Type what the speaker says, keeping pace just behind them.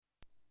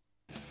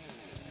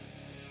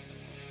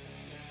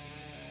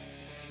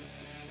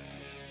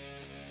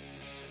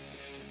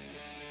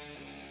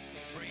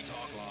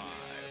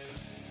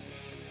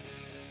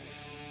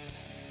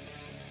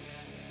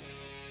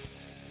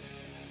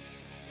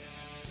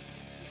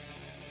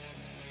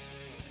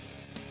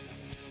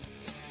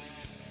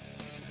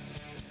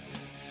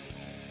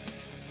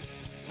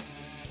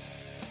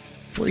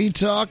Free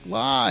Talk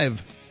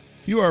Live.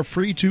 You are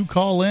free to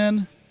call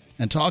in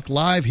and talk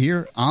live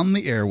here on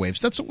the airwaves.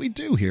 That's what we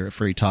do here at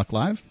Free Talk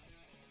Live.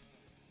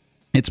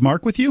 It's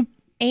Mark with you.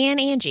 And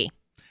Angie.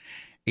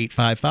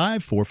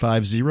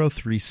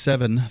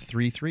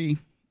 855-450-3733.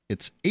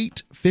 It's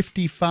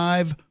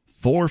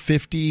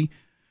 855-450.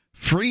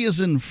 Free as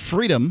in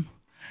freedom.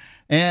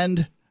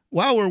 And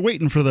while we're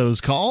waiting for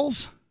those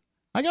calls,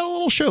 I got a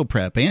little show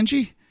prep,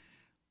 Angie.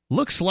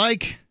 Looks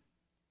like,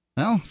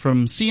 well,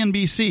 from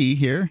CNBC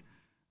here,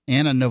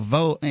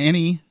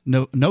 Annie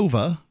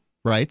Nova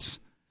writes,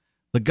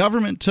 the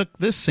government took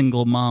this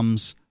single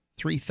mom's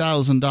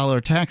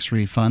 $3,000 tax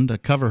refund to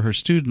cover her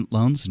student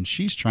loans, and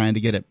she's trying to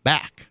get it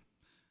back.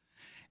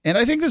 And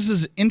I think this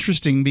is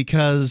interesting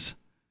because,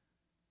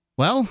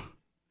 well,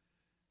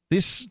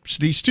 these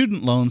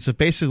student loans have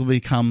basically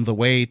become the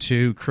way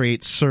to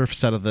create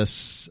serfs out of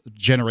this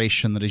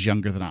generation that is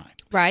younger than I.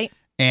 Right.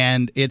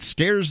 And it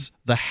scares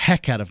the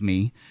heck out of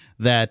me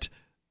that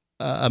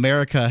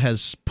America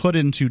has put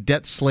into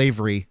debt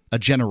slavery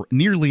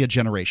nearly a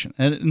generation.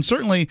 And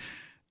certainly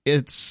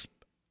it's,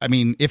 I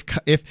mean,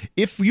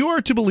 if you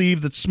are to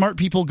believe that smart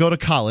people go to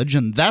college,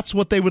 and that's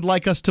what they would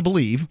like us to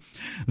believe,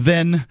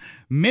 then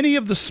many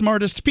of the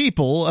smartest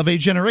people of a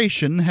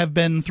generation have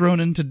been thrown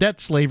into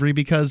debt slavery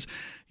because,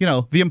 you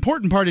know, the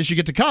important part is you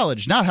get to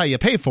college, not how you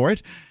pay for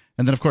it.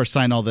 And then, of course,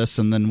 sign all this,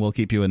 and then we'll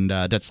keep you in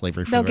debt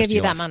slavery for the rest of your life. They'll give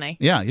you that money.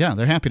 Yeah,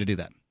 they're happy to do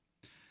that.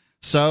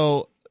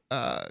 So,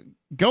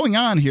 going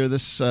on here,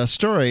 this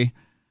story,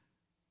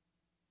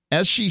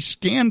 as she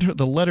scanned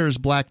the letter's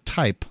black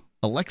type,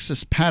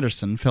 Alexis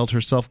Patterson felt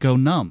herself go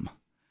numb.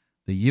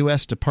 The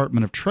U.S.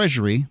 Department of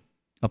Treasury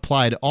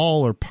applied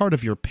all or part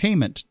of your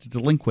payment to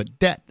delinquent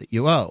debt that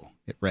you owe,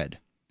 it read.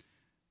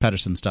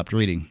 Patterson stopped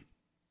reading.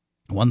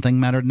 One thing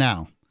mattered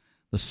now.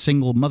 The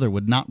single mother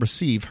would not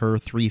receive her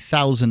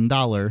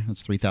 $3,000,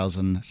 that's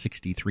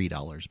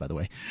 $3,063, by the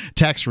way,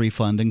 tax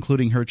refund,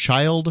 including her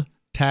child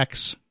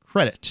tax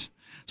credit.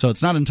 So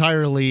it's not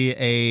entirely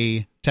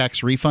a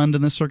tax refund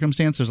in this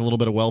circumstance. There's a little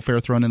bit of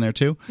welfare thrown in there,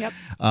 too. Yep.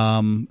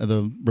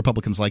 The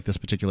Republicans like this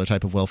particular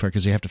type of welfare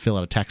because you have to fill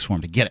out a tax form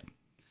to get it.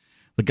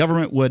 The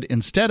government would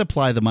instead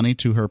apply the money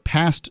to her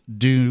past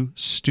due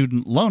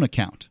student loan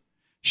account.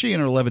 She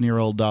and her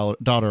 11-year-old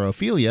daughter,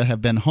 Ophelia, have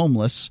been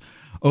homeless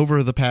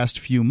over the past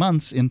few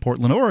months in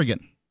Portland,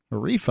 Oregon. A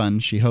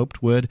refund, she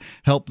hoped, would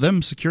help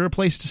them secure a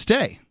place to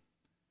stay.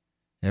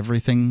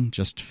 Everything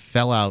just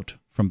fell out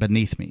from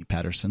beneath me,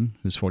 Patterson,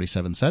 who's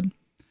 47, said.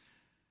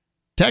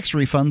 Tax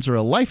refunds are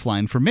a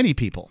lifeline for many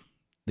people.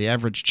 The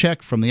average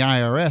check from the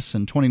IRS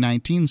in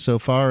 2019 so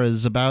far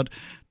is about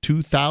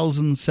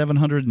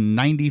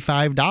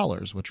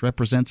 $2,795, which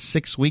represents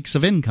 6 weeks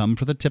of income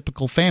for the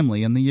typical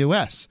family in the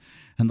U.S.,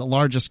 and the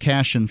largest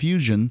cash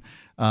infusion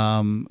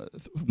 1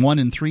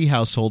 in 3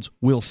 households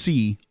will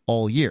see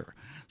all year.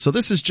 So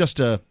this is just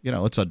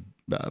it's a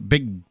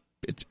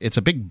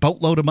big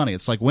boatload of money.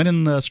 It's like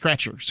winning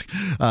scratchers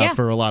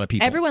for a lot of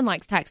people. Everyone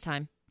likes tax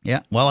time.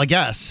 Yeah, well, I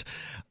guess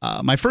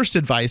my first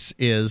advice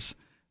is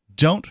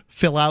don't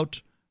fill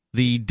out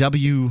the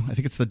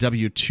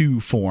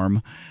W-2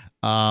 form.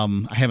 I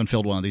haven't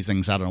filled one of these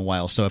things out in a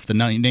while, so if the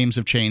names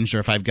have changed or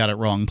if I've got it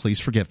wrong, please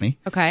forgive me.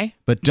 Okay.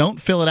 But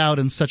don't fill it out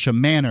in such a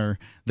manner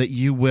that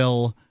you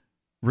will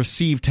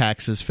receive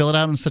taxes. Fill it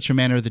out in such a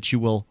manner that you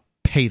will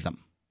pay them.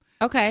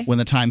 Okay. When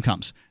the time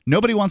comes.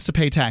 Nobody wants to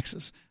pay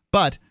taxes,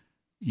 but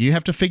you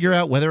have to figure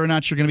out whether or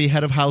not you're going to be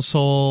head of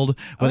household,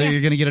 whether you're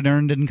going to get an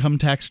earned income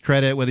tax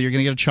credit, whether you're going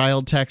to get a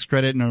child tax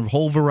credit, and a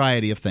whole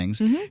variety of things.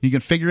 Mm-hmm. You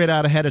can figure it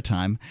out ahead of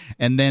time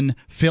and then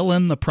fill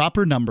in the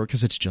proper number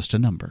because it's just a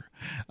number.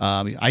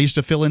 I used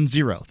to fill in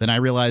 0. Then I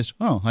realized,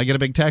 I get a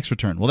big tax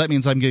return. Well, that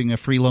means I'm getting a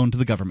free loan to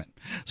the government.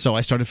 So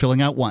I started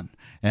filling out 1.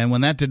 And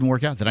when that didn't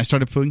work out, then I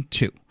started putting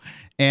 2.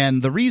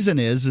 And the reason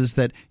is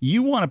that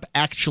you want to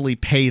actually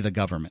pay the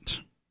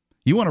government.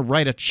 You want to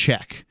write a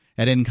check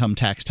at income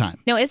tax time.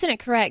 Now, isn't it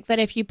correct that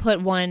if you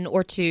put 1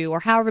 or 2 or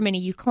however many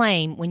you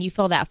claim when you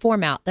fill that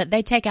form out, that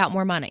they take out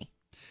more money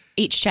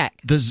each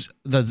check? As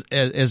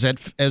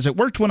it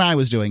worked when I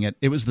was doing it,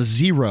 it was the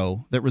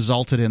 0 that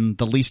resulted in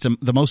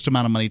the most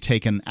amount of money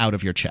taken out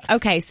of your check.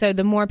 Okay, so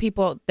the more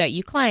people that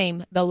you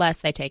claim, the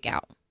less they take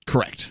out.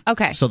 Correct.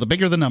 Okay. So the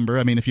bigger the number,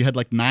 I mean, if you had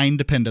like 9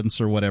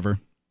 dependents or whatever,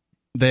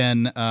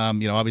 then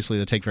obviously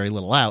they take very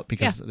little out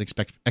because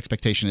the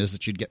expectation is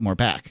that you'd get more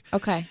back.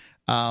 Okay.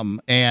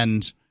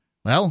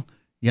 Well,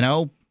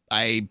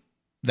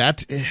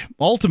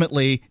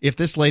 ultimately, if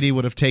this lady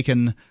would have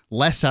taken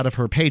less out of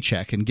her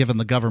paycheck and given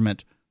the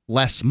government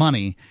less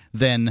money,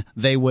 then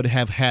they would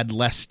have had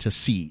less to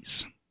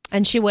seize.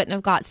 And she wouldn't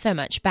have got so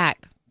much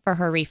back for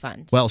her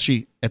refund. Well,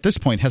 she, at this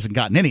point, hasn't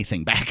gotten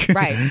anything back.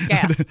 Right,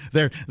 yeah.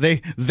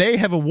 They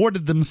have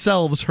awarded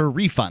themselves her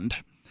refund.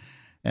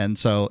 And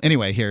so,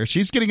 anyway, here,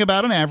 she's getting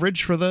about an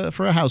average for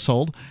a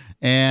household,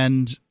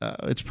 and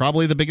it's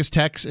probably the biggest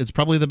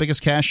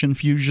cash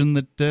infusion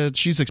that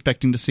she's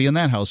expecting to see in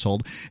that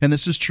household, and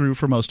this is true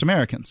for most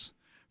Americans.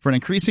 For an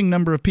increasing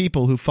number of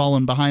people who've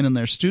fallen behind in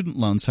their student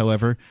loans,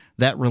 however,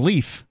 that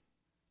relief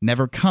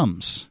never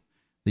comes.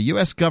 The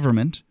U.S.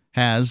 government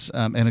has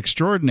an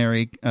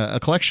extraordinary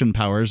collection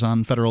powers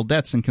on federal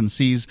debts and can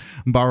seize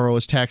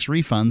borrowers' tax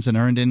refunds and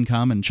earned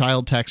income and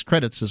child tax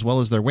credits as well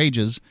as their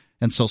wages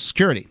and Social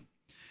Security.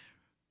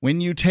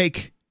 When you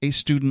take a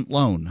student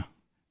loan,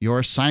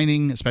 you're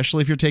signing,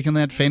 especially if you're taking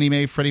that Fannie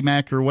Mae, Freddie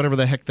Mac, or whatever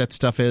the heck that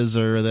stuff is,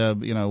 or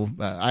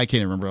I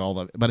can't remember all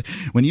of it. But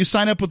when you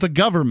sign up with the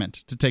government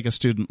to take a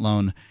student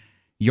loan,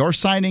 you're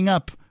signing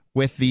up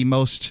with the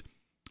most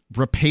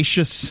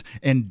rapacious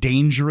and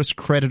dangerous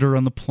creditor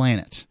on the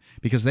planet,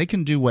 because they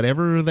can do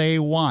whatever they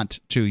want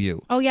to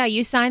you. Oh, yeah,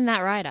 you sign that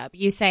right up.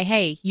 You say,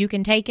 hey, you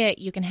can take it,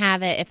 you can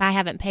have it if I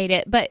haven't paid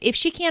it. But if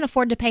she can't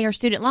afford to pay her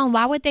student loan,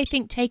 why would they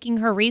think taking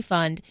her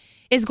refund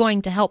is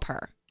going to help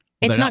her?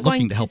 It's not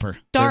going to help her.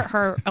 Start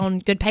her on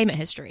good payment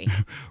history.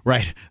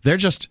 Right. They're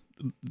just,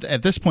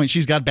 at this point,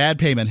 she's got bad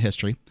payment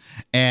history,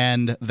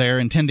 and they're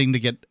intending to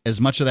get as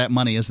much of that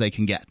money as they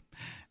can get.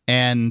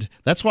 And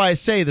that's why I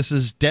say this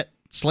is debt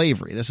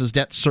slavery. This is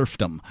debt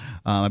serfdom.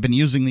 I've been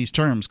using these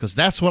terms because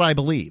that's what I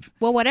believe.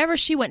 Well, whatever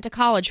she went to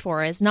college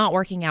for is not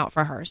working out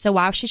for her. So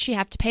why should she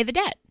have to pay the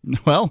debt?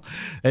 Well,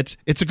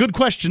 it's a good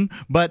question,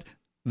 but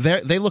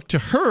they look to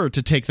her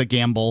to take the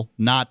gamble,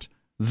 not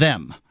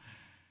them.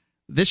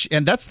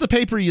 And that's the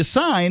paper you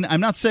sign.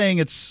 I'm not saying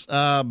it's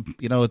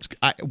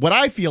what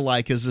I feel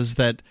like is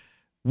that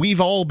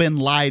we've all been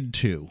lied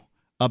to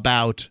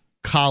about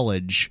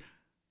college,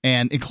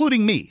 and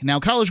including me. Now,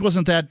 college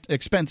wasn't that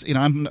expensive.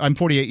 I'm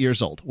 48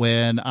 years old.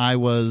 When I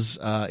was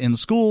in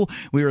school,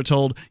 we were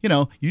told,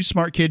 you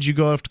smart kids, you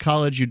go off to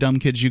college. You dumb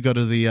kids, you go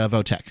to the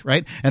Votech,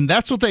 right? And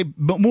that's what they,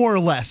 more or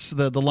less,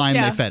 the line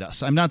they fed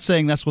us. I'm not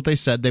saying that's what they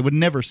said. They would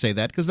never say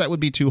that because that would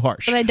be too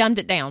harsh. But they dumbed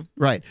it down.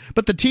 Right.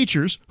 But the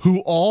teachers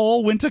who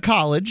all went to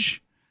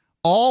college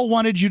all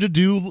wanted you to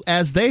do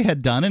as they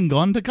had done and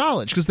gone to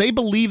college because they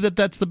believe that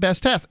that's the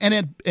best path.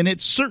 And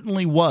it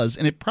certainly was,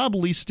 and it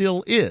probably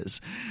still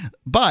is.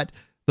 But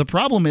the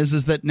problem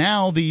is that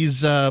now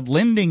these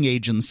lending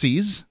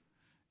agencies,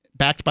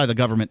 backed by the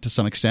government to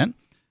some extent,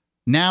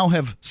 now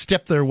have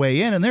stepped their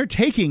way in, and they're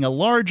taking a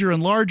larger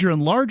and larger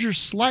and larger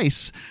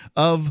slice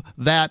of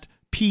that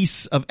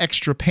piece of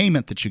extra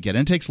payment that you get,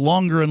 and it takes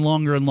longer and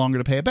longer and longer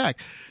to pay it back.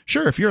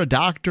 Sure, if you're a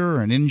doctor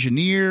or an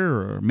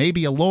engineer or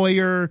maybe a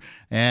lawyer,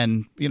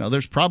 and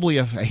there's probably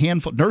a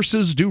handful,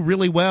 nurses do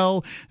really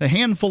well, a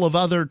handful of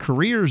other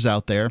careers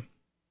out there,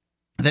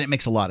 then it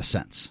makes a lot of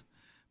sense.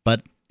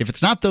 But if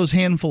it's not those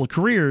handful of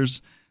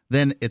careers,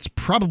 then it's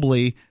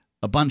probably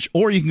a bunch,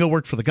 or you can go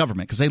work for the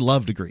government because they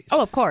love degrees.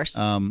 Oh, of course.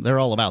 They're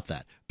all about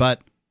that. But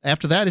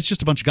after that, it's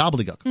just a bunch of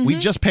gobbledygook. Mm-hmm. We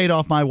just paid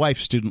off my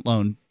wife's student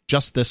loan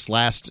just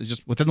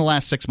within the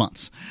last 6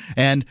 months.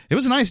 And it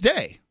was a nice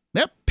day.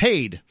 Yep,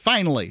 paid,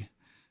 finally.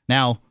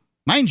 Now,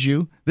 mind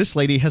you, this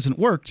lady hasn't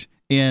worked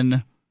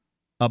in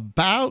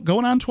about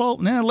going on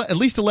 12, at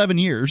least 11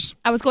 years.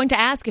 I was going to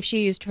ask if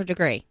she used her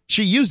degree.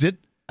 She used it.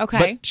 Okay.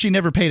 But she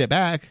never paid it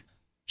back.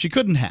 She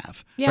couldn't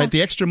have. Yeah. Right?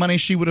 The extra money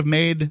she would have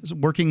made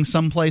working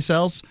someplace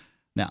else,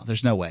 no,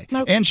 there's no way.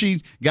 Nope. And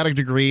she got a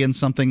degree in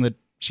something that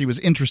she was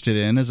interested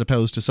in as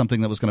opposed to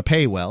something that was going to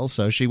pay well.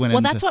 So she went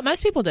into that's what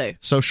most people do.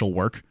 Social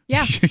work.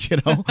 Yeah.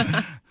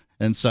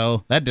 And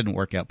so that didn't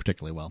work out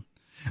particularly well.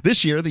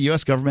 This year, the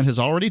U.S. government has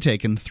already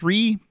taken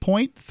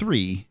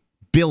 $3.3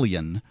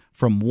 billion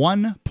from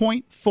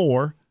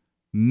 1.4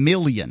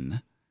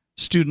 million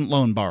student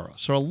loan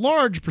borrowers. So a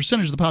large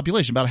percentage of the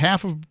population, about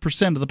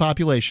 0.5% of the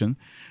population,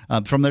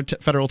 from their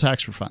federal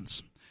tax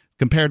refunds,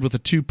 compared with the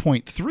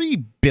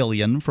 $2.3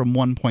 billion from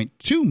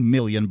 1.2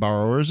 million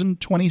borrowers in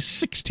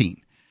 2016.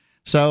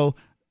 So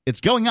it's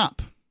going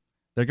up.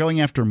 They're going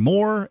after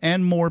more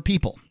and more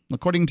people.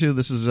 According to,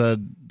 this is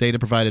data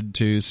provided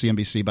to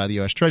CNBC by the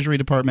U.S. Treasury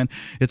Department,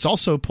 it's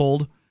also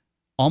pulled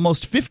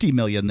almost $50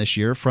 million this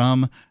year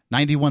from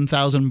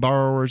 91,000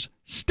 borrowers'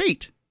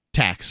 state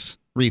tax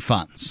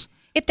refunds.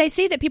 If they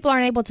see that people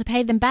aren't able to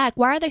pay them back,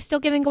 why are they still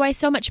giving away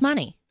so much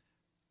money?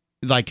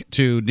 Like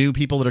to new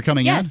people that are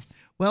coming in? Yes.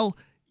 Well,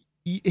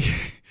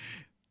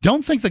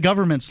 don't think the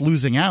government's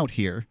losing out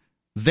here.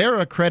 They're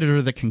a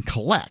creditor that can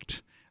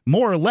collect.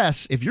 More or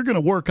less, if you're going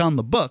to work on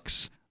the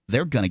books,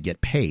 they're going to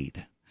get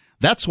paid.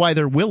 That's why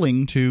they're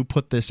willing to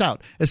put this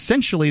out.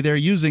 Essentially, they're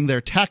using their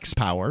tax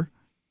power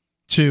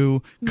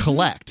to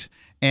collect.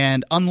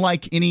 And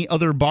unlike any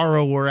other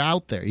borrower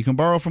out there, you can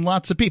borrow from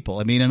lots of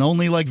people. And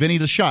only like Vinny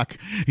DeShock,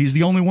 he's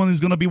the only one who's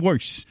going to be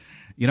worse.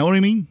 You know what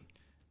I mean?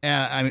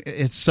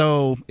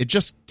 It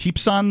just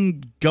keeps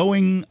on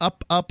going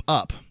up, up,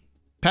 up.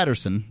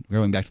 Patterson,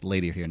 going back to the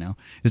lady here now,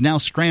 is now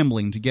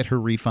scrambling to get her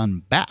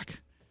refund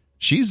back.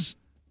 She's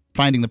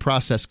finding the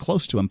process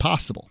close to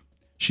impossible.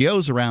 She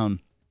owes around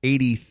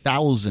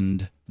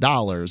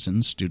 $80,000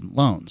 in student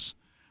loans.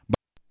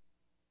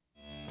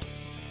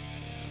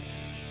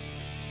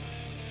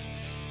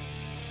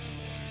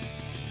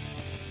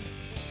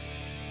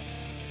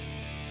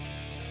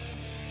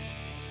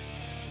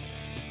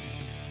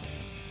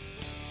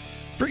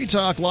 Free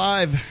Talk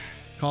Live.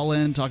 Call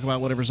in, talk about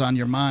whatever's on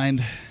your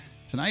mind.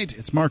 Tonight,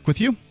 it's Mark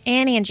with you.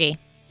 And Angie.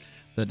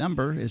 The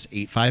number is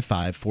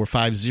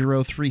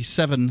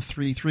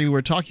 855-450-3733.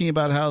 We're talking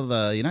about how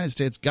the United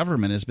States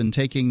government has been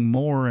taking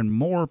more and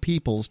more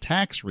people's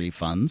tax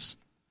refunds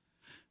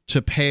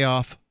to pay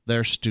off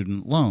their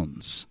student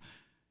loans.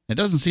 It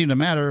doesn't seem to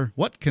matter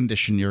what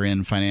condition you're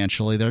in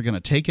financially, they're going to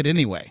take it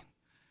anyway.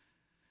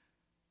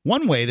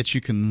 One way that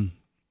you can,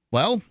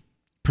 well,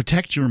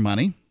 protect your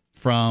money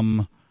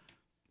from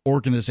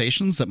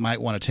organizations that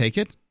might want to take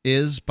it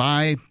is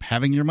by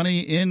having your money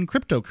in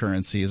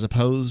cryptocurrency as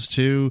opposed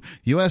to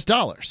U.S.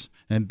 dollars.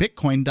 And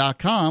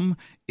Bitcoin.com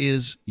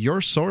is your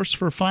source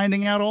for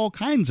finding out all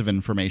kinds of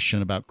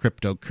information about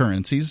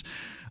cryptocurrencies,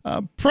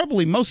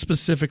 probably most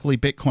specifically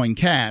Bitcoin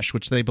Cash,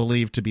 which they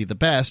believe to be the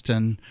best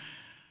and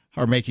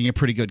are making a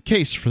pretty good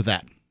case for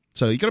that.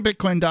 So you go to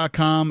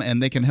Bitcoin.com,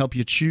 and they can help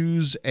you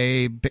choose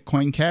a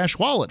Bitcoin Cash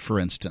wallet, for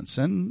instance.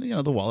 And, you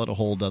know, the wallet will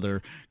hold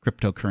other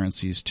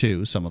cryptocurrencies,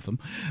 too, some of them.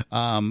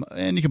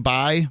 And you can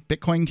buy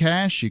Bitcoin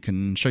Cash. You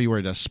can show you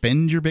where to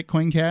spend your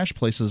Bitcoin Cash,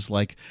 places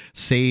like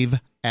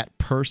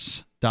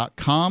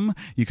SaveAtPurse.com.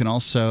 You can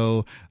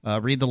also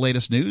read the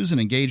latest news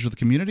and engage with the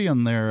community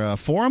on their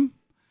forum.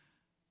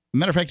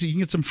 Matter of fact, you can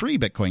get some free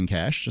Bitcoin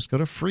Cash. Just go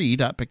to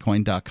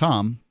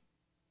free.bitcoin.com.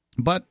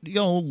 But, you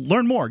know,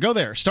 learn more. Go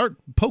there. Start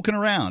poking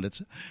around.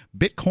 It's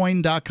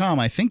Bitcoin.com.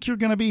 I think you're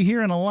going to be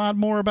hearing a lot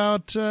more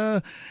about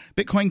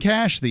Bitcoin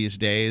Cash these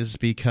days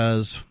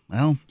because,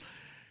 well,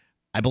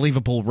 I believe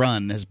a bull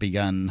run has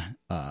begun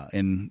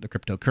in the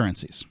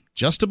cryptocurrencies.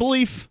 Just a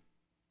belief.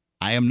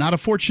 I am not a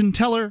fortune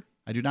teller.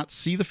 I do not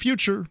see the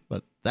future,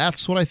 but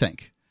that's what I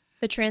think.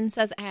 The trend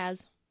says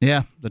as.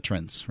 Yeah, the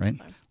trends, right?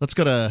 Okay. Let's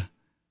go to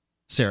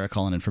Sarah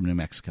calling in from New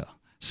Mexico.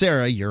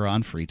 Sarah, you're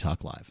on Free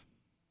Talk Live.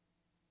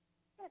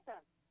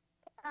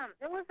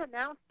 It was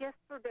announced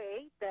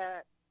yesterday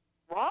that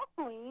all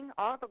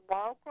the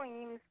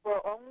Walgreens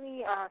will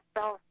only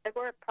sell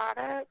cigarette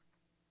products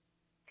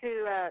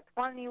to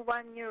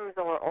 21 years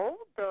or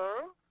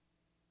older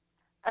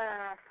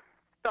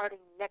starting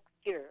next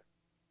year.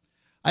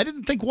 I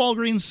didn't think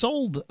Walgreens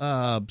sold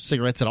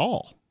cigarettes at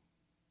all.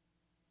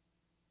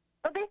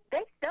 Well, they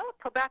sell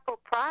tobacco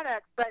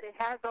products, but it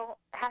has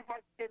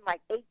been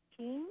like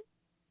 18.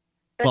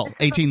 Well,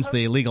 18's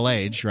the legal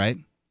age, right?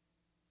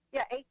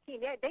 Yeah,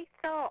 18. Yeah, they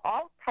sell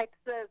all types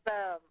of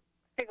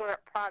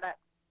cigarette products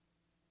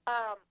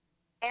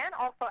and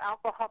also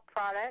alcohol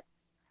products.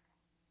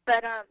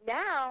 But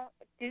now,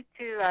 due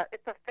to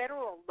it's a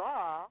federal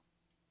law,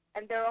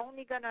 and they're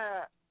only going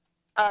to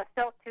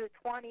sell to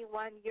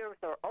 21 years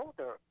or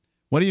older.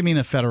 What do you mean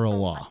a federal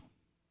law?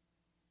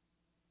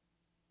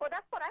 Well,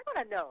 that's what I want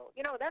to know.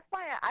 You know, that's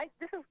why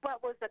this is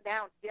what was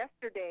announced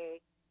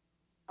yesterday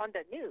on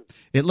the news.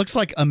 It looks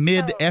like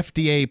amid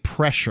FDA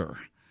pressure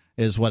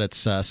is what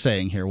it's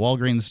saying here.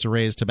 Walgreens to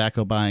raise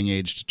tobacco buying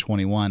age to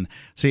 21.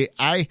 See,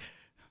 I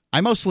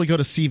mostly go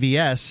to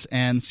CVS,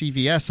 and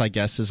CVS, I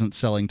guess, isn't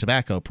selling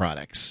tobacco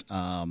products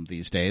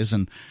these days,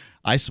 and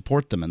I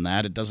support them in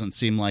that. It doesn't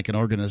seem like an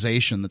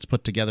organization that's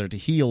put together to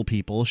heal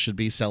people should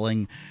be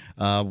selling,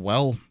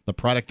 the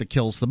product that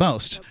kills the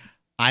most.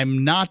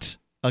 I'm not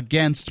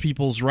against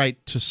people's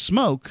right to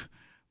smoke,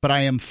 but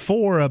I am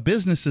for a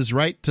business's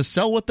right to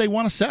sell what they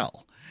want to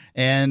sell.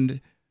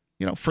 And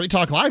you know, Free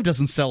Talk Live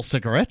doesn't sell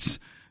cigarettes,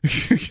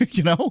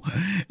 you know,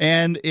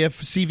 and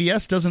if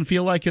CVS doesn't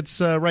feel like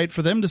it's right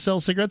for them to sell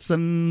cigarettes,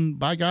 then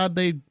by God,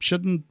 there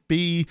shouldn't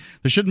be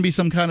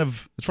some kind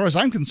of, as far as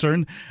I'm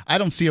concerned, I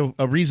don't see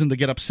a reason to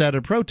get upset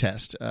or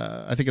protest.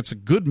 I think it's a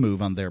good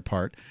move on their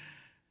part.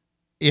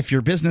 If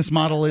your business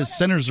model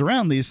centers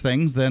around these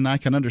things, then I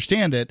can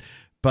understand it.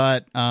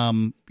 But,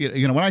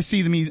 you know, when I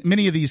see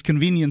many of these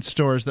convenience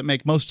stores that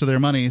make most of their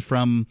money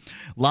from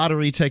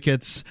lottery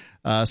tickets,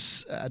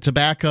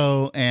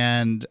 tobacco,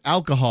 and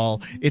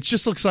alcohol, it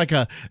just looks like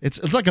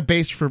it's like a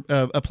base for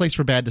a place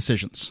for bad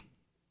decisions.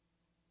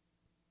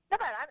 No,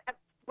 but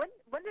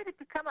when did it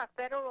become a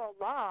federal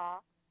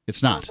law?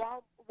 It's not.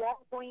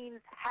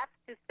 Walgreens have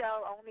to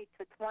sell only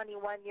to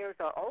 21 years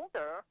or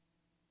older.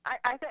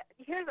 I thought,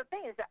 here's the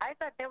thing, is that I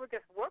thought they were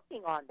just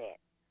working on that.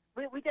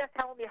 We just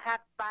only have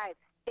 5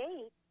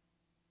 states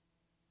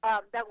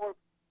that were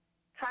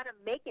trying to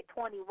make it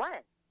 21.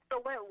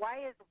 So why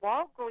is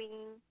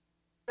Walgreens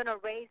going to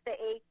raise the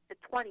age to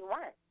 21?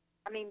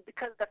 I mean,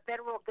 because the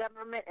federal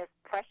government is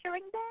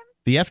pressuring them?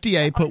 The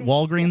FDA put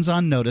Walgreens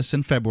on notice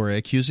in February,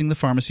 accusing the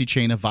pharmacy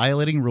chain of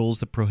violating rules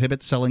that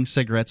prohibit selling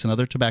cigarettes and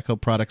other tobacco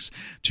products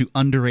to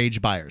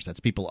underage buyers. That's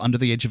people under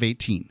the age of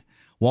 18.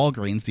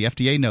 Walgreens, the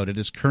FDA noted,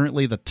 is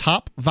currently the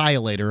top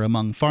violator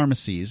among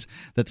pharmacies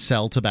that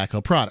sell tobacco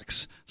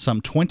products.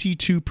 Some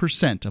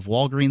 22% of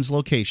Walgreens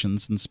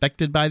locations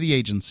inspected by the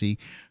agency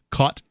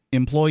caught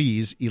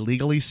employees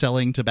illegally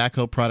selling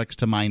tobacco products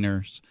to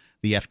minors,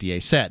 the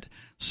FDA said.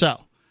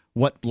 So,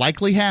 what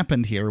likely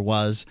happened here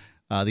was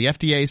the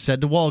FDA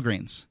said to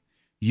Walgreens,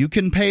 you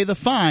can pay the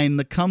fine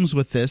that comes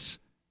with this,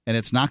 and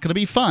it's not going to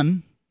be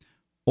fun,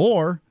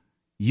 or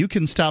you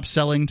can stop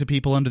selling to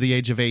people under the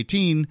age of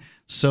 18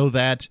 so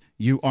that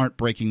you aren't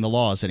breaking the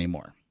laws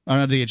anymore. Or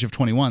under the age of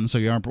 21, so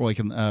you aren't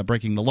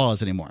breaking the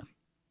laws anymore.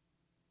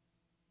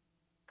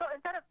 So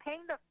instead of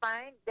paying the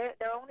fine, they're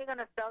only going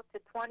to sell to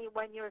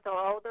 21 years or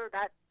older.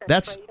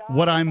 That's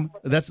what I'm.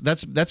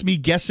 That's me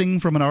guessing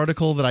from an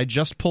article that I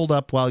just pulled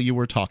up while you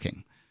were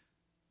talking.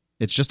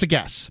 It's just a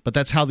guess, but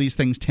that's how these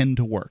things tend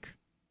to work.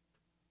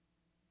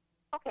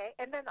 Okay,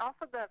 and then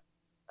also the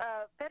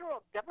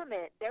federal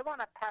government, they want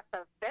to pass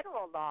a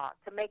federal law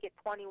to make it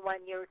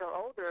 21 years or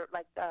older,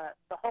 like the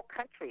whole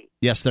country.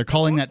 Yes, they're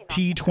calling that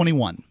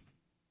T21.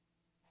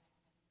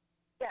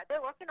 Yeah,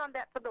 they're working on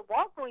that. So the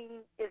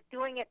Walgreens is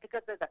doing it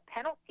because of the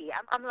penalty.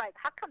 I'm like,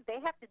 how come they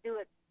have to do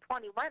it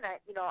 21?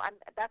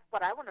 That's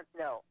what I want to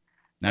know.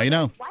 Now you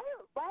know. Why?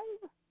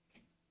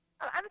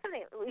 I'm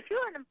saying, if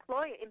you're an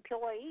employee,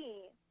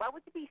 why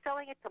would you be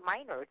selling it to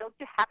minors? Don't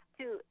you have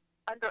to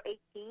under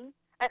 18?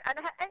 And how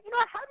do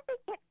they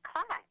get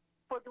caught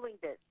for doing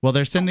this? Well,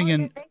 they're sending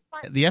in.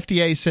 The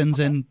FDA sends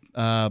in,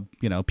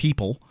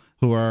 people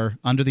who are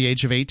under the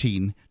age of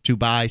 18 to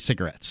buy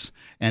cigarettes,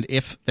 and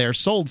if they're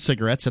sold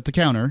cigarettes at the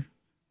counter,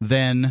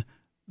 then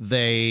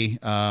they're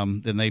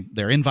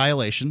in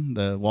violation.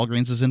 The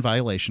Walgreens is in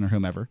violation, or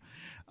whomever.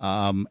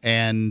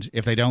 And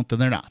if they don't, then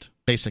they're not.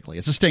 Basically,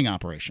 it's a sting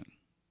operation.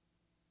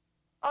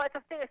 Oh, it's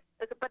a sting,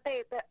 but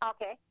they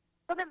okay.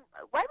 So then,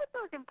 why would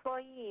those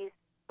employees?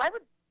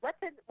 What's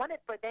it wanted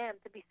for them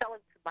to be selling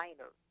to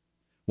minors?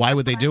 Why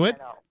would they do it?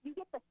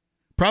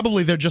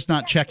 Probably they're just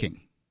not checking.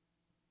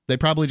 They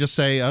probably just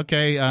say,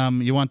 okay,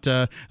 you want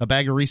a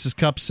bag of Reese's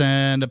Cups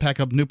and a pack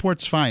of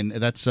Newports? Fine.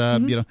 That's, I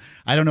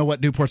don't know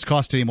what Newports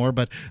cost anymore,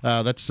 but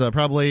that's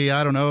probably,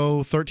 I don't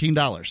know,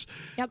 $13.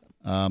 Yep.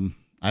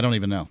 I don't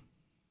even know.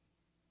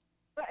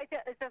 But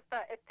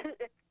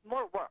it's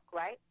more work,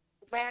 right?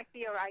 Back to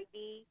your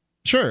ID.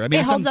 Sure. I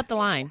mean, it holds up the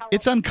line.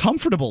 It's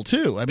uncomfortable,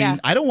 too. I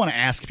mean, I don't want to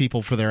ask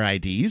people for their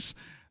IDs.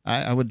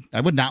 I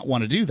would not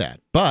want to do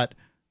that. But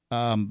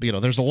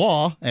there's a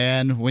law,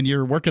 and when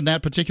you're working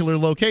that particular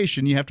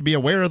location, you have to be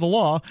aware of the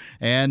law.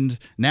 And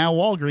now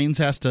Walgreens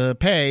has to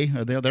pay.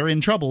 They're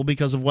in trouble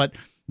because of what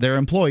their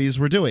employees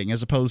were doing,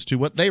 as opposed to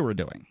what they were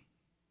doing.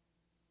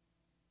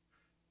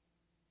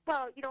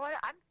 Well, you know what?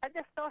 I'm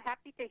just so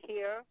happy to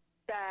hear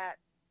that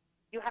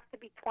you have to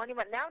be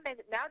 21. Now they're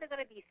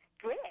going to be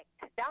strict.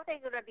 Now they're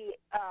going to be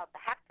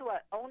have to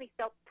only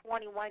sell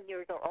 21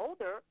 years or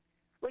older,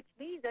 which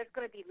means there's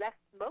going to be less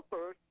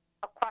smokers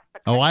across the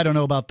country. Oh, I don't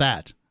know about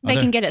that. They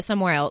can get it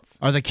somewhere else.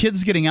 Are the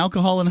kids getting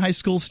alcohol in high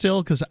school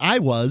still? Because I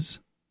was,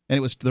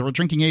 and the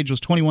drinking age was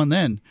 21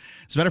 then.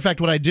 As a matter of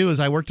fact, what I do is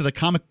I worked at a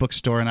comic book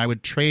store, and I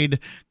would trade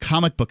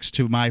comic books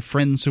to my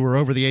friends who were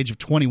over the age of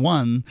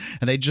 21,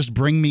 and they'd just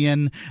bring me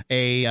in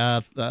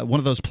one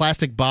of those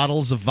plastic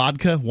bottles of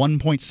vodka,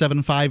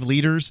 1.75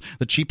 liters,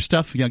 the cheap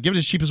stuff. Give it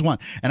as cheap as one,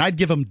 and I'd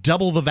give them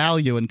double the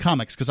value in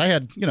comics because I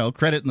had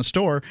credit in the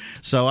store,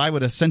 so I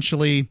would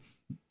essentially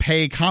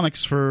pay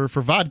comics for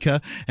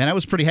vodka, and I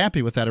was pretty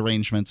happy with that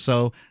arrangement.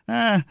 So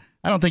I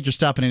don't think you're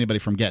stopping anybody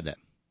from getting it.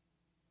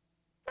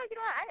 No,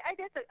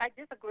 I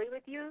disagree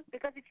with you,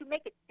 because if you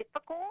make it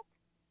difficult,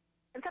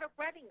 instead of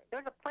grabbing,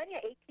 there's plenty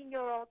of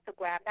 18-year-olds to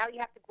grab. Now you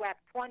have to grab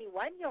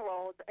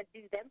 21-year-olds and do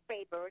them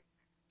favors.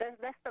 There's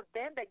less of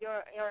them that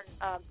you're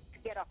to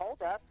get a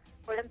hold of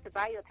for them to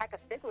buy you a pack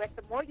of cigarettes.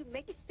 The more you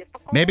make it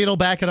difficult, maybe it'll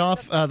back it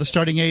off the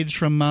starting age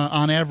from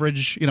on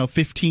average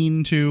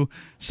 15 to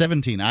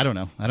 17. I don't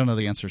know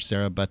the answer,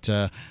 Sarah, but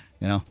I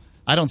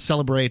don't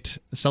celebrate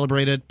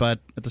it, but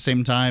at the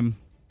same time,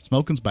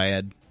 smoking's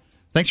bad.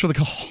 Thanks for the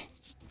call.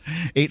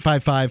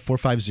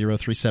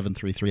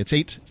 855-450-3733. It's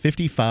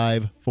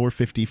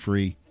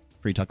 855-450-FREE.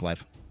 Free Talk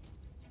Live.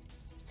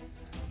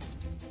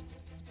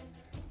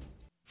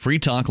 Free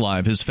Talk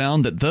Live has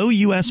found that though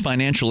U.S.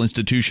 financial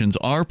institutions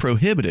are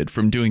prohibited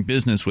from doing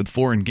business with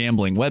foreign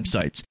gambling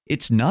websites,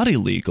 it's not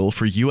illegal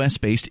for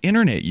U.S.-based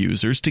internet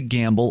users to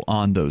gamble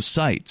on those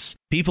sites.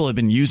 People have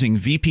been using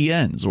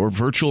VPNs or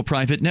virtual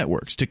private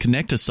networks to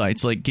connect to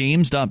sites like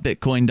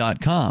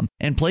games.bitcoin.com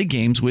and play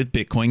games with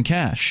Bitcoin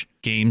Cash.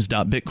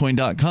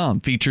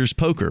 Games.bitcoin.com features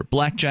poker,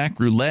 blackjack,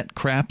 roulette,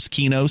 craps,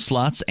 keno,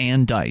 slots,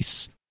 and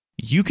dice.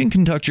 You can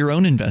conduct your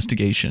own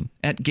investigation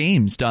at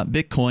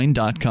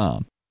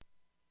games.bitcoin.com.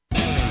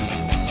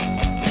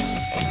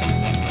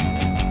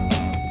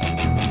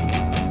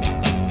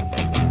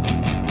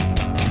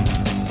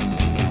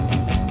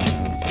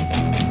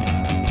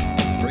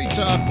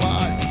 Talk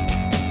Live.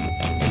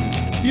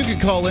 You can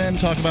call in,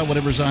 talk about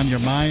whatever's on your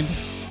mind.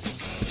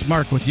 It's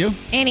Mark with you.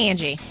 And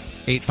Angie.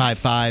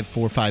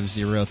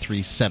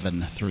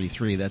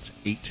 855-450-3733. That's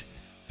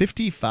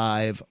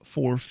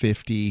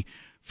 855-450.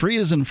 Free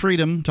as in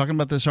freedom. Talking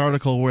about this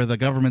article where the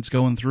government's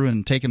going through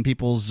and taking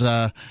people's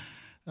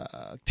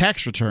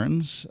tax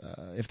returns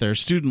if their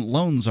student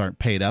loans aren't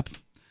paid up.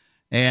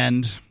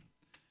 And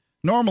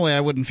normally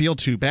I wouldn't feel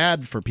too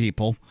bad for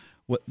people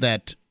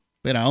that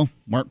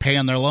weren't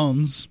paying their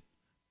loans.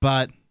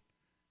 But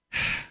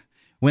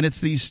when it's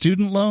these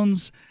student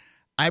loans,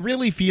 I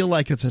really feel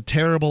like it's a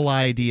terrible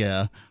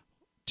idea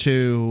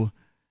to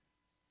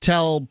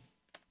tell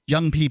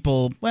young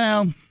people,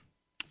 well,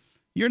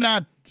 you're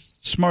not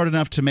smart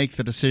enough to make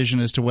the decision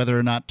as to whether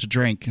or not to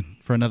drink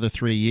for another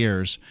 3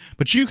 years,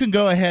 but you can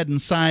go ahead and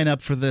sign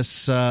up for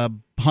this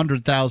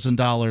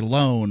 $100,000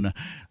 loan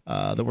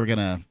that we're going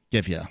to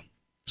give you.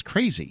 It's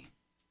crazy.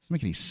 It doesn't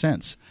make any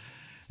sense.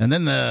 And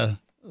then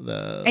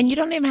and you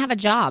don't even have a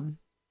job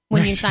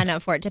when you sign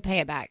up for it to pay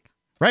it back.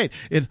 Right.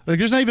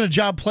 There's not even a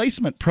job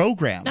placement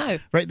program. No.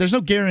 Right. There's no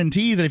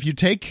guarantee that if you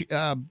take,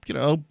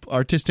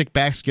 artistic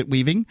basket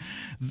weaving,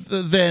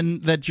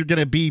 then that you're going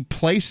to be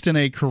placed in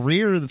a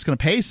career that's going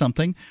to pay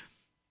something.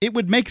 It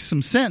would make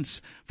some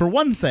sense. For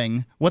one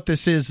thing, what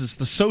this is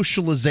the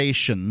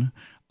socialization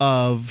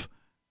of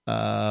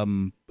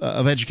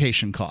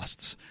education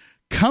costs.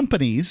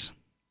 Companies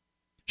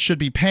should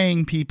be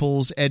paying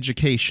people's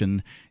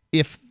education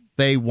if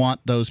they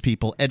want those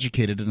people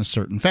educated in a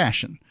certain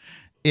fashion.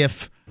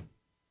 If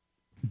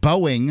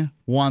Boeing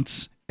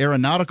wants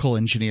aeronautical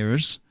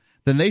engineers,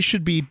 then they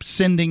should be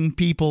sending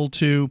people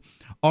to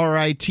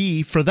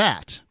RIT for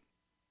that.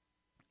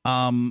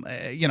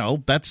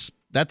 That's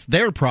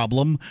their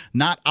problem,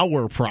 not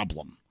our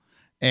problem.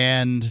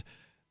 And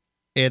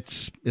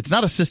it's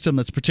not a system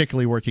that's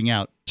particularly working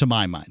out, to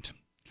my mind.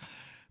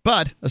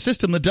 But a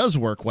system that does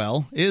work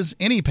well is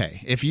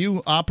AnyPay. If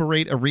you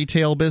operate a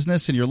retail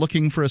business and you're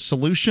looking for a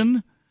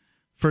solution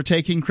for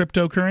taking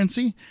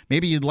cryptocurrency,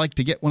 maybe you'd like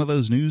to get one of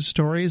those news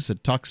stories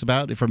that talks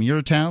about from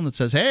your town that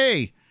says,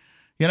 hey,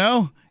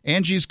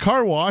 Angie's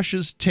Car Wash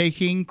is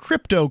taking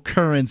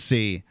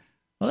cryptocurrency.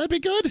 Well, that'd be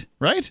good,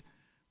 right?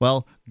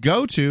 Well,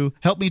 go to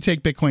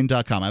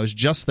helpmetakebitcoin.com. I was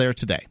just there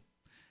today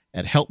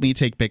at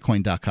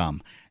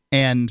helpmetakebitcoin.com,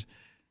 and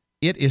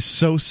it is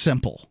so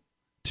simple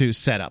to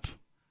set up.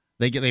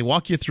 They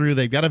walk you through.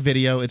 They've got a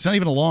video. It's not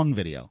even a long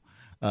video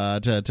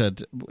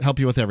to help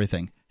you with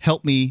everything.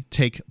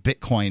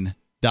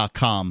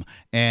 helpmetakebitcoin.com,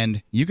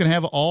 and you can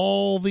have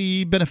all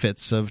the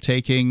benefits of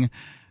taking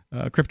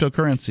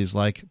cryptocurrencies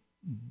like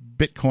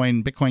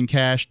Bitcoin, Bitcoin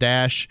Cash,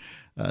 Dash,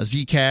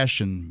 Zcash,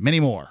 and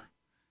many more.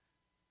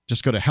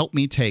 Just go to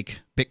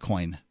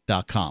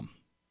helpmetakebitcoin.com.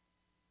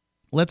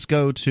 Let's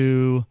go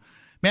to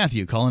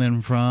Matthew calling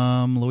in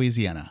from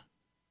Louisiana.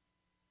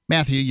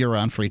 Matthew, you're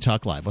on Free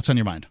Talk Live. What's on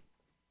your mind?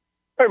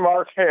 Hey,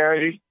 Mark. Hey,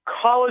 Andy.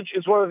 College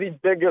is one of the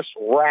biggest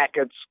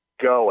rackets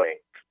going.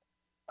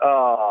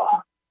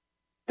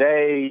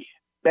 They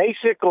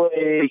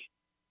basically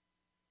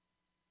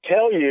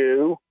tell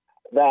you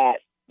that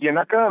you're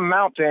not going to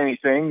amount to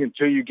anything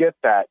until you get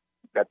that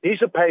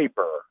piece of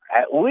paper,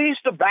 at least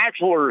a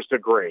bachelor's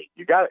degree.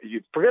 You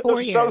forget the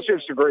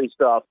associate's degree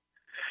stuff.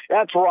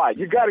 That's right.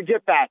 You got to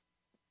get that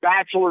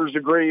bachelor's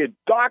degree. A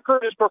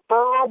doctorate is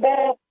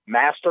preferable.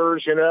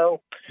 Master's,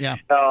 Yeah.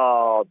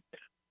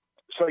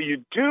 So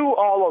you do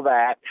all of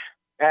that,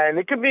 and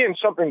it could be in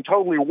something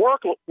totally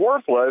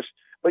worthless,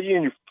 but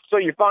you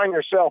find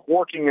yourself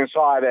working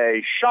inside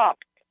a shop,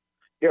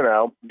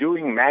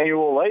 doing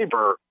manual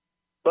labor,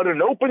 but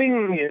an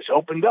opening is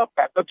opened up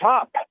at the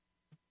top.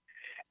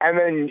 And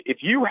then if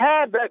you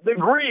have that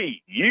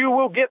degree, you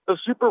will get the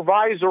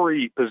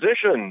supervisory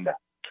position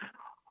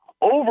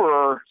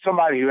over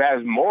somebody who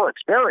has more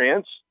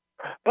experience,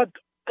 but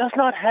does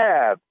not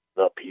have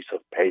the piece of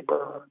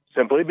paper,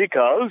 simply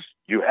because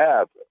you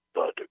have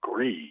the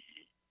degree.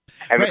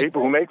 And right. The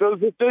people who make those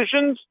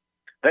decisions,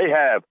 they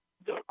have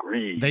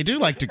degrees. They do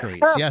like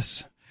degrees,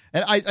 yes.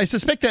 And I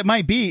suspect that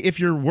might be if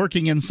you're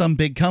working in some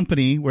big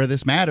company where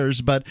this matters,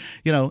 but,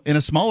 in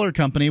a smaller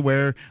company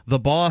where the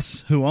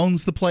boss who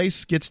owns the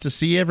place gets to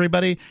see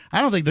everybody,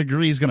 I don't think the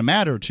degree is going to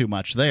matter too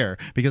much there,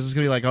 because it's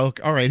going to be like, oh,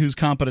 all right, who's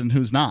competent and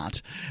who's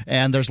not?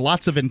 And there's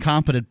lots of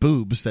incompetent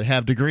boobs that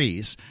have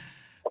degrees.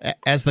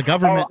 As the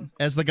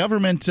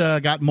government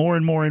got more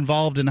and more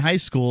involved in high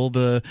school,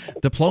 the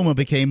diploma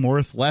became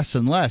worth less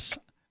and less.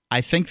 I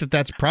think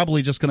that's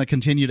probably just going to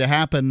continue to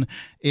happen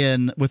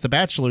with the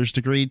bachelor's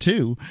degree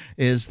too,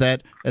 is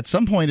that at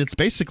some point it's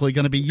basically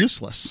going to be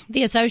useless.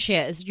 The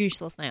associate is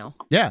useless now.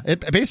 Yeah,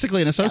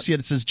 basically an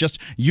associate is just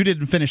you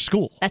didn't finish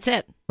school. That's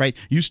it. Right.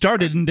 You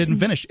started and didn't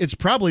finish. It's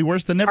probably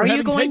worse than never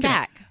having taken it. Are you going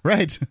back?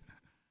 Right.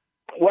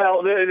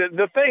 Well,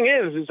 the thing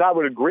is I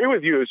would agree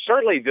with you.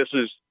 Certainly this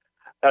is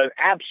an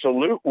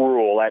absolute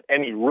rule at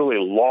any really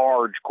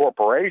large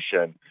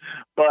corporation,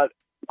 but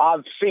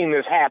I've seen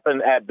this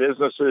happen at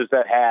businesses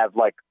that have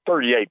like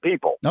 38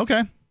 people.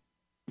 Okay.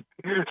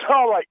 So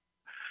I'm like,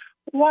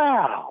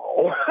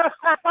 wow,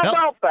 how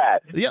about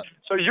that? Yeah.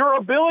 So your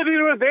ability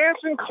to advance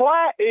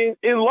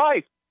in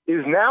life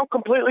is now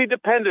completely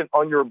dependent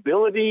on your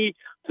ability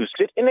to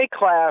sit in a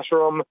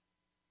classroom,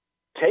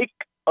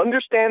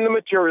 understand the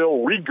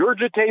material,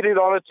 regurgitate it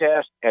on a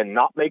test, and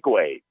not make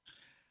waves.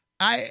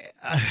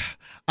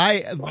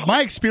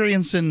 My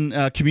experience in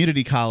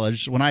community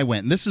college when I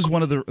went, and this is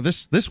one of the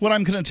what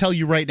I'm going to tell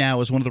you right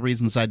now is one of the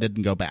reasons I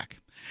didn't go back,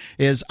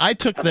 is I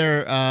took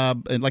their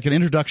like an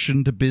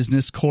introduction to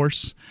business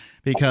course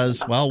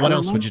because, well, what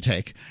else would you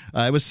take?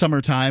 It was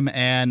summertime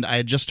and I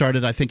had just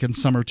started, I think, in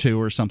summer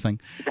 2 or something,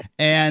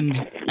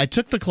 and I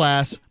took the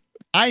class.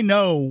 I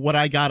know what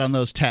I got on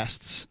those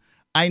tests.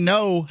 I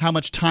know how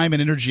much time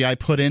and energy I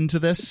put into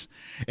this,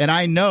 and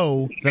I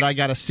know that I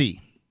got a C.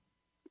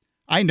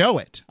 I know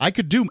it. I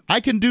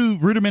can do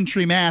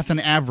rudimentary math and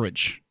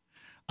average.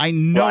 I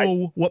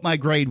know what my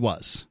grade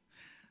was.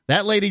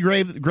 That lady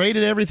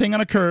graded everything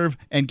on a curve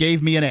and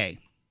gave me an A.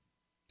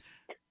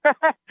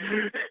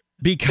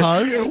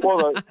 Because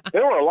well,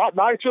 they were a lot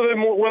nicer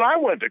than when I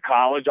went to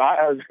college.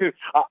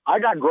 I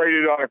got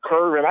graded on a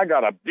curve and I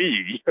got a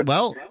B.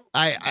 Well,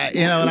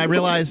 I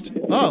realized,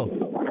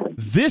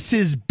 this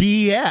is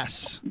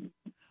BS.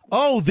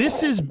 Oh,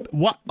 this is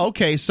what?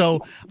 Okay,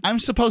 so I'm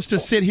supposed to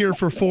sit here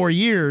for 4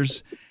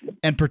 years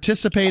and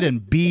participate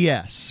in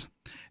BS,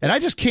 and I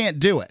just can't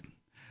do it.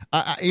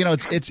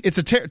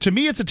 To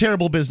me, it's a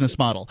terrible business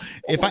model.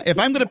 If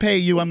I'm going to pay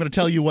you, I'm going to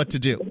tell you what to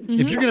do.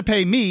 Mm-hmm. If you're going to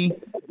pay me,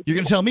 you're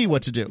going to tell me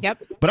what to do.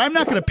 Yep. But I'm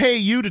not going to pay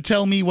you to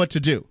tell me what to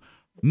do.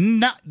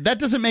 That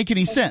doesn't make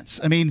any sense.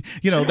 I mean,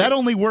 that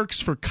only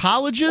works for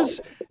colleges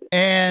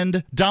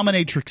and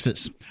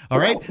dominatrixes. All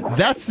right?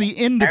 That's the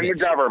end of it. And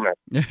the government.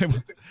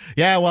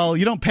 Yeah, well,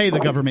 you don't pay the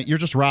government. You're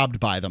just robbed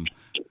by them.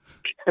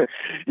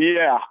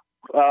 Yeah.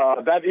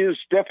 That is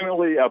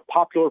definitely a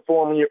popular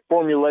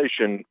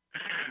formulation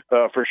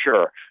for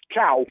sure.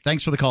 Ciao.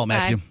 Thanks for the call,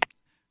 Matthew. Bye.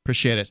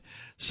 Appreciate it.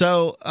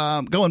 So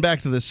going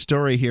back to this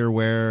story here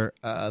where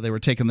they were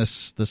taking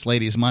this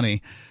lady's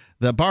money,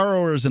 the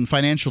borrowers in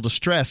financial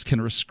distress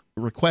can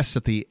request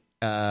that the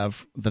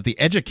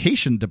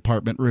education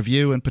department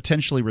review and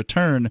potentially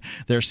return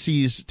their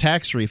seized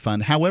tax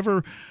refund.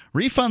 However,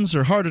 refunds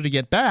are harder to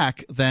get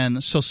back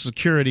than Social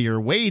Security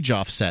or wage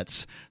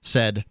offsets,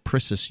 said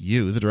Priscus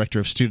Yu, the director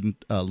of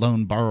Student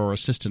Loan Borrower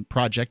Assistance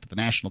Project at the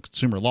National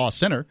Consumer Law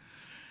Center.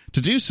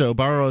 To do so,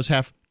 borrowers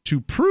have to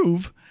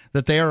prove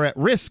that they are at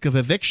risk of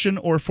eviction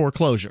or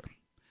foreclosure.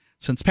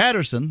 Since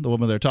Patterson, the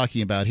woman they're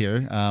talking about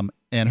here,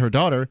 and her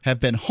daughter have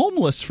been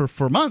homeless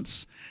for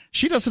months,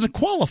 she doesn't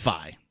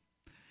qualify.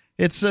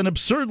 It's an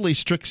absurdly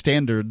strict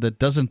standard that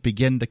doesn't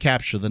begin to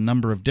capture the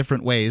number of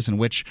different ways in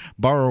which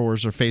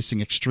borrowers are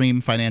facing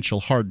extreme financial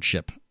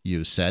hardship,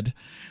 Yu said.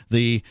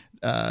 The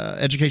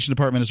Education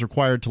Department is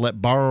required to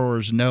let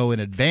borrowers know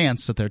in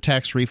advance that their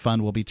tax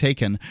refund will be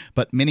taken,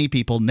 but many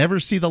people never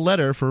see the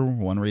letter for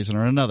one reason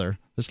or another.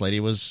 This lady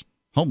was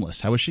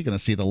homeless. How was she going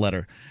to see the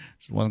letter?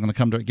 She wasn't going to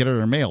come to get it in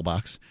her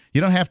mailbox.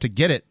 You don't have to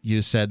get it,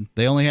 Yu said.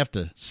 They only have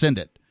to send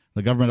it.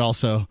 The government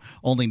also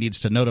only needs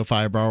to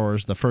notify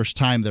borrowers the first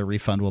time their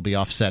refund will be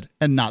offset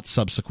and not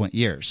subsequent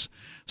years.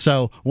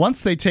 So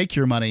once they take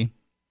your money,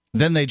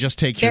 then they just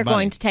take your money. They're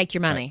going to take your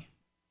money. Right.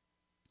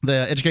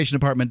 The Education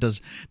Department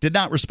did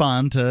not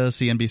respond to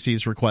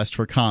CNBC's request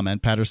for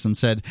comment. Patterson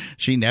said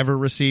she never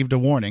received a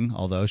warning,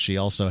 although she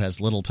also has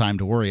little time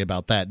to worry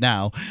about that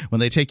now. When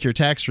they take your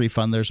tax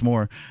refund, there's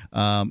more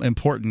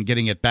important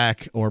getting it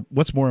back, or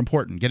what's more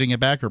important, getting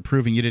it back or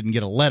proving you didn't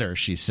get a letter,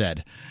 she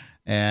said.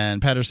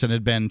 And Patterson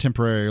had been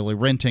temporarily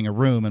renting a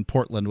room in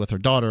Portland with her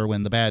daughter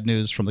when the bad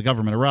news from the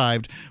government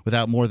arrived.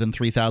 Without more than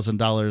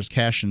 $3,000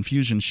 cash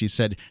infusion, she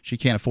said she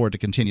can't afford to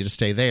continue to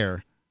stay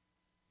there.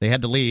 They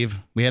had to leave.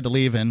 We had to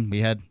leave, and we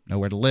had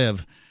nowhere to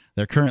live.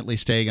 They're currently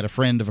staying at a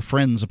friend of a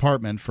friend's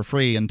apartment for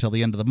free until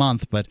the end of the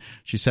month, but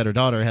she said her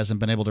daughter hasn't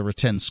been able to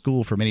attend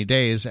school for many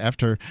days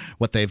after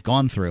what they've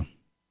gone through.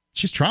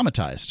 She's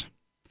traumatized.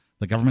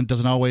 The government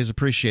doesn't always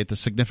appreciate the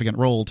significant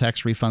role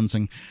tax refunds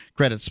and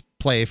credits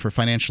play for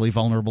financially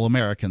vulnerable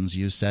Americans,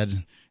 Yu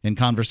said. In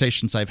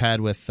conversations I've had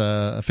with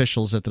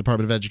officials at the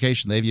Department of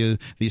Education, they view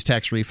these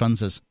tax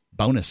refunds as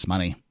bonus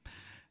money.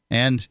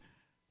 And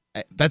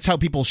that's how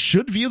people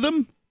should view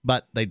them,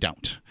 but they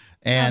don't.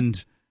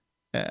 And,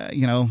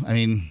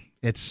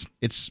 it's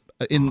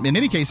in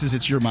many cases,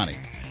 it's your money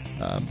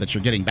that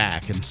you're getting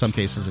back. In some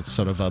cases, it's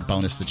sort of a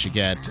bonus that you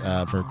get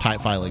for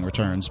filing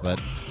returns, but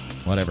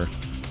whatever.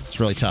 It's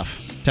really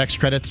tough. Tax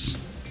credits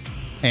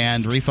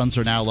and refunds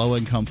are now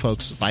low-income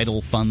folks'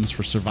 vital funds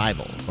for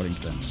survival, according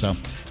to them. So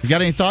if you've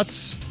got any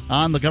thoughts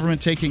on the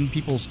government taking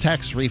people's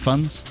tax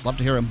refunds, love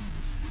to hear them.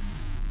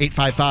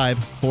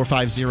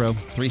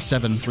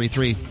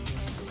 855-450-3733.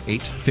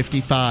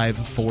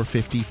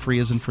 855-450, free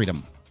as in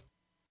freedom.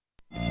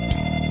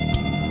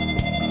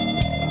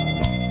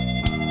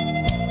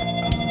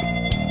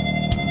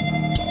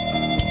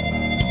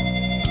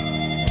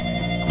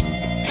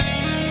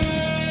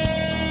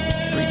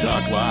 Free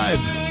Talk Live.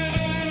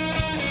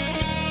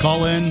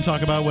 Call in,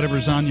 talk about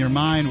whatever's on your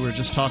mind. We were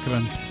talking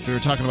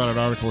about an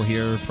article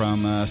here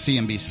from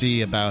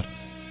CNBC about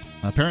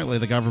apparently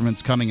the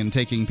government's coming and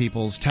taking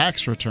people's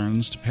tax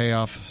returns to pay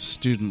off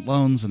student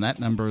loans, and that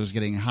number is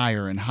getting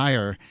higher and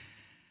higher.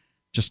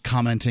 Just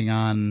commenting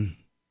on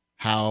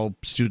how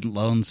student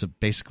loans have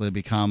basically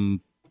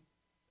become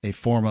a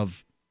form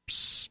of,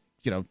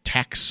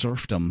 tax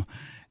serfdom,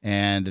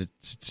 and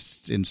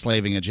it's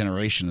enslaving a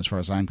generation as far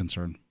as I'm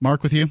concerned.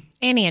 Mark, with you?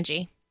 And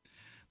Angie.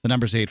 The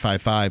number's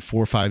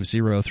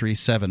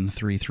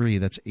 855-450-3733.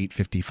 That's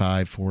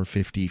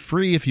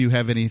 855-450-FREE if you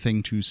have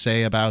anything to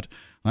say about,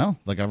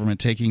 the government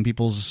taking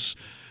people's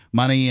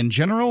money in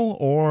general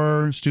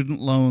or student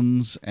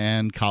loans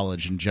and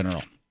college in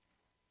general.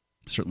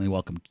 Certainly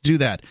welcome to do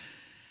that.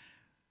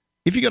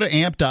 If you go to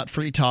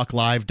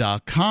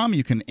amp.freetalklive.com,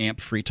 you can amp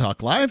Free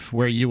Talk Live,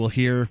 where you will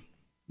hear,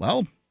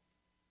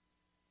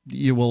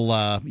 you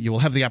will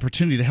have the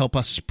opportunity to help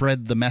us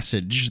spread the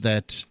message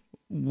that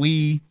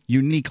we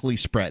uniquely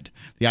spread.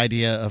 The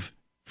idea of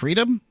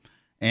freedom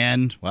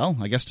and, well,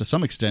 I guess to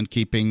some extent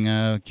keeping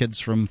kids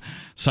from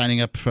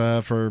signing up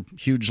for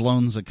huge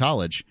loans at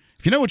college.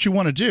 If you know what you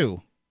want to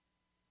do,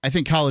 I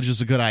think college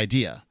is a good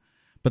idea.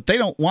 But they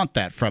don't want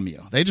that from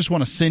you. They just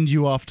want to send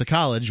you off to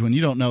college when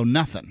you don't know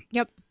nothing.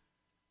 Yep.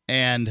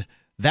 And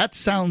that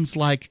sounds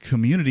like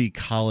community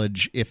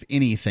college, if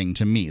anything,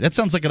 to me. That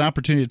sounds like an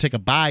opportunity to take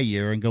a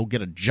year and go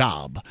get a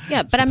job.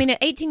 Yeah, but I mean, at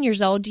 18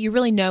 years old, do you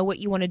really know what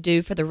you want to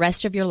do for the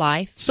rest of your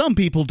life? Some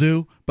people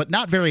do, but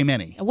not very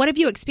many. What have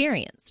you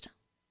experienced?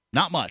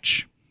 Not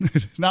much.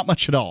 Not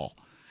much at all.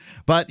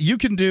 But you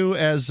can do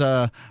as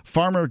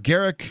Farmer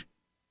Garrick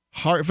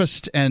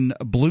Harvest and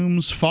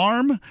Blooms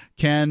Farm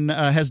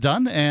has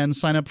done, and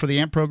sign up for the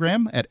AMP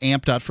program at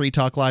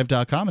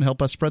amp.freetalklive.com and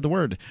help us spread the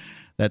word.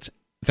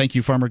 Thank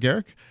you, Farmer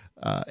Garrick.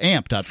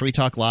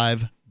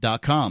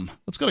 amp.freetalklive.com.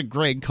 Let's go to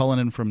Greg calling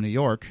in from New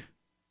York.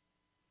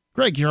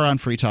 Greg, you're on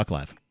Free Talk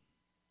Live.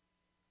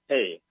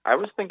 Hey, I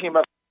was thinking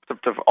about the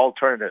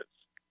alternatives.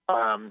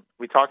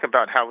 We talk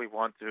about how we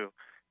want to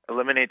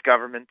eliminate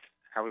government,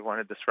 how we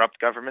want to disrupt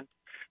government,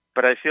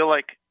 but I feel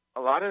like a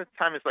lot of the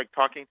time it's like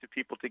talking to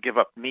people to give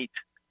up meat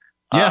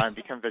and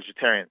become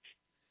vegetarians.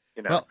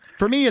 You know? Well,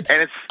 for me,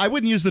 I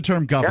wouldn't use the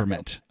term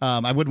government. Yeah.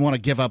 I wouldn't want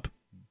to give up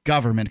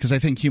government because I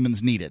think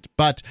humans need it.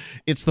 But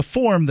it's the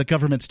form that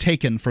government's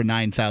taken for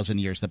 9,000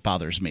 years that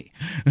bothers me.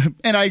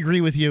 And I agree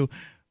with you.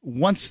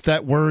 Once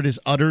that word is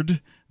uttered,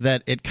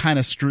 that it kind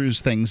of screws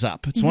things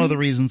up. It's one of the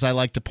reasons I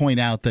like to point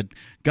out that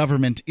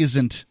government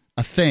isn't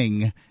a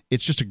thing.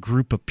 It's just a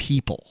group of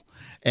people.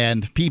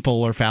 And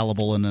people are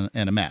fallible and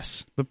a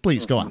mess. But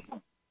please, go on.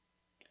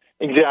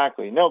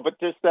 Exactly. No, but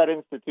just that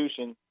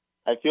institution,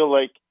 I feel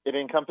like it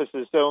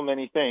encompasses so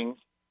many things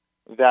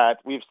that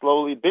we've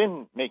slowly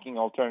been making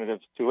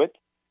alternatives to it.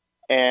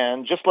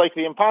 And just like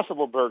the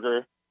Impossible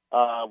Burger,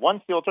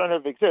 once the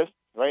alternative exists,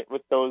 right,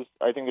 with those,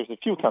 I think there's a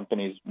few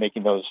companies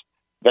making those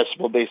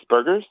vegetable-based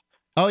burgers.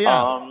 Oh,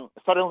 yeah.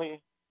 Suddenly,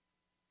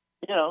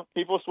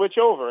 people switch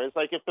over. It's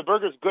like if the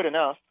burger's good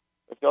enough,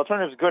 if the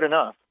alternative's good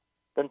enough,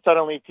 then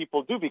suddenly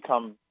people do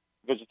become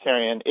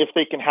vegetarian if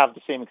they can have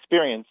the same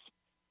experience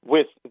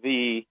with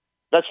the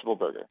vegetable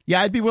burger.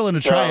 Yeah, I'd be willing to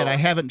try it. I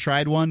haven't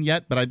tried one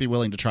yet, but I'd be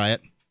willing to try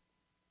it.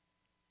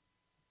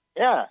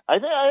 Yeah, I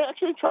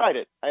actually tried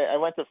it. I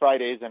went to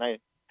Fridays and I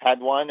had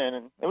one,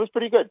 and it was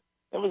pretty good.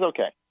 It was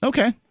okay.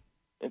 Okay.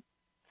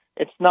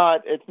 It's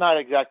not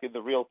exactly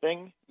the real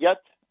thing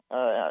yet.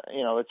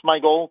 It's my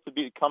goal to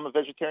become a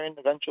vegetarian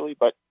eventually,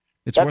 but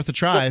it's worth a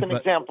try. Just an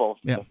example.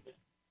 Yeah.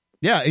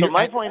 Yeah, so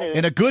my point is,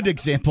 and a good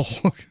example.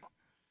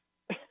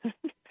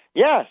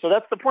 Yeah, so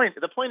that's the point.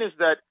 The point is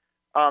that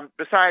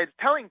besides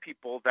telling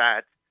people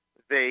that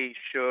they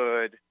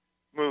should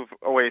move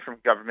away from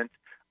government,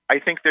 I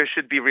think there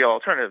should be real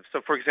alternatives.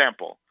 So, for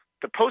example,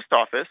 the post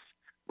office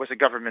was a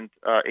government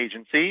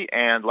agency,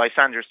 and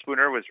Lysander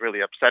Spooner was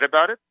really upset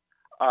about it.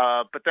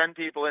 But then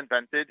people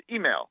invented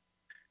email,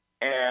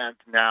 and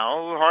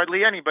now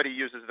hardly anybody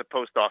uses the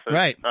post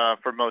office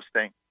for most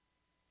things.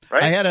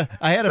 Right? I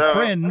had a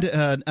friend,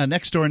 a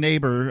next door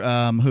neighbor,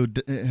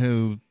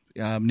 who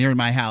near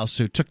my house,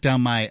 who took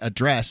down my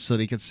address so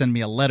that he could send me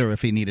a letter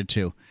if he needed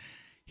to.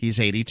 He's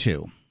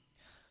 82.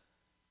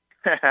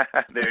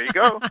 There you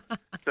go.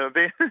 In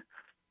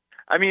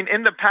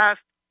the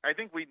past, I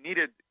think we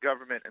needed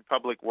government and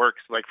public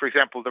works, like for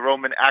example, the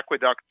Roman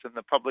aqueducts and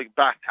the public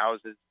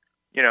bathhouses,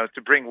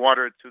 to bring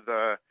water to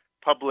the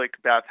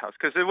public bathhouse,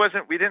 because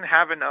we didn't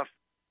have enough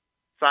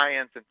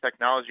science and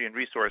technology and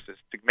resources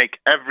to make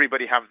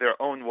everybody have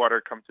their own water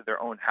come to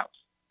their own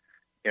house,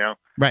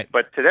 Right.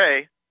 But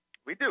today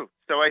we do.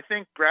 So I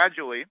think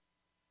gradually,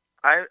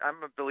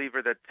 I'm a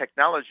believer that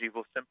technology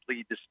will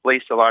simply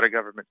displace a lot of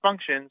government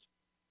functions,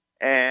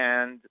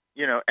 and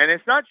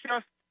it's not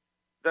just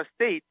the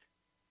state,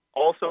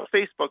 also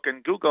Facebook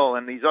and Google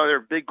and these other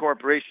big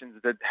corporations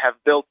that have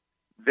built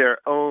their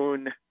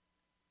own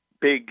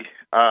big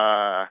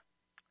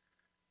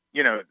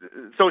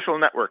social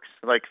networks.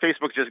 Like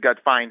Facebook just got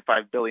fined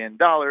 $5 billion.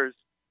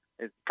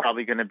 It's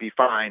probably going to be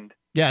fined.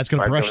 Yeah, it's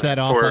going to brush that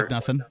off like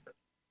nothing.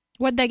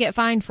 What'd they get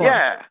fined for?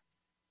 Yeah.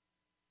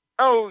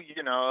 Oh,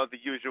 the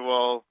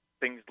usual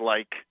things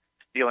like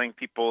stealing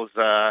people's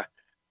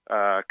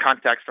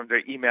contacts from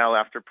their email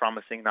after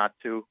promising not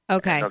to.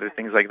 Okay. And other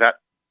things like that.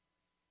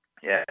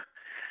 Yeah.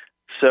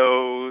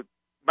 So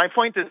my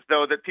point is,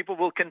 though, that people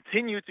will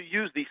continue to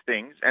use these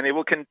things, and they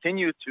will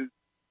continue to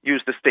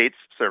use the state's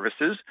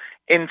services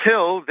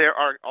until there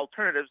are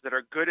alternatives that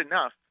are good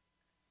enough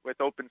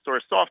with open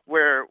source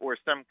software or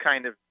some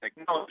kind of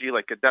technology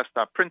like a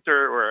desktop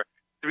printer or a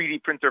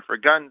 3D printer for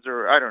guns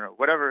or I don't know,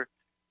 whatever.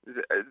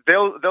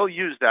 They'll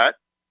use that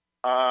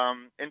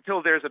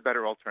until there's a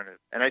better alternative.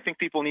 And I think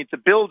people need to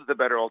build the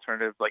better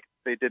alternative like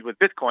they did with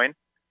Bitcoin.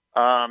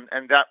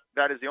 And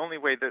that is the only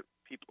way that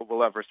people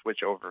will ever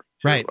switch over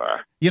to, right.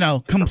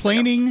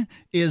 Complaining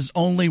is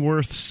only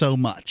worth so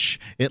much.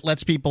 It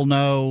lets people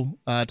know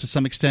to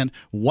some extent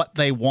what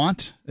they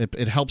want.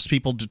 It helps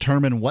people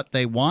determine what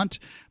they want,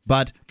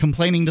 but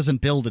complaining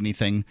doesn't build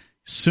anything.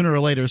 sooner or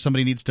later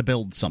somebody needs to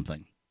build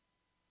something.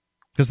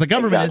 Because the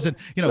government isn't,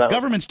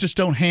 governments just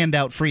don't hand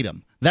out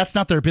freedom. That's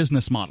not their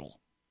business model.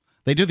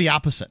 They do the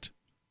opposite.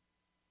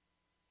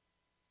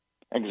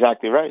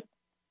 Exactly right.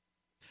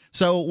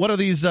 So what are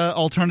these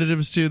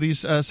alternatives to these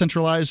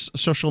centralized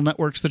social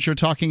networks that you're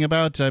talking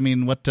about? I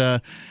mean,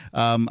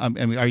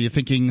 are you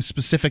thinking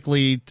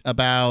specifically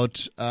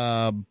about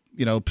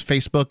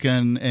Facebook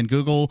and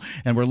Google,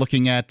 and we're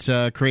looking at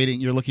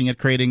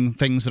creating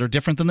things that are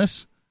different than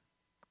this?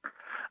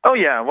 Oh,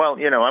 yeah. Well,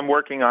 I'm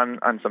working on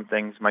some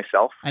things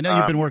myself. I know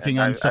you've been working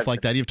on stuff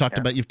like that. You've talked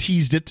about, you've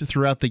teased it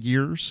throughout the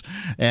years,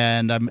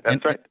 and I'm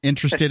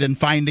interested in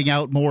finding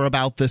out more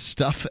about this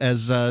stuff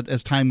as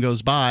time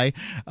goes by.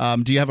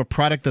 Do you have a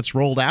product that's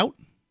rolled out?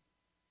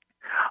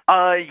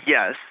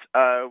 Yes,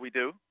 we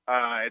do.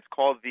 It's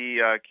called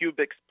the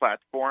Cubix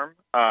platform.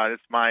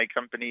 It's my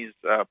company's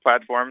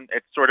platform.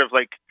 It's sort of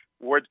like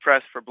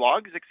WordPress for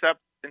blogs, except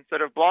instead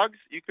of blogs,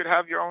 you could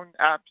have your own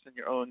apps and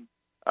your own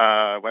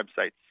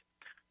websites.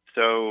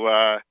 So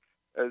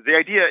the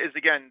idea is,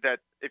 again, that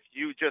if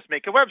you just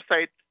make a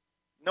website,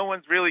 no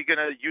one's really going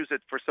to use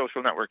it for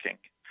social networking.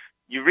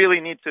 You really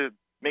need to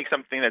make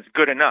something that's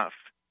good enough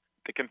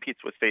that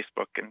competes with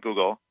Facebook and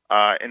Google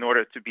in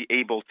order to be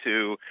able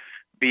to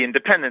be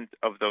independent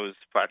of those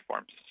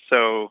platforms.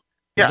 So,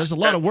 yeah, there's a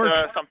lot of work.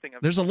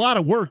 There's a lot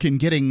of work in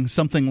getting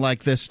something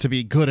like this to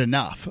be good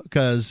enough,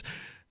 because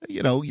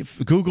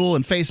Google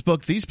and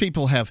Facebook, these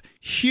people have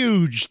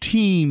huge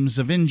teams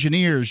of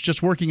engineers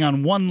just working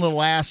on one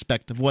little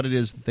aspect of what it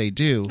is that they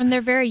do. And they're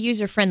very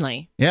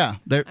user-friendly. Yeah.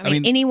 I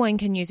mean, anyone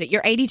can use it.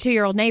 Your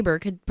 82-year-old neighbor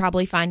could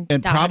probably find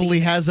and probably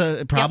has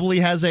a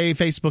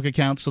Facebook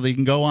account, so they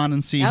can go on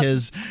and see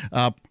his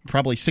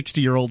probably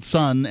 60-year-old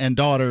son and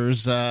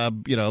daughters,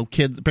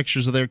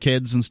 pictures of their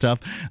kids and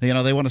stuff. They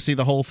want to see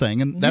the whole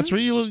thing. And that's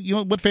really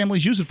what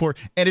families use it for.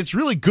 And it's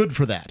really good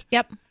for that.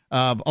 Yep.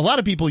 A lot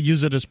of people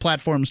use it as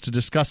platforms to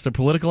discuss their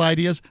political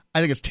ideas. I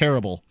think it's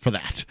terrible for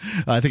that.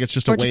 I think it's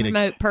just a way to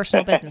promote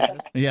personal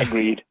businesses. Yeah,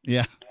 agreed.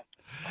 Yeah,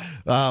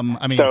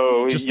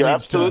 so just you're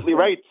absolutely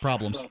right.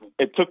 Problems.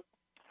 It took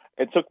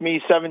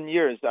me 7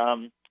 years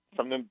from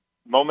the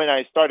moment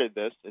I started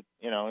this,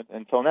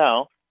 until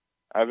now.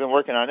 I've been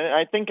working on it.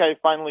 I think I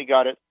finally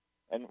got it,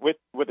 and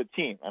with a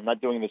team. I'm not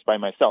doing this by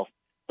myself,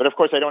 but of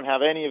course I don't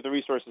have any of the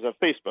resources of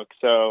Facebook.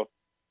 So,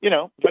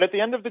 but at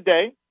the end of the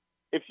day,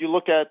 if you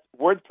look at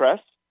WordPress,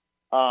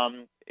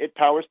 it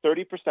powers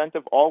 30%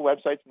 of all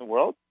websites in the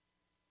world.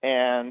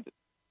 And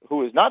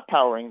who is not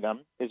powering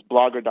them is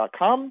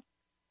Blogger.com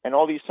and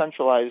all these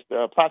centralized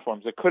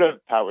platforms that could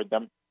have powered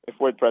them if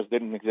WordPress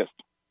didn't exist.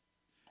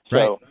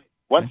 So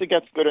once it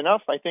gets good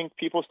enough, I think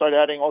people start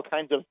adding all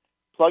kinds of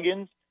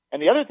plugins. And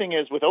the other thing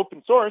is, with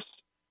open source,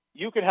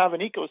 you could have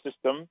an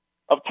ecosystem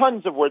of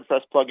tons of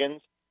WordPress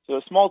plugins. So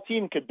a small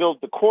team could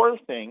build the core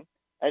thing,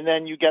 and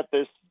then you get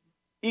this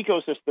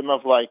ecosystem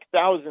of like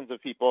thousands of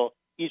people,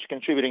 each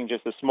contributing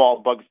just a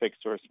small bug fix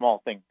or a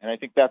small thing. And I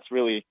think that's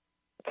really,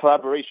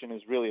 collaboration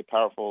is really a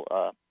powerful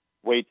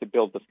way to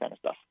build this kind of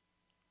stuff.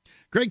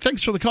 Greg,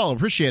 thanks for the call.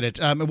 Appreciate it.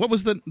 What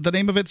was the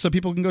name of it so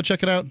people can go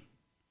check it out?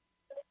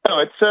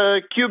 Oh, it's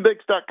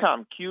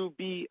Cubix.com.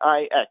 Qbix,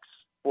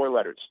 4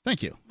 letters.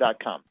 Thank you.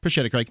 .com.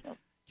 Appreciate it, Craig.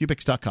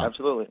 Cubix.com.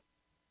 Absolutely.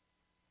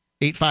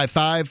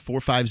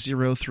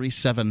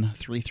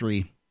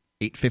 855-450-3733.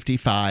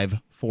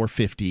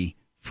 855-450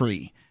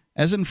 free,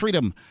 as in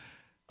freedom.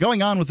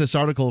 Going on with this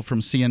article from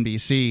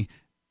CNBC,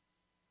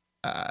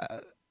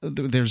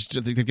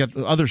 they've got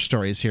other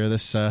stories here.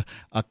 This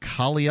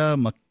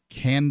Akalia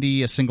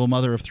McCandy, a single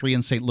mother of 3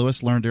 in St.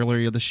 Louis, learned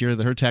earlier this year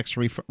that her tax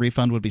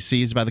refund would be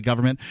seized by the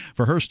government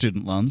for her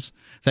student loans,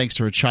 thanks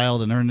to her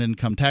child and earned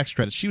income tax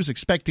credits. She was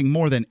expecting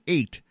more than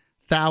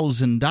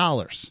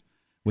 $8,000.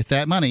 With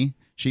that money,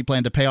 she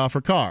planned to pay off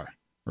her car,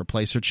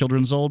 replace her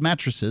children's old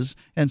mattresses,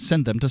 and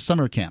send them to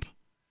summer camp.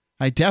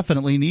 I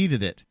definitely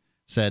needed it,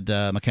 said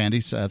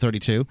McCandy,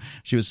 32.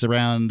 She has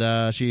around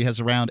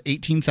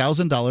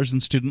 $18,000 in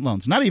student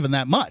loans. Not even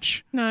that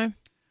much. No.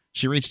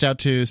 She reached out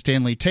to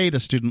Stanley Tate, a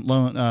student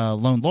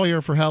loan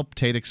lawyer, for help.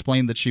 Tate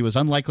explained that she was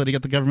unlikely to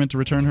get the government to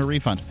return her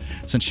refund,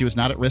 since she was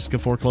not at risk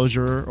of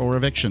foreclosure or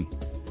eviction.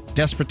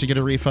 Desperate to get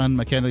a refund,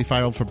 McKinley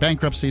filed for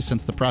bankruptcy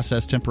since the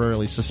process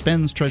temporarily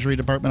suspends Treasury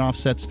Department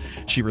offsets.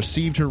 She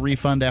received her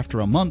refund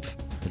after a month.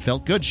 It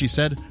felt good, she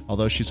said,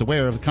 although she's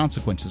aware of the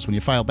consequences. When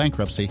you file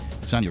bankruptcy,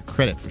 it's on your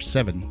credit for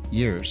 7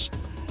 years.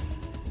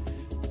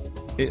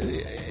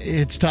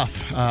 It's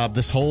tough.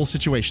 This whole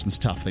situation's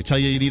tough. They tell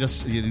you you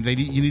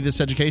need this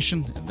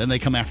education, and then they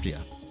come after you.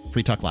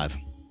 Free Talk Live.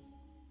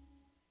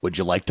 Would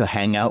you like to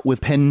hang out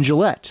with Penn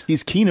Jillette?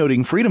 He's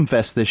keynoting Freedom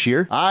Fest this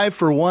year. I,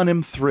 for one,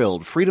 am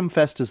thrilled. Freedom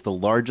Fest is the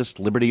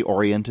largest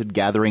liberty-oriented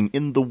gathering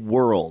in the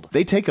world.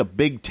 They take a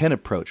Big Ten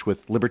approach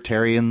with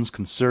libertarians,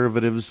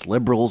 conservatives,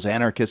 liberals,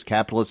 anarchists,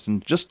 capitalists,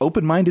 and just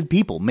open-minded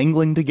people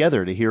mingling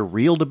together to hear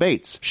real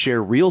debates,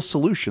 share real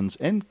solutions,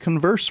 and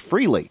converse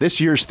freely. This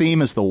year's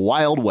theme is the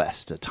Wild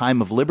West, a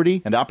time of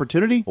liberty and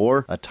opportunity,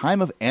 or a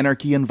time of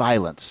anarchy and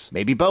violence.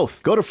 Maybe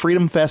both. Go to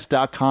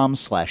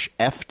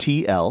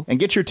freedomfest.com/FTL and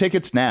get your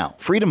tickets now now.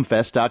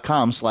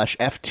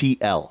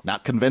 freedomfest.com/FTL.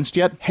 Not convinced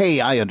yet? Hey,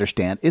 I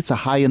understand. It's a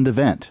high-end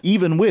event.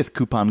 Even with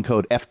coupon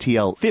code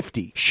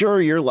FTL50.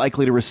 Sure, you're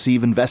likely to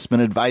receive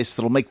investment advice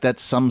that'll make that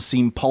sum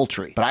seem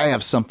paltry, but I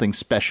have something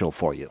special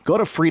for you. Go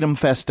to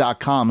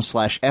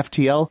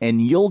freedomfest.com/FTL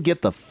and you'll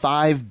get the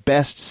 5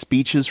 best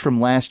speeches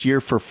from last year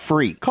for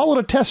free. Call it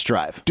a test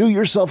drive. Do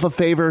yourself a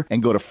favor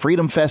and go to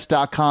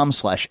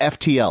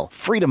freedomfest.com/FTL.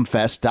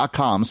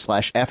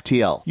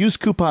 freedomfest.com/FTL. Use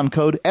coupon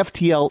code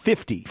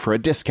FTL50 for a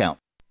discount.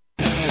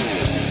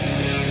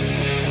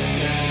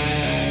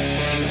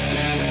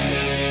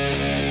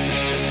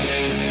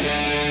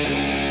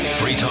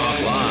 Free Talk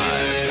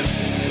Live.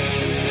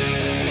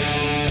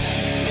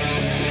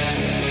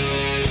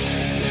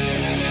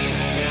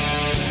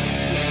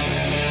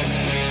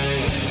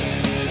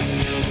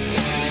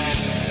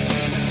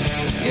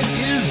 It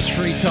is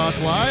Free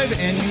Talk Live,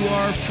 and you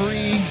are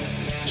free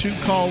to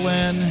call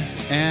in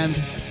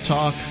and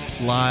talk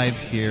live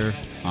here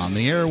on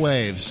the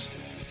airwaves.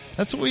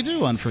 That's what we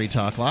do on Free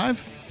Talk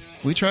Live.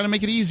 We try to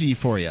make it easy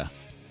for you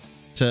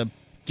to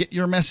get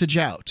your message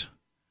out.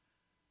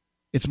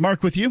 It's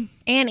Mark with you.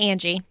 And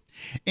Angie.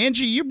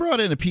 Angie, you brought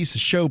in a piece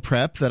of show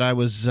prep that I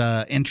was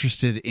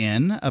interested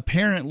in.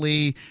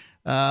 Apparently,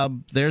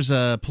 there's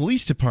a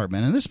police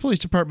department, and this police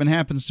department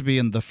happens to be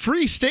in the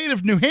free state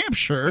of New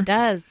Hampshire. It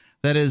does.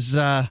 That is,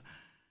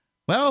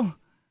 well,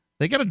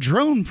 they got a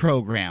drone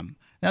program.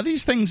 Now,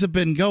 these things have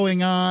been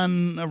going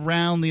on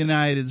around the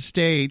United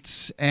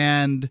States,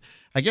 and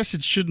I guess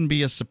it shouldn't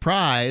be a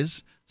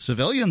surprise.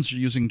 Civilians are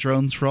using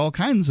drones for all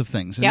kinds of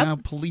things, and now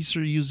police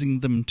are using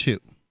them too.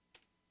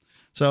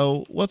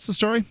 So what's the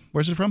story?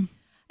 Where's it from?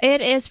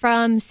 It is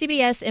from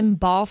CBS in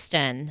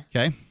Boston.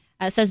 Okay.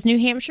 It says New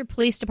Hampshire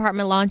Police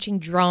Department launching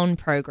drone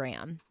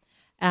program.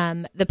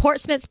 The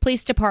Portsmouth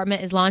Police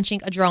Department is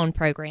launching a drone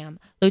program.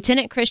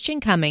 Lieutenant Christian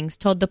Cummings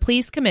told the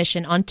Police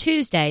Commission on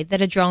Tuesday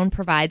that a drone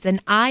provides an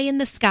eye in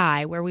the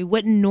sky where we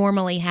wouldn't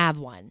normally have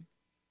one.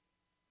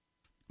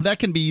 That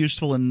can be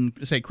useful in,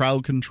 say,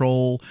 crowd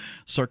control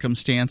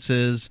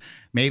circumstances.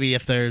 Maybe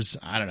if there's,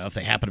 I don't know, if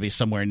they happen to be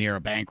somewhere near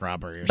a bank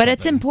robbery or something. But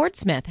it's in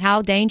Portsmouth.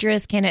 How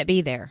dangerous can it be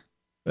there?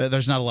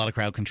 There's not a lot of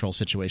crowd control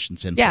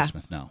situations in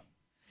Portsmouth, no.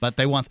 But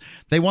they want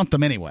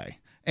them anyway.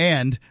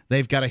 And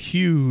they've got a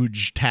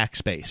huge tax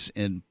base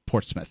in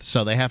Portsmouth.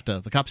 So the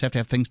cops have to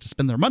have things to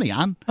spend their money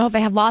on. Oh, they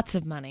have lots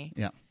of money.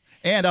 Yeah.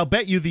 And I'll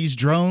bet you these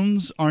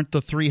drones aren't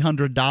the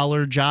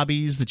 $300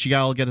 jobbies that you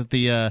all get at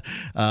the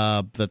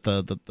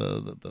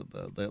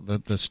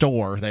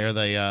store there,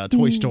 the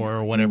toy store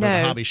or whatever,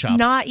 the hobby shop.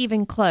 Not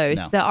even close.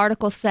 No. The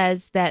article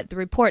says that the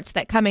reports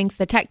that Cummings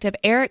detective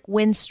Eric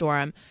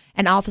Windstorm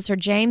and Officer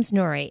James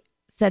Nuri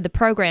said the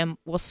program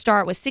will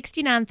start with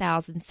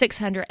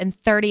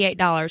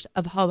 $69,638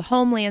 of a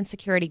Homeland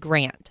Security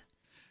grant.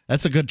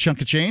 That's a good chunk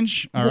of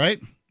change. All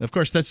right. Of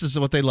course, this is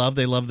what they love.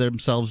 They love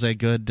themselves a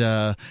good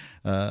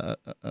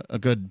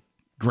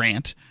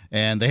grant,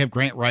 and they have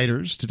grant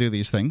writers to do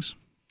these things.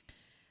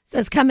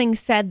 Says Cummings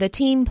said the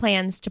team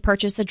plans to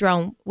purchase a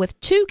drone with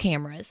 2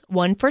 cameras,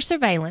 one for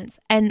surveillance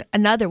and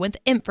another with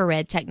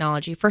infrared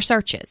technology for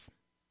searches.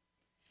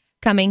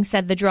 Cummings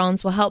said the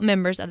drones will help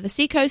members of the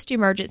Seacoast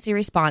Emergency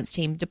Response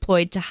Team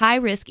deployed to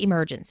high-risk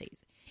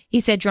emergencies. He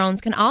said drones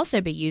can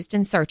also be used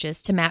in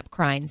searches to map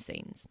crime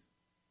scenes.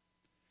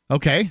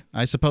 Okay,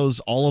 I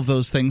suppose all of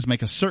those things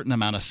make a certain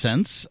amount of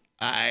sense.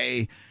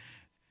 I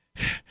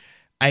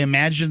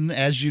imagine,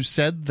 as you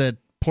said, that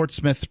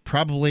Portsmouth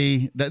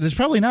there's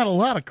probably not a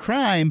lot of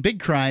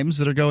big crimes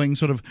that are going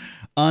sort of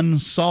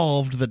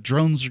unsolved that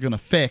drones are going to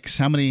fix.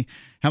 How many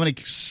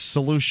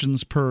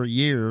solutions per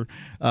year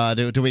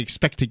do we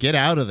expect to get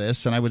out of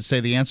this? And I would say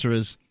the answer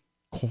is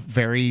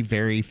very,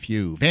 very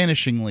few,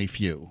 vanishingly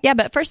few. Yeah,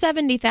 but for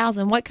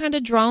 $70,000, what kind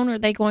of drone are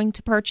they going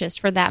to purchase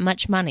for that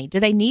much money? Do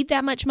they need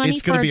that much money for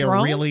a drone? It's going to be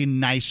a really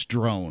nice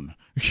drone.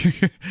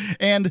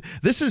 And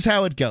this is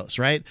how it goes,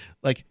 right?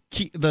 Like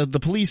the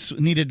police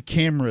needed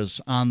cameras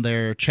on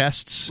their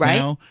chests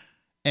now,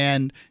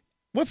 and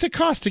what's it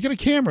cost to get a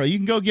camera? You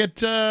can go get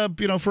for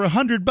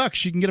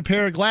 $100 you can get a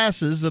pair of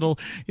glasses that'll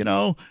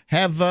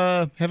have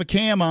a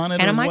cam on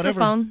it and or a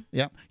microphone. Whatever.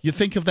 Yeah, you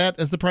think of that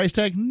as the price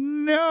tag?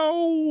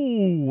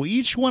 No,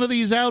 each one of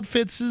these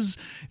outfits is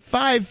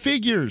 5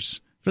 figures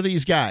for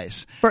these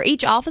guys. For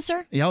each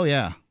officer? Oh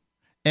yeah.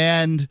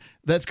 And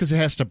that's because it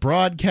has to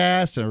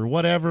broadcast or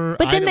whatever.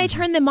 But then they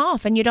turn them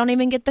off and you don't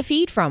even get the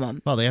feed from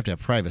them. Well, they have to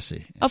have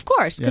privacy. Of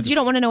course, because you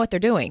don't want to know what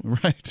they're doing.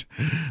 Right.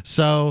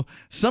 So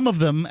some of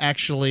them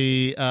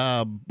actually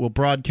will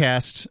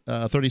broadcast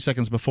 30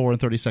 seconds before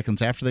and 30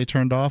 seconds after they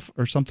turned off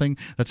or something.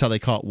 That's how they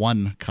caught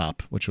one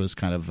cop, which was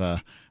kind of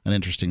an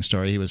interesting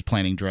story. He was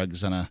planting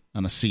drugs on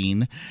a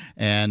scene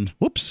and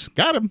whoops,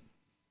 got him.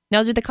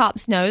 Now, do the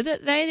cops know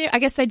that I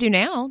guess they do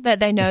now, that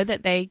they know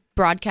that they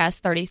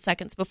broadcast 30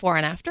 seconds before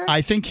and after?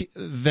 I think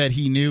that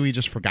he knew, he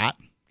just forgot.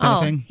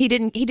 He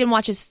didn't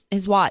watch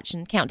his watch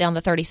and count down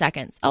the 30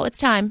 seconds. Oh, it's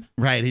time.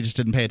 Right. He just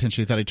didn't pay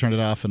attention. He thought he turned it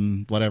off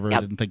and whatever.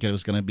 Yep. He didn't think it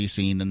was going to be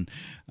seen. And,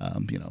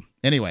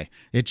 Anyway,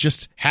 it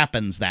just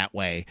happens that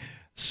way.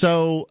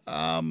 So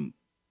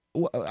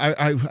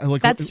I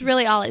like. That's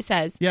really all it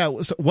says. Yeah.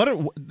 So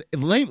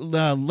lay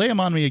them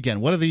on me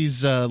again. What are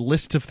these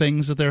list of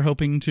things that they're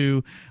hoping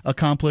to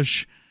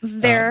accomplish?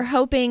 They're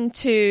hoping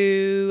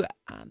to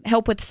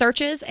help with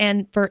searches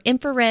and for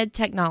infrared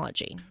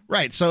technology.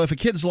 Right. So if a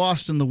kid's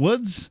lost in the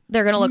woods,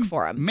 they're going to look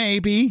for him.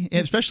 Maybe,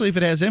 especially if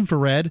it has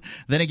infrared,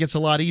 then it gets a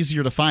lot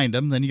easier to find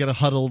them. Then you got a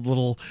huddled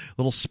little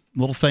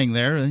thing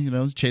there,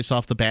 chase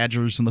off the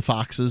badgers and the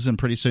foxes, and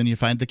pretty soon you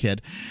find the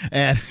kid.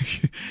 And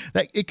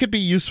it could be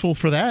useful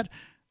for that.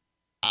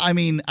 I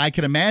mean, I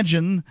can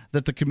imagine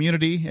that the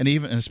community and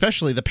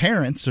especially the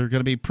parents are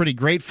going to be pretty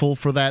grateful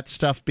for that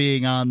stuff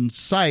being on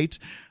site.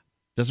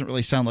 Doesn't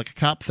really sound like a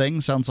cop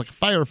thing. Sounds like a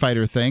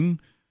firefighter thing.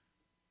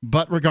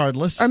 But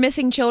regardless. Are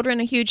missing children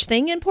a huge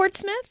thing in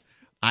Portsmouth?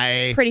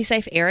 Pretty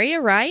safe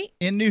area, right?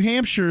 In New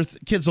Hampshire,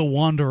 kids will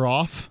wander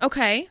off.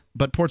 Okay.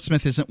 But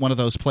Portsmouth isn't one of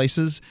those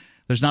places.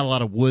 There's not a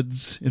lot of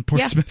woods in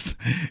Portsmouth.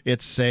 Yeah.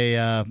 It's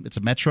a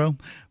metro.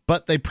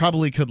 But they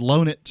probably could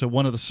loan it to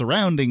one of the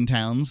surrounding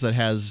towns that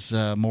has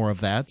more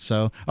of that.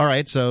 So, all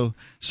right. So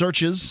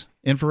searches,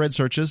 infrared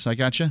searches. I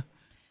gotcha.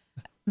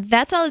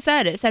 That's all it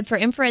said. It said for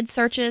infrared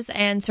searches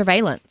and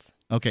surveillance.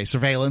 Okay,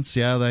 surveillance.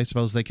 Yeah, I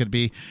suppose they could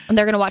be. And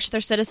they're going to watch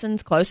their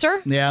citizens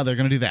closer? Yeah, they're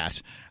going to do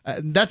that.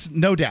 That's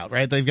no doubt,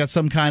 right? They've got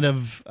some kind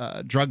of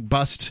drug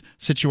bust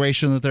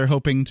situation that they're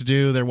hoping to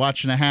do. They're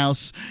watching a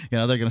house.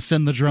 They're going to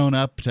send the drone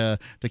up to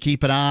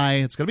keep an eye.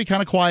 It's going to be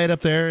kind of quiet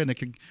up there, and it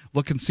can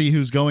look and see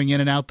who's going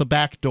in and out the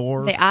back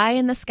door. The eye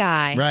in the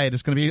sky. Right,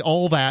 it's going to be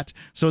all that.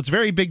 So it's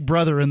very Big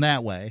Brother in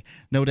that way,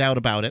 no doubt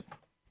about it.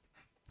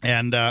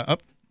 And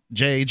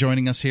Jay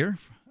joining us here.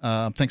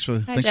 Thanks for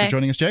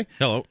joining us, Jay.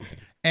 Hello.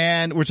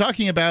 And we're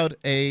talking about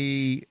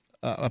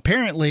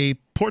apparently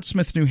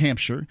Portsmouth, New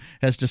Hampshire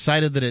has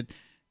decided that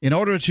in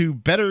order to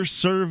better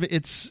serve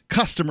its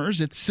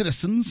customers, its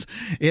citizens,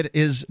 it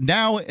is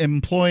now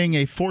employing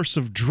a force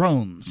of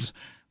drones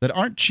that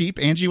aren't cheap.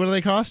 Angie, what do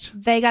they cost?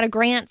 They got a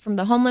grant from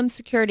the Homeland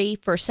Security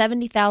for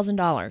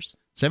 $70,000.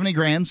 70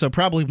 grand, so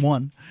probably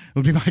one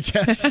would be my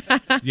guess.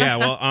 Yeah,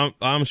 well,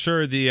 I'm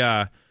sure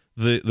the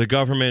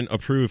government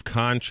approved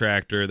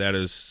contractor that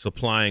is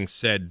supplying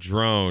said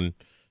drone,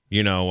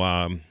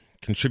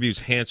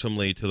 contributes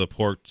handsomely to the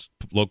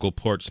local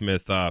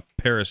Portsmouth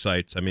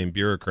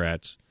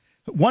bureaucrats.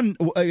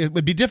 It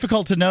would be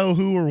difficult to know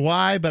who or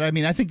why, but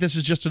I think this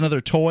is just another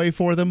toy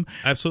for them.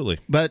 Absolutely.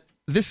 But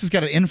this has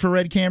got an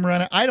infrared camera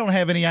on it. I don't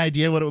have any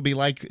idea what it would be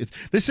like.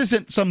 This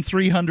isn't some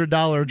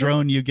 $300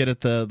 drone you get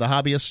at the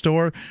hobbyist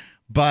store,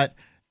 but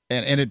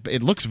and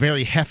it looks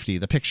very hefty,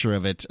 the picture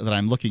of it that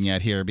I'm looking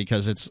at here,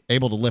 because it's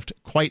able to lift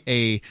quite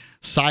a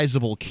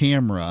sizable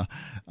camera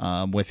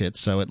with it,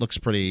 so it looks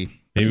pretty.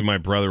 Maybe my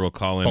brother will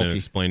call in bulky. And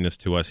explain this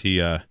to us.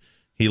 He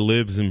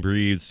lives and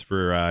breathes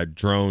for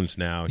drones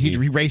now. He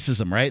races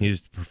them, right? He's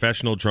a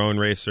professional drone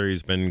racer.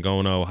 He's been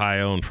going to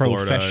Ohio and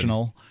Florida.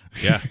 Professional.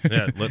 Yeah,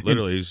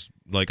 literally. He's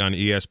like on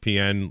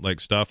ESPN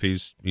stuff.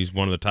 He's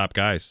one of the top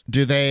guys.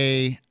 Do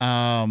they?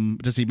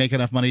 Does he make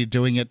enough money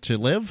doing it to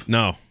live?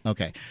 No.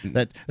 Okay,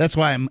 that's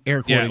why I'm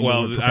air quoting. Yeah,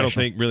 well, I don't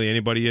think really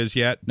anybody is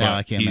yet. No,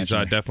 I can't. He's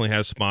definitely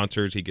has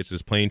sponsors. He gets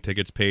his plane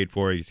tickets paid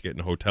for. He's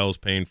getting hotels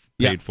paid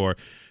for.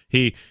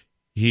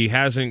 He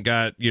hasn't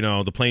got,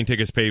 the plane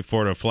tickets paid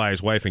for to fly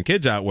his wife and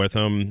kids out with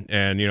him,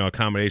 and,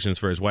 accommodations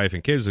for his wife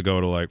and kids to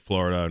go to, like,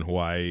 Florida and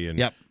Hawaii and,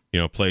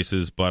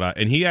 places. But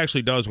and he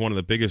actually does one of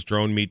the biggest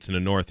drone meets in the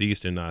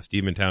Northeast in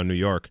Steventown, New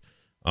York,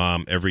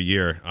 every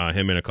year.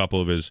 Him and a couple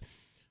of his,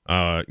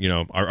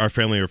 our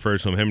family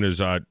refers to him and his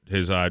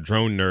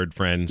drone nerd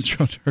friends.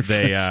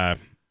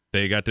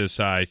 They got this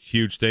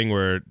huge thing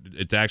where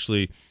it's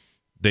actually,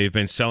 they've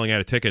been selling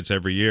out of tickets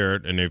every year,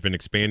 and they've been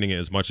expanding it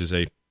as much as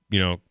they,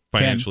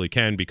 financially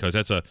can, because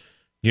that's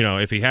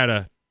if he had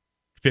a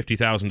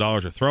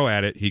 $50,000 to throw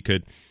at it, he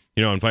could,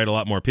 invite a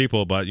lot more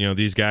people. But,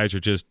 these guys are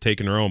just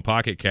taking their own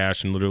pocket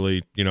cash and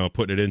literally,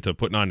 putting it into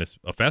putting on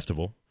a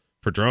festival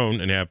for drone,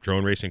 and they have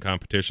drone racing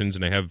competitions,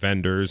 and they have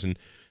vendors, and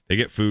they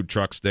get food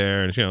trucks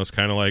there. And, it's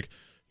kind of like,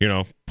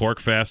 Pork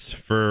Fest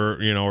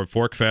for, or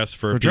Fork Fest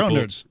for drone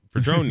nerds. For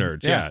drone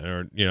nerds, yeah.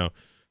 Or,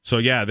 so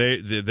yeah,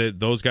 they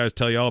those guys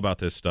tell you all about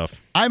this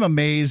stuff. I'm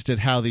amazed at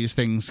how these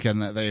things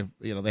they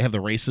have the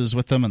races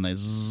with them, and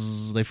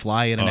they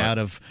fly in and out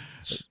of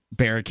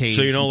barricades.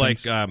 So like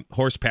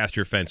horse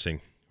pasture fencing,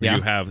 where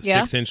you have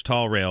 6-inch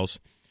tall rails,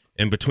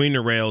 and between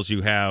the rails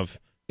you have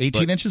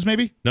 18 inches,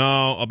 maybe?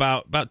 No,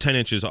 about 10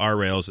 inches are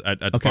rails at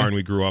the barn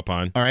we grew up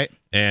on. All right,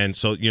 and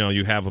so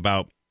you have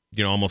about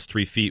almost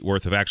 3 feet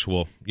worth of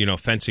actual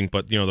fencing,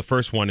 but the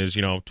first one is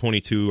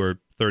 22 or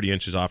 30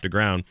 inches off the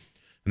ground.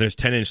 And there's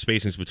 10-inch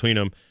spacings between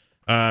them.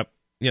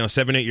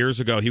 7-8 years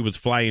ago, he was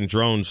flying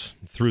drones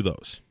through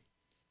those,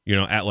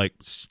 at like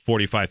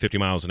 45, 50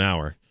 miles an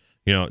hour,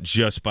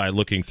 just by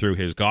looking through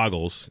his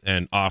goggles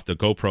and off the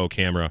GoPro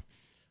camera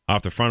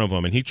off the front of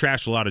them. And he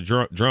trashed a lot of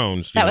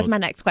drones. That was my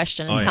next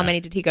question. How many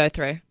did he go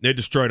through? They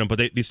destroyed them,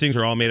 but these things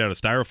are all made out of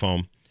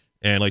styrofoam.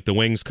 And like the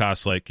wings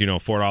cost like,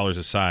 $4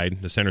 a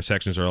side. The center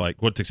sections are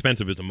like, what's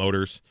expensive is the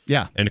motors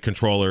and the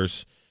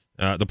controllers.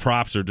 The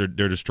props they're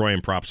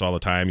destroying props all the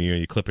time.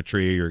 You clip a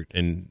tree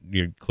and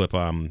you clip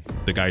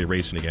the guy you're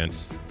racing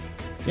against.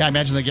 Yeah, I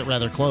imagine they get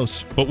rather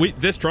close. But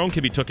this drone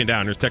can be taken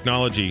down. There's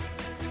technology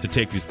to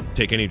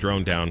take any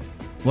drone down.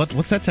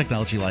 What's that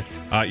technology like?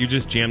 You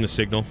just jam the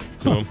signal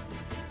to them.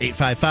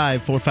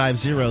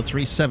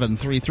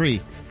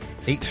 855-450-3733.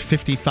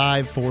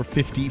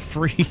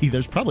 855-450-FREE.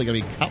 There's probably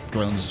going to be cop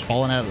drones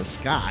falling out of the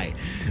sky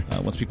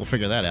once people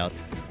figure that out.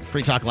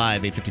 Free Talk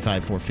Live,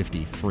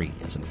 855-450-FREE,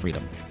 as in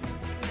freedom.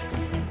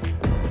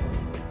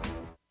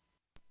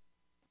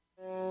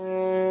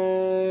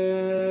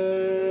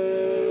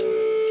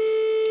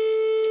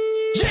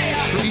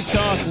 Free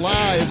Talk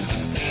Live.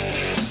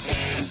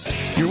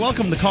 You're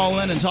welcome to call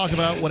in and talk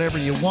about whatever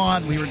you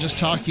want. We were just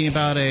talking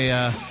about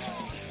a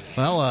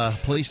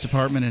police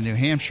department in New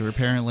Hampshire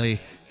apparently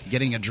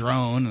getting a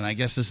drone, and I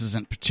guess this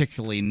isn't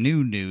particularly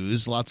new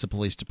news. Lots of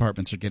police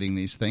departments are getting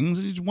these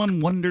things. One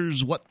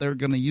wonders what they're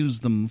going to use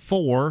them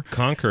for.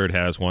 Concord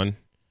has one.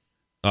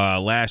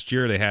 Last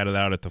year they had it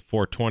out at the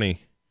 420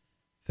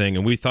 thing,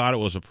 and we thought it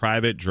was a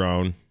private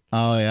drone.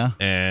 Oh, yeah?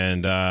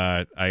 And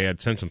I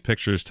had sent some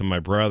pictures to my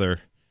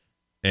brother,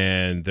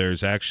 and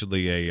there's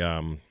actually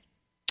an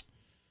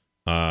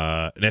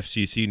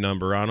FCC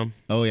number on them.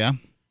 Oh, yeah?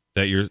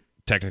 That you're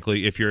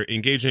technically, if you're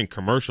engaging in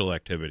commercial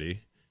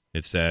activity,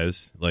 it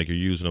says, like you're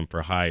using them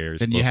for hire.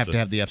 Then you have to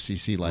have the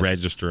FCC license.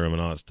 Register them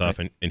and all that stuff.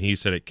 Right. And he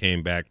said it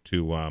came back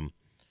to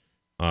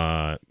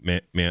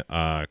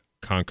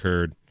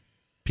Concord.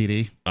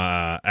 PD?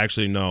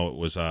 Actually, no, it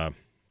was the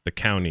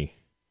county.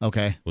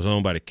 Okay. It was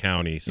owned by the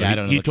county. So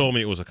yeah, he told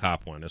me it was a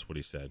cop one. That's what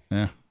he said.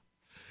 Yeah.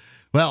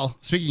 Well,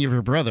 speaking of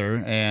your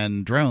brother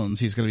and drones,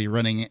 he's going to be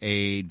running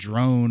a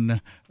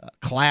drone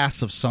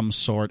class of some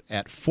sort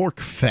at Fork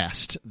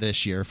Fest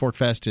this year. Fork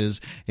Fest is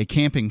a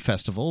camping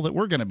festival that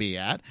we're going to be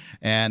at,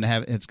 and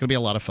it's going to be a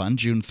lot of fun,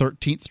 June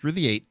 13th through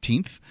the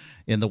 18th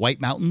in the White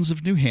Mountains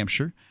of New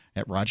Hampshire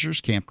at Rogers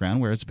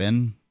Campground, where it's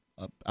been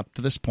up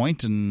to this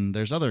point, and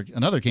there's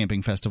another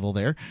camping festival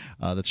there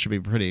that should be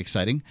pretty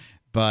exciting.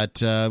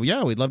 But,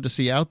 yeah, we'd love to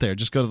see you out there.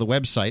 Just go to the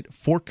website,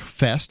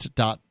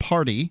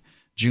 forkfest.party,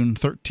 June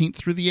 13th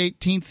through the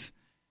 18th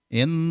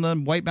in the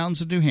White Mountains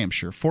of New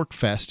Hampshire,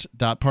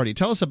 forkfest.party.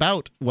 Tell us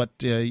about what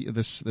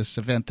this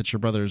event that your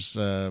brother's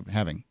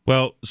having.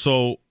 Well,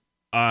 so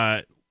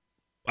I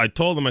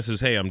told him, I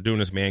says, hey, I'm doing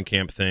this man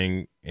camp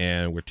thing,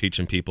 and we're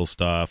teaching people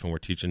stuff, and we're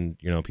teaching,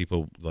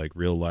 people like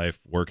real life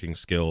working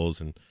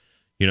skills, and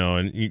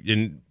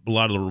and a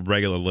lot of the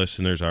regular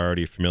listeners are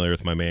already familiar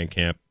with my man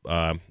camp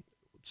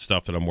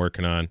stuff that I'm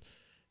working on.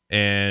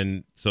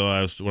 And so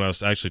when I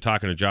was actually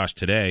talking to Josh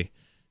today,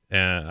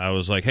 and I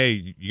was like,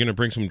 "Hey, you gonna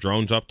bring some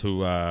drones up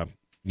to up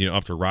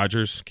to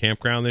Rogers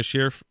Campground this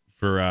year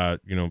for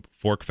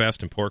Fork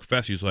Fest and Pork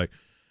Fest?" He's like,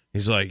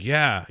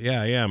 "Yeah, I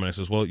am." And I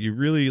says, "Well, you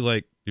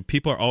really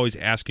people are always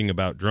asking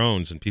about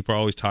drones, and people are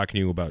always talking to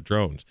you about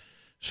drones.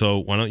 So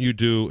why don't you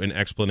do an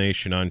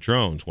explanation on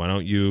drones? Why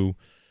don't you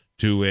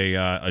do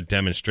a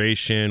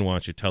demonstration? Why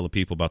don't you tell the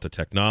people about the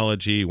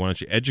technology? Why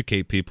don't you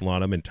educate people on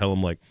them and tell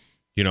them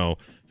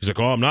he's like,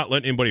 oh, I'm not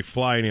letting anybody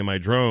fly any of my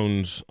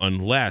drones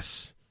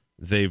unless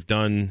they've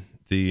done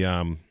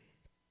the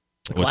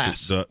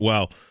class.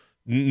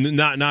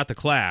 Not the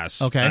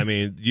class. Okay. I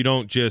mean, you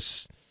don't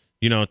just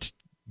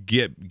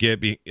get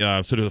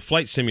sort of the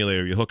flight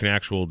simulator. You hook an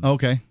actual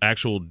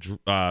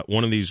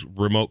one of these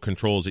remote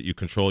controls that you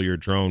control your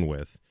drone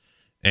with,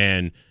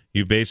 and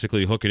you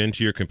basically hook it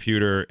into your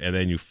computer, and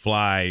then you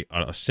fly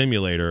a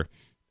simulator,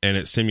 and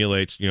it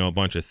simulates a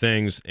bunch of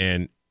things.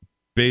 And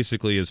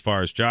basically, as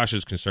far as Josh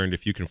is concerned,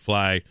 if you can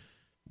fly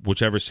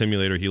whichever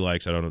simulator he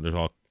likes, I don't know. There's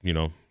all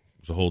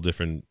there's a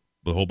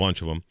whole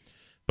bunch of them.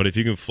 But if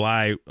you can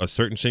fly a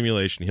certain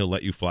simulation, he'll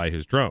let you fly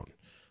his drone.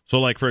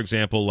 So, for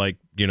example,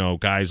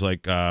 guys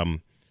there's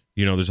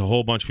a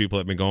whole bunch of people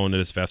that have been going to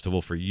this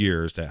festival for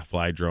years to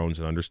fly drones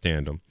and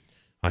understand them.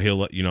 He'll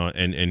let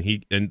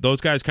and those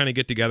guys kind of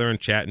get together and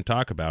chat and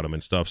talk about them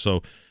and stuff.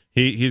 So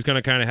he's going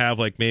to kind of have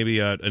maybe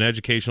an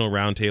educational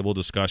roundtable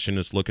discussion.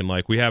 It's looking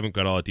like we haven't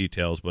got all the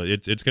details, but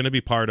it's going to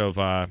be part of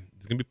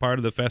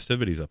the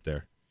festivities up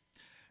there.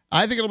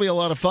 I think it'll be a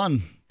lot of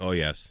fun. Oh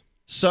yes.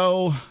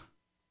 So,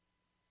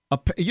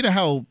 you know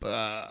how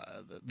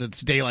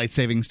that's daylight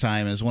savings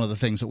time is one of the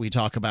things that we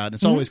talk about.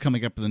 It's always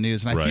coming up in the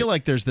news, and I feel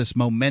like there's this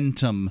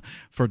momentum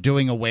for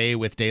doing away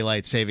with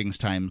daylight savings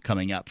time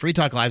coming up. Free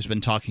Talk Live's been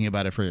talking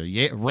about it for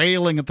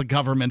railing at the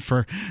government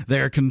for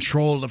their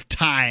control of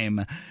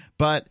time.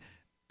 But,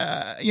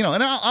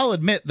 and I'll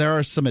admit there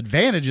are some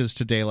advantages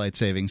to daylight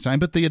savings time,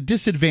 but the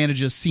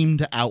disadvantages seem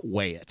to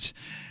outweigh it.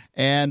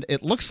 And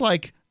it looks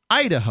like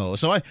Idaho.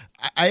 So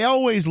I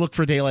always look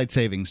for daylight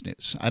savings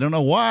news. I don't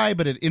know why,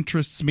 but it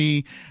interests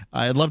me.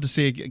 I'd love to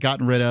see it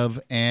gotten rid of.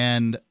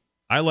 And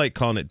I like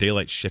calling it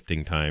daylight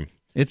shifting time.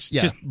 It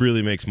just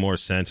really makes more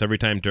sense. Every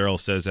time Daryl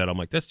says that, I'm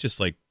like, that's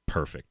just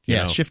perfect. You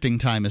know? Shifting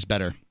time is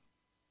better.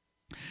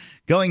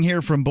 Going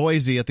here from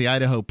Boise at the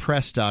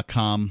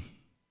IdahoPress.com.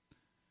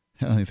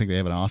 I don't even think they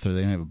have an author.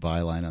 They don't have a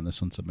byline on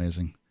this one. It's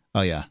amazing.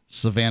 Oh, yeah.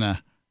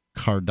 Savannah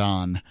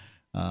Cardon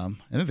And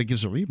then it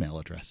gives her email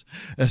address.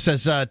 It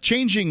says,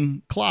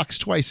 changing clocks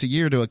twice a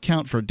year to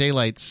account for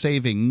daylight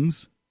shifting,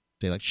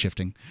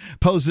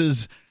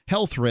 poses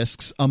health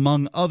risks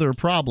among other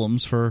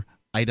problems for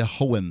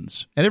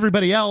Idahoans. And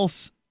everybody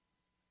else,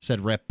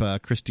 said Rep.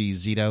 Christy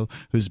Zito,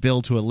 whose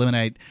bill to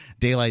eliminate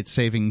daylight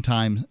saving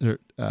time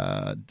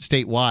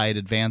statewide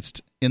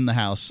advanced in the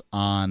House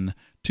on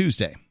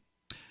Tuesday.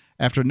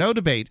 After no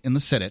debate in the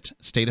Senate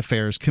State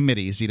Affairs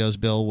Committee, Zito's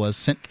bill was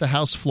sent to the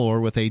House floor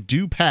with a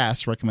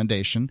do-pass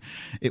recommendation.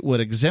 It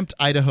would exempt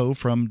Idaho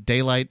from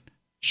daylight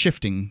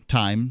shifting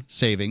time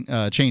saving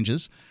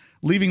changes,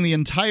 leaving the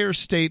entire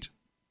state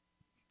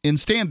in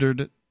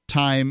standard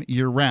time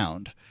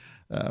year-round.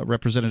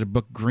 Representative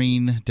Book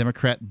Green,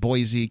 Democrat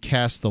Boise,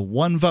 cast the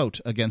one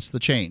vote against the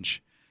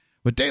change.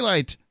 With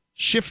daylight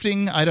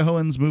shifting,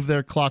 Idahoans move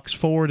their clocks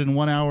forward in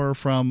 1 hour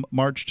from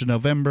March to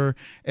November.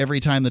 Every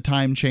time the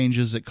time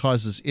changes, it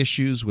causes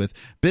issues with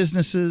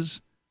businesses,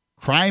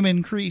 crime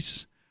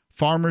increase.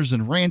 Farmers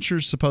and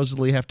ranchers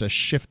supposedly have to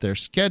shift their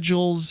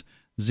schedules,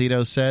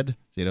 Zito said.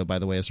 Zito, by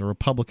the way, is a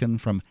Republican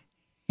from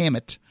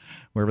Hammett,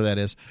 wherever that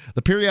is.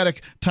 The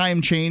periodic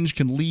time change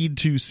can lead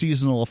to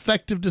seasonal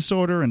affective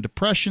disorder and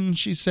depression,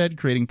 she said,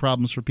 creating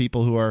problems for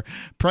people who are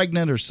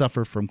pregnant or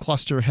suffer from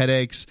cluster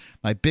headaches.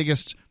 My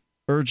biggest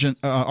urgent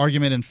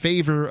argument in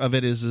favor of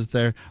it is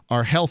there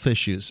are health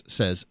issues,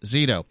 says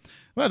Zito.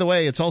 By the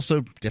way, it's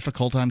also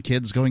difficult on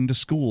kids going to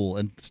school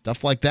and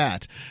stuff like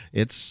that.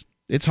 It's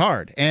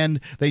hard.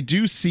 And they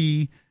do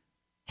see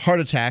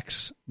heart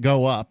attacks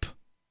go up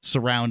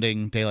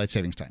surrounding daylight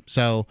savings time.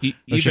 So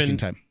shifting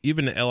time.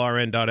 Even the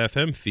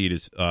LRN.FM feed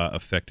is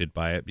affected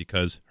by it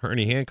because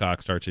Ernie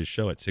Hancock starts his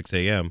show at 6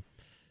 a.m.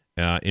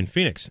 In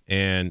Phoenix,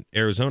 and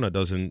Arizona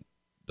doesn't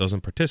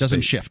participate.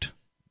 Doesn't shift.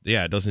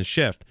 Yeah, it doesn't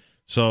shift.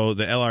 So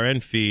the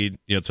LRN feed,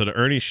 so the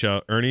Ernie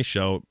show,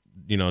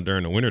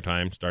 during the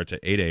wintertime starts at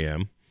 8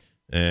 a.m.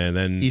 and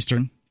then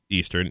Eastern,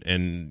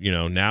 and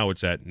now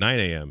it's at 9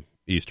 a.m.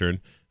 Eastern,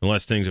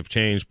 unless things have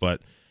changed.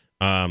 But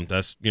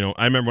that's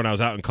I remember when I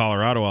was out in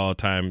Colorado all the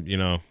time.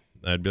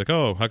 I'd be like,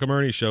 oh, how come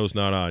Ernie's show's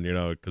not on?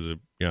 Because I'd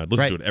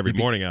listen to it every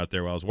morning out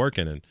there while I was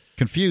working and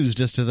confused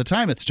as to the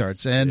time it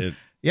starts. And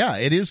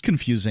it is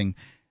confusing.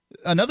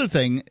 Another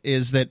thing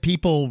is that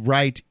people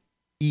write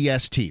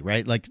EST,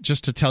 right? Like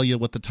just to tell you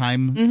what the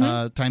time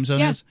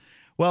zone is.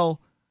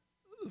 Well,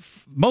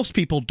 most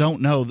people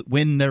don't know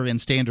when they're in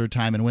standard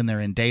time and when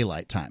they're in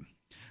daylight time.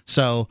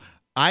 So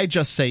I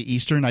just say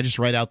Eastern. I just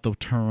write out the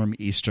term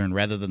Eastern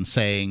rather than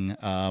saying,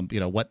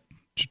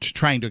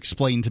 trying to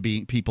explain to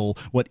people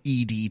what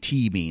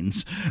EDT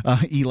means,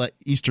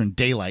 Eastern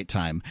Daylight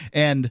Time.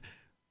 And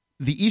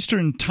the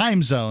Eastern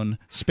time zone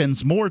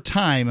spends more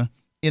time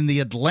in the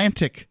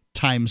Atlantic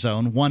time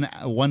zone,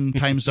 one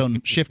time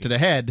zone shifted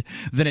ahead,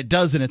 than it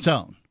does in its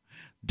own.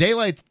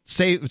 Daylight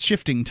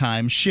shifting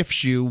time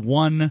shifts you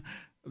one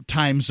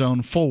time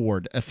zone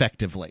forward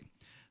effectively.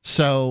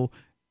 So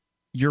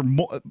your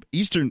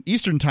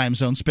Eastern time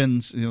zone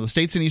spends, the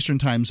states in Eastern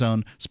time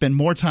zone spend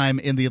more time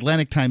in the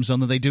Atlantic time zone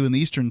than they do in the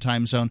Eastern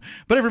time zone,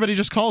 but everybody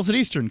just calls it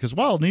Eastern because,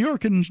 New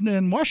York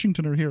and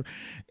Washington are here.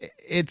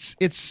 It's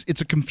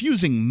a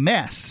confusing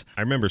mess.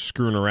 I remember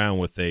screwing around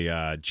with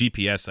a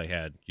GPS I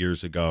had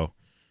years ago,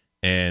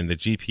 and the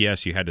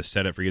GPS, you had to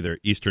set it for either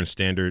Eastern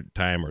Standard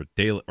Time or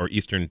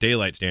Eastern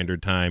Daylight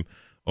Standard Time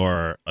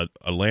or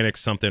Atlantic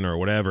something or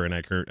whatever, and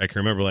I can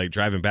remember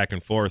driving back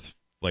and forth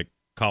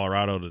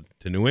Colorado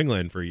to New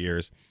England for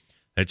years.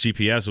 That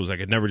GPS was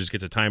it never just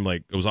gets a time,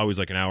 it was always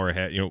an hour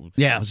ahead.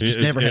 Yeah, it was just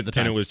never had the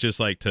time. And it was just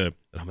I'm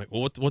like,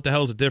 well, what the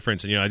hell is the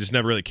difference? And I just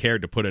never really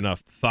cared to put enough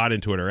thought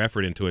into it or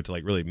effort into it to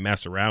really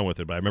mess around with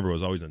it. But I remember it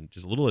was always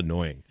just a little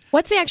annoying.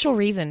 What's the actual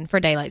reason for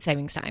daylight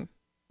savings time?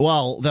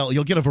 Well,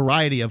 you'll get a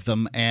variety of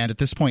them, and at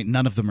this point,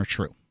 none of them are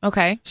true.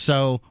 Okay.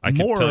 So I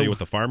can tell you what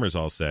the farmers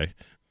all say.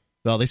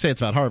 Well, they say it's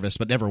about harvest,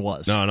 but never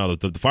was. No.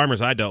 The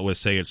farmers I dealt with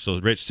say it's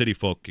so rich city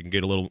folk can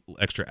get a little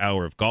extra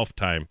hour of golf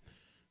time.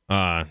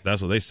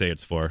 That's what they say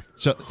it's for.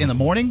 So in the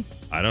morning?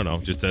 I don't know.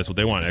 Just that's what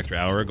they want, an extra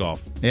hour of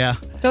golf. Yeah.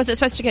 So is it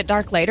supposed to get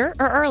dark later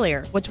or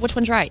earlier? Which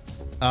one's right?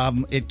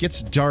 It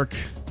gets dark.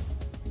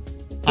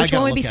 Which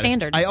one would be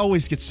standard? I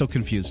always get so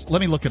confused.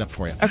 Let me look it up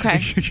for you. Okay.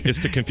 It's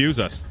to confuse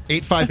us.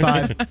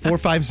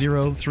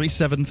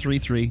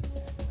 855-450-3733.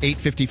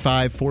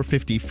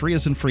 855-450. Free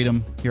as in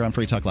freedom here on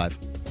Free Talk Live.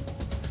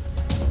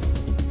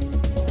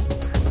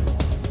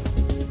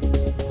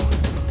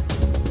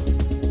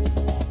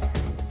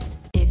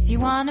 You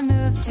want to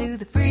move to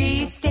the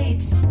free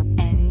state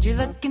and you're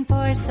looking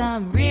for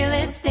some real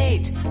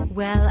estate.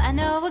 Well, I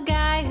know a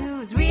guy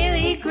who's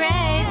really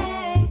great.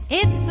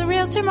 It's the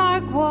realtor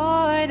Mark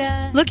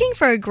Warden. Looking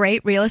for a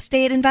great real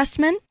estate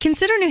investment?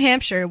 Consider New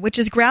Hampshire, which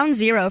is ground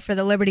zero for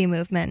the Liberty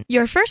Movement.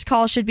 Your first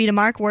call should be to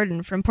Mark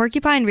Warden from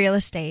Porcupine Real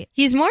Estate.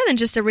 He's more than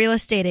just a real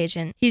estate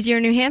agent. He's your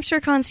New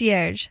Hampshire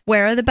concierge.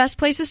 Where are the best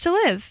places to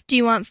live? Do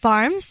you want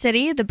farm,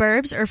 city, the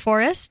burbs, or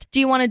forest? Do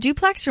you want a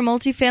duplex or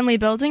multifamily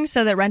building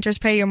so that renters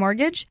pay your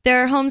mortgage?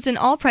 There are homes in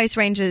all price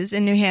ranges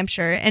in New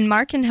Hampshire, and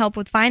Mark can help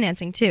with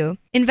financing too.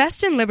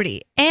 Invest in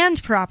liberty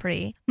and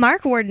property.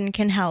 Mark Warden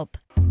can help.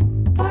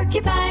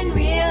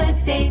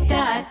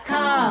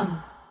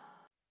 PorcupineRealEstate.com.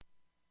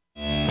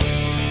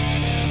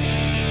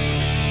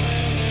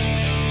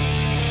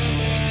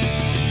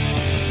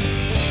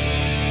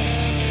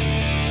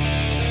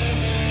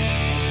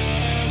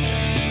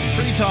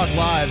 Free Talk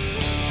Live.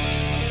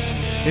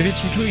 If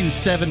it's between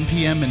 7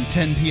 p.m. and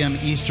 10 p.m.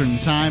 Eastern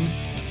Time,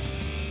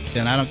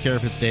 and I don't care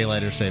if it's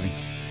daylight or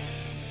savings,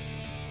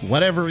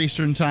 whatever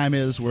Eastern Time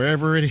is,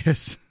 wherever it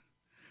is,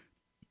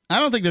 I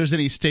don't think there's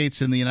any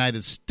states in the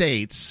United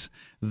States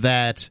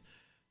that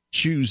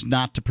choose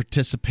not to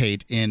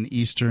participate in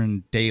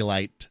Eastern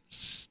daylight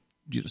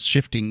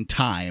shifting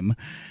time.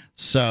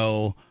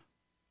 So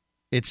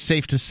it's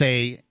safe to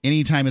say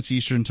anytime it's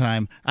Eastern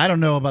Time. I don't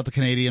know about the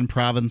Canadian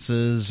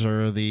provinces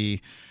or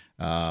the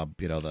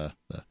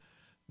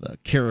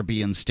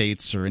Caribbean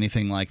states or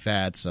anything like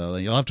that, so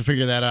you'll have to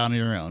figure that out on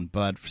your own.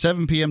 But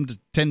 7 p.m. to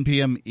 10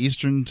 p.m.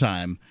 Eastern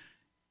Time,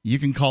 you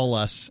can call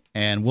us,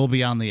 and we'll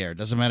be on the air.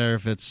 Doesn't matter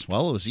if it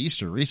was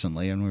Easter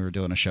recently, and we were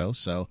doing a show,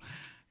 so,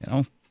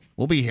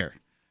 we'll be here.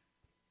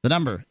 The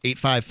number,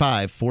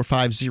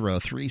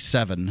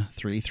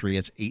 855-450-3733.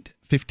 It's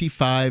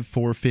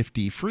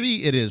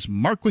 855-450-FREE. It is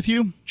Mark with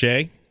you.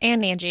 Jay.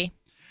 And Angie.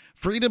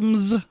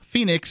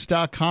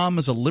 FreedomsPhoenix.com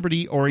is a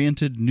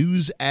liberty-oriented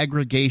news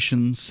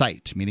aggregation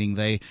site, meaning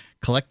they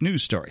collect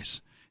news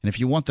stories. And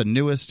if you want the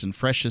newest and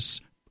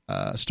freshest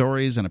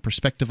stories and a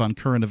perspective on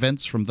current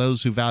events from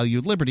those who value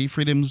liberty,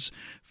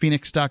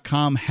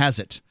 FreedomsPhoenix.com has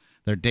it.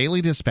 Their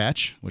daily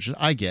dispatch, which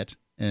I get,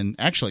 and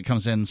actually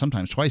comes in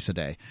sometimes twice a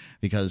day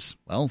because,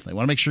 well, they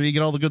want to make sure you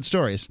get all the good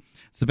stories.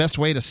 It's the best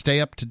way to stay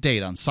up to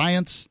date on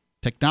science,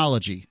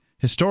 technology,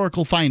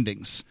 historical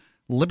findings,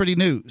 liberty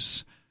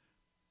news,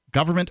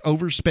 government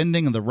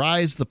overspending, and the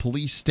rise of the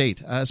police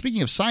state.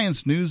 Speaking of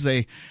science news,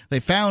 they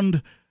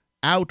found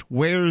out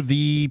where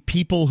the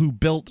people who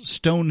built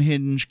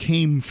Stonehenge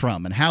came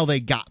from and how they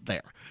got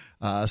there.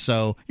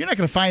 So you're not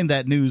going to find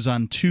that news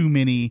on too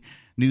many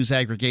news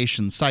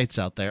aggregation sites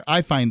out there.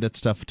 I find that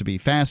stuff to be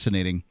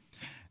fascinating.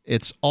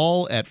 It's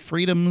all at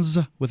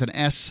Phoenix.com.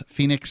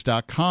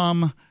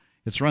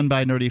 It's run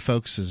by nerdy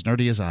folks, as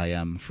nerdy as I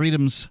am.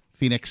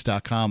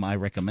 Phoenix.com. I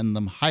recommend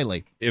them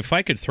highly. If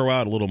I could throw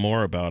out a little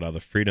more about the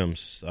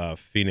Freedom's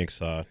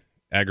Phoenix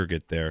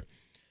aggregate there.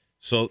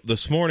 So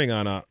this morning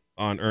on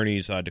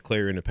Ernie's Declare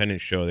Your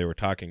Independence show, they were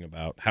talking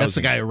about housing. That's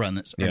the guy who runs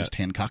it, Ernest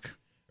Hancock.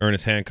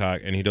 Ernest Hancock,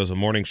 and he does a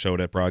morning show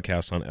that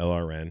broadcasts on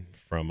LRN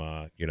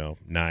from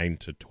 9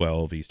 to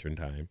 12 Eastern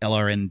Time.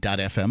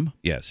 LRN.FM.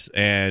 Yes,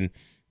 and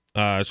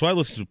so I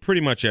listen to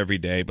pretty much every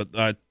day.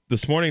 But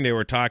this morning they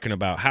were talking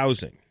about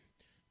housing.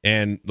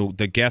 And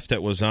the guest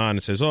that was on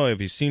says, "Oh,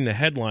 have you seen the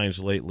headlines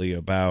lately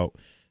about,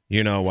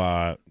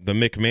 the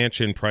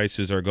McMansion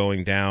prices are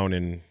going down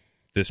in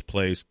this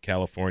place,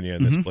 California,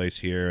 and this place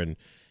here, and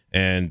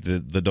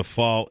the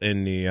default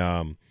in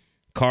the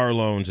car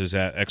loans is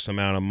at X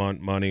amount of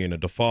money, and the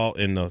default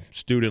in the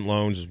student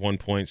loans is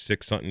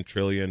 1.6 something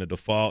trillion. The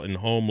default in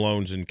home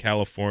loans in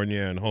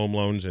California and home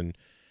loans in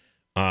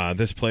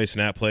this place and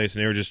that place."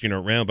 And they were just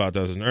rant about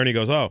those. And Ernie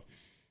goes, "Oh,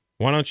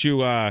 why don't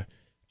you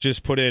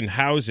just put in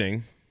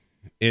housing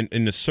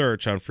in the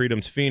search on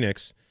Freedom's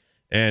Phoenix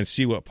and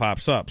see what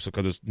pops up?" So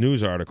because it's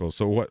news articles.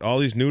 So what all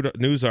these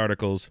news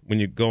articles, when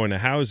you go into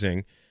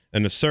housing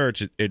and the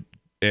search, it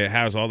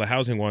has all the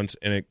housing ones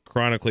and it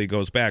chronically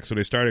goes back. So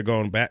they started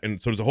going back,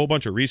 and so there's a whole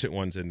bunch of recent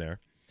ones in there.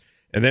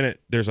 And then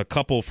there's a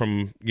couple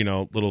from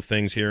little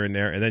things here and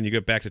there, and then you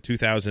get back to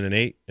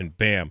 2008, and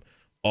bam,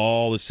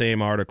 all the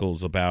same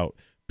articles about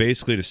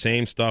basically the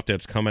same stuff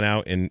that's coming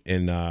out in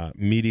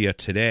media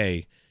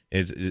today.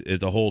 Is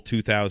the whole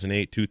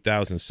 2008,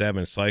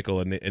 2007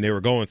 cycle, and they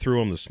were going through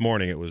them this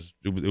morning. It was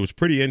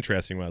pretty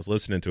interesting when I was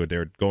listening to it. They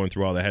were going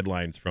through all the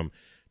headlines from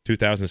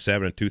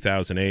 2007 and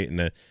 2008, and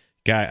the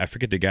guy, I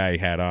forget the guy he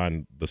had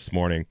on this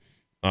morning,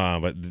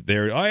 but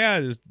they're,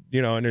 and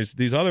there's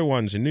these other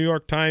ones in New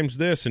York Times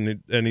this,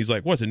 and he's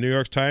like, what's the New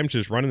York Times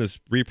just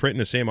reprinting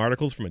the same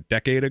articles from a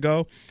decade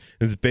ago?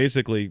 It's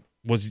basically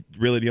was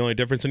really the only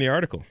difference in the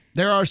article.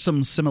 There are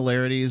some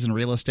similarities in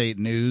real estate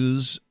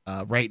news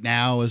right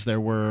now as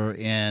there were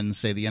in,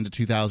 say, the end of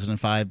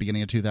 2005,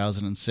 beginning of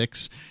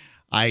 2006.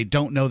 I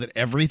don't know that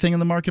everything in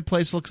the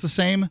marketplace looks the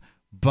same,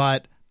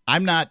 but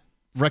I'm not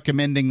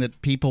recommending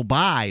that people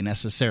buy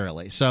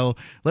necessarily. So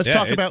let's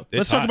talk about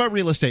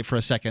real estate for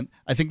a second.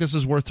 I think this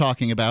is worth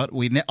talking about.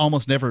 We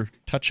almost never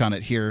touch on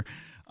it here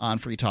on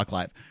Free Talk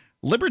Live.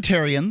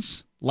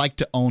 Libertarians like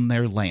to own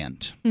their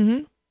land.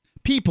 Mm-hmm.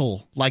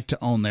 People like to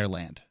own their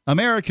land.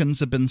 Americans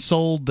have been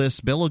sold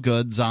this bill of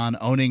goods on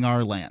owning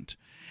our land.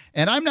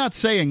 And I'm not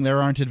saying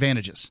there aren't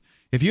advantages.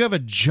 If you have a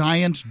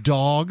giant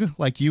dog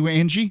like you,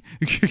 Angie,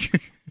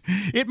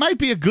 it might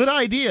be a good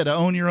idea to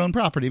own your own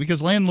property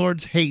because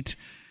landlords hate.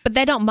 But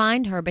they don't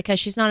mind her because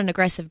she's not an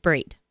aggressive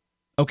breed.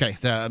 Okay.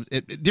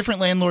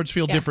 Different landlords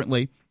feel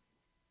differently.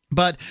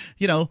 But,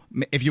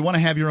 if you want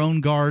to have your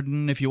own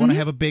garden, if you want to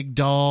have a big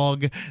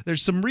dog,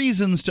 there's some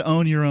reasons to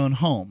own your own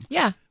home.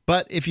 Yeah.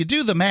 But if you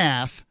do the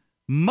math,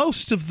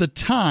 most of the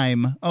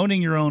time,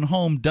 owning your own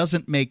home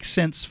doesn't make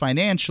sense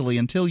financially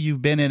until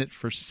you've been in it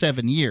for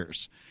 7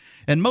 years.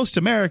 And most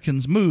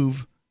Americans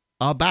move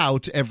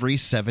about every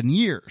 7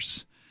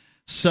 years.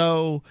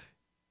 So,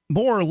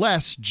 more or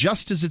less,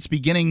 just as it's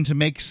beginning to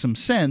make some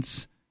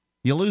sense,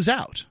 you lose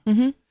out.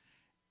 Mm-hmm.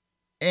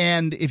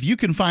 And if you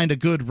can find a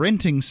good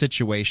renting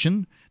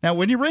situation, now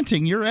when you're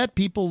renting, you're at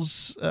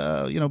people's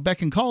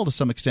beck and call to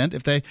some extent.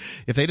 If they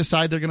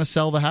decide they're going to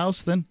sell the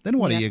house, then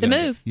what are you going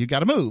to move? You got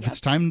to move. Yep.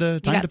 It's time to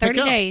pick up.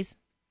 30 days.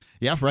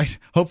 Yeah, right.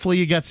 Hopefully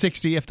you got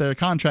 60 if the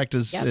contract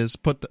is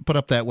put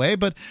up that way,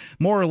 but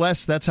more or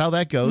less that's how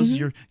that goes.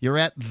 Mm-hmm. You're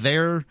at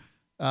their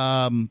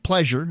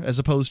pleasure as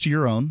opposed to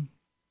your own.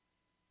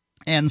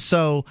 And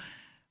so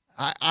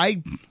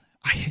I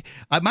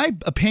my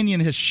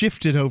opinion has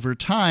shifted over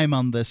time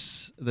on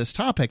this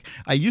topic.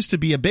 I used to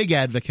be a big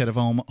advocate of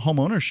home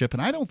ownership,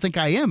 and I don't think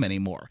I am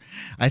anymore.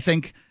 I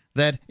think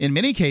that in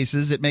many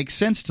cases it makes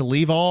sense to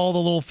leave all the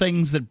little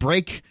things that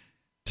break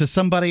to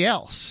somebody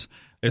else.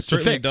 It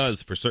certainly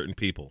does for certain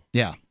people.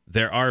 Yeah.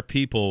 There are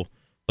people,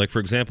 like, for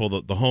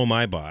example, the home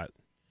I bought,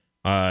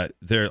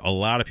 there a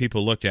lot of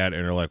people looked at it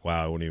and are like,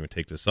 wow, I wouldn't even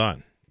take this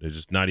on. They're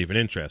just not even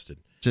interested.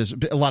 Just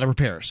a lot of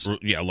repairs.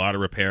 Yeah, a lot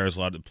of repairs.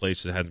 A lot of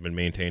places that hasn't been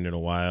maintained in a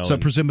while. So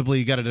presumably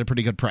you got it at a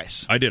pretty good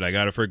price. I did. I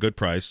got it for a good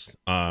price.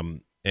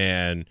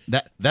 And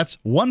that's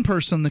one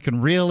person that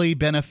can really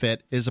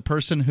benefit is a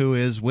person who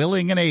is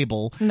willing and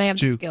able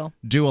to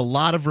do a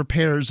lot of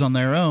repairs on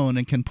their own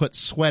and can put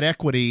sweat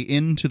equity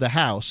into the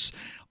house.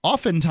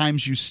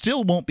 Oftentimes you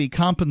still won't be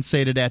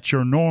compensated at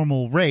your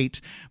normal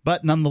rate,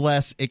 but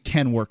nonetheless it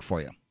can work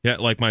for you. Yeah,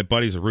 like my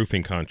buddy's a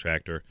roofing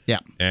contractor. Yeah.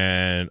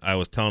 And I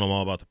was telling him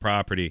all about the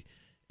property.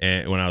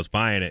 And when I was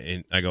buying it,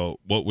 and I go,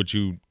 "What would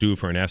you do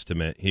for an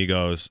estimate?" He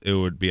goes, "It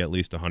would be at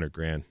least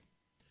 $100,000."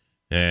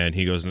 And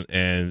he goes,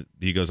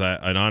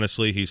 I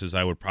honestly, he says,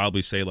 I would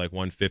probably say like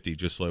 150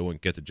 just so I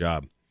wouldn't get the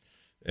job.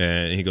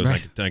 And he goes,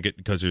 right. I get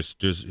because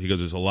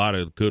there's a lot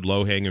of good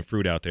low hanging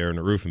fruit out there in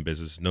the roofing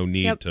business. No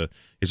need to.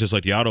 It's just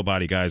like the auto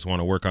body guys want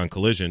to work on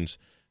collisions.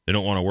 They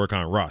don't want to work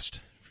on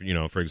rust.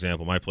 For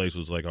example, my place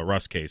was like a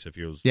rust case. If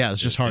it was,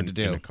 it's just hard to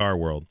do in the car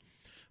world.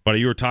 But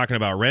you were talking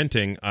about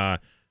renting.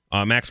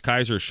 Max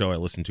Kaiser's show I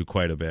listened to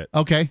quite a bit.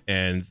 Okay.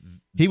 And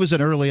he was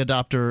an early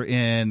adopter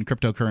in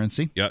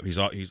cryptocurrency. Yep,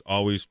 he's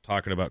always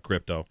talking about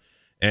crypto.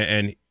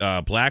 And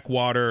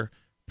Blackwater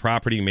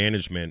Property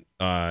Management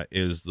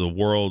is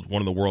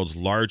one of the world's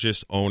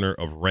largest owner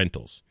of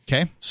rentals.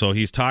 Okay. So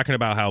he's talking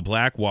about how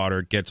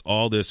Blackwater gets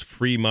all this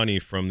free money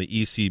from the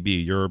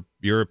ECB,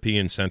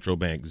 European Central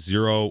Bank,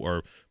 0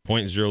 or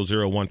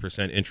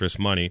 0.001% interest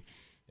money.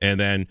 And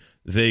then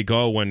they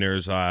go when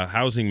there's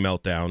housing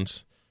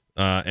meltdowns,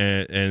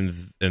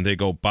 and they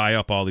go buy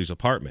up all these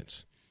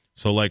apartments.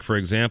 So, like, for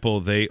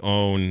example, they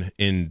own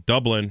in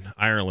Dublin,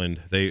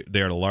 Ireland, they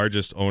are the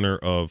largest owner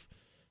of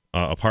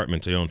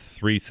apartments. They own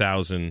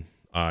 3,000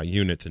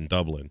 units in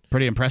Dublin.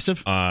 Pretty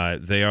impressive.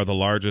 They are the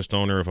largest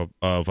owner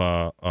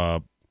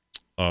of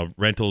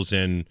rentals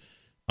in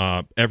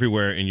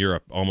everywhere in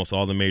Europe, almost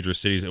all the major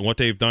cities. And what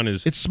they've done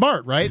is... It's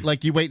smart, right?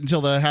 Like you wait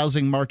until the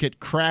housing market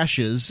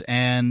crashes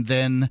and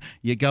then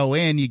you go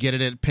in, you get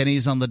it at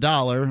pennies on the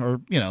dollar or,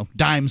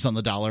 dimes on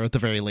the dollar at the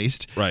very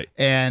least. Right.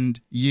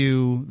 And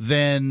you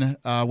then,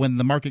 when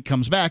the market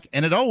comes back,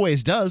 and it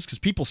always does because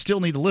people still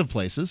need to live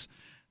places,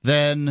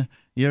 then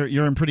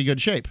you're in pretty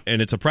good shape.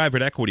 And it's a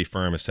private equity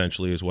firm,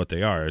 essentially, is what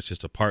they are. It's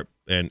just a part,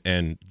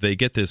 and they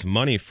get this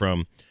money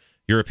from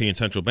European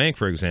Central Bank,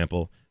 for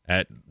example,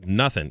 at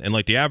nothing. And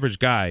like the average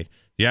guy,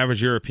 the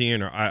average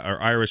European or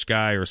Irish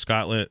guy or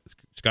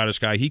Scottish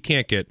guy, he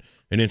can't get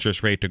an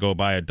interest rate to go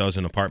buy a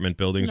dozen apartment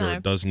buildings or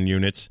a dozen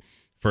units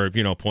for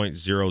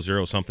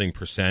 0.00 something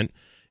percent.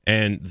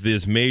 And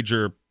these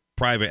major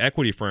private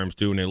equity firms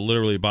do, and they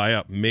literally buy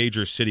up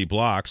major city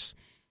blocks.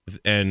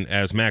 And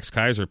as Max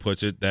Kaiser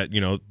puts it, that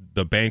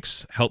the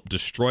banks help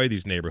destroy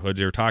these neighborhoods.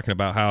 They were talking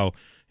about how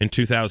in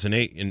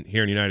 2008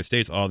 here in the United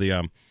States,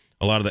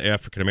 a lot of the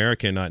African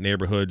American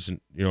neighborhoods,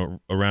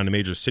 around the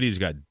major cities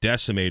got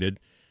decimated,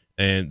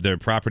 and their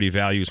property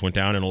values went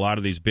down. And a lot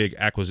of these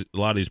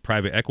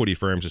private equity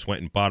firms just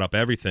went and bought up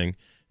everything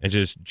and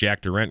just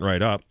jacked the rent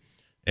right up.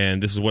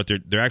 And this is what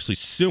they're actually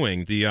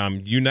suing.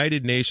 The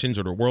United Nations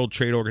or the World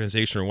Trade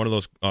Organization or one of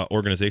those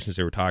organizations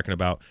they were talking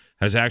about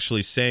has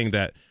actually saying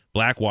that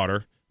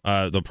Blackwater,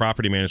 the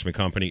property management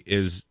company,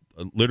 is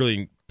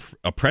literally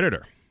a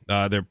predator.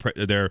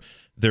 They're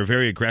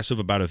very aggressive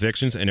about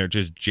evictions, and they're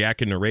just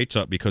jacking the rates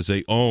up because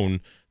they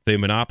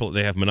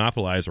have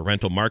monopolized a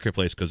rental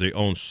marketplace because they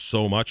own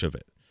so much of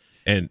it.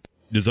 And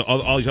there's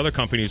all these other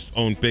companies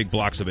own big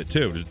blocks of it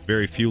too. There's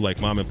very few like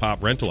mom and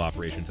pop rental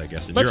operations, I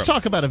guess. Let's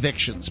talk about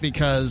evictions,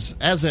 because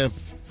as a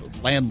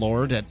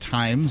landlord at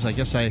times, I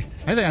guess I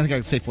think I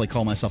can safely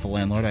call myself a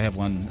landlord. I have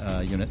one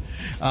unit,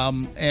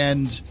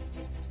 and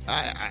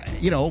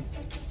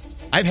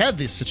I've had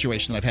this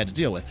situation that I've had to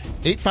deal with.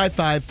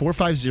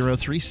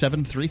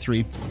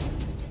 855-450-3733.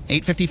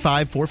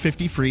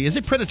 855-450-FREE. Is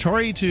it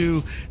predatory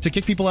to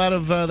kick people out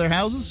of their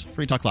houses?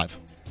 Free Talk Live.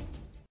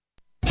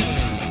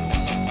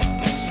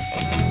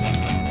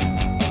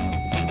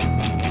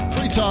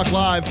 Talk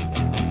Live.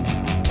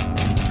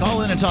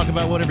 Call in and talk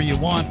about whatever you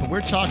want, but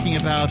we're talking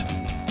about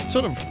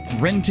sort of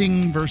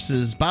renting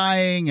versus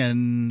buying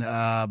and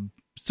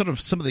sort of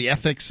some of the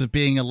ethics of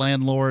being a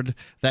landlord,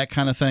 that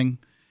kind of thing.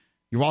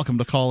 You're welcome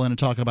to call in and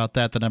talk about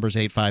that. The number's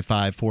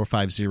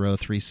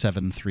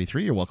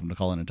 855-450-3733. You're welcome to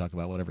call in and talk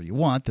about whatever you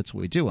want. That's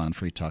what we do on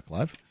Free Talk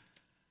Live.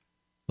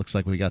 Looks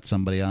like we got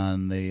somebody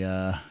on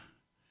the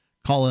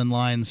call-in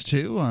lines,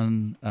 too.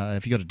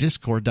 If you go to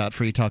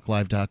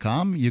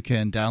discord.freetalklive.com, you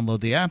can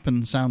download the app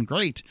and sound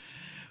great.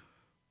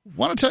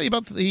 Want to tell you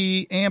about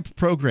the AMP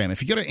program.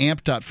 If you go to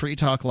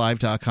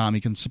amp.freetalklive.com,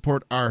 you can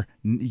support our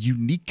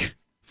unique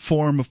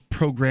form of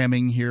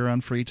programming here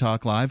on Free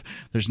Talk Live.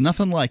 There's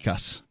nothing like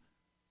us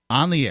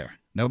on the air.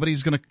 You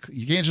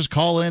can't just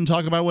call in,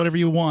 talk about whatever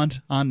you want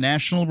on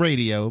national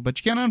radio, but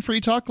you can on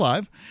Free Talk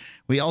Live.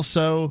 We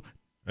also...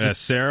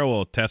 Sarah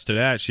will attest to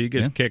that. She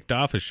gets kicked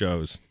off of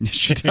shows.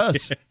 She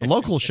does.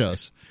 Local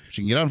shows.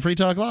 She can get on Free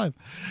Talk Live.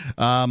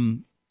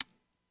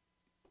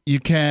 You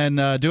can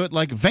do it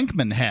like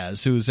Venkman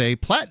has, who's a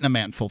platinum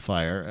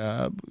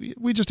amplifier.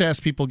 We just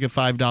ask people to give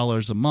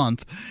 $5 a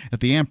month at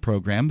the AMP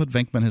program, but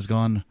Venkman has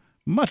gone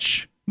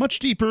much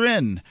deeper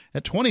in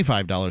at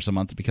 $25 a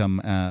month to become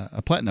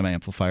a platinum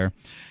amplifier.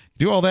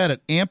 Do all that at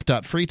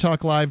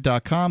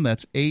amp.freetalklive.com.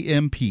 That's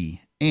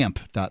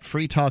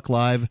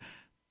amp.freetalklive.com.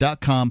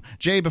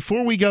 Jay,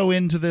 before we go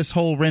into this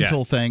whole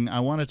rental thing, I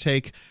want to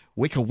take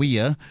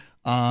Wikiwea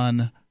on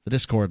the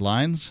Discord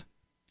lines.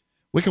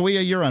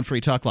 Wikiwea, you're on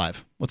Free Talk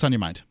Live. What's on your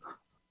mind?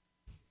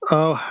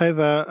 Oh, hey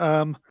there.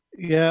 I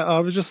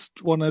was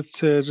just wanted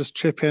to just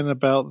chip in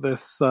about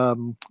this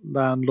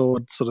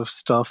landlord sort of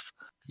stuff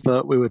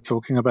that we were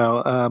talking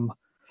about. I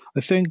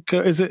think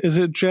is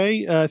it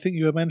Jay? I think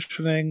you were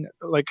mentioning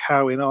like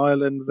how in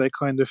Ireland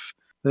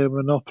they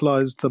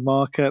monopolized the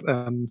market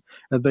and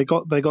they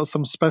got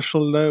some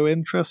special low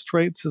interest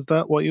rates. Is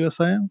that what you were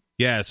saying?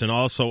 Yes, and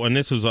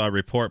this was a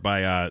report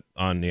by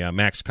on the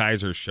Max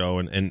Kaiser's show,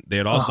 and they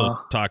had also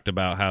talked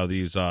about how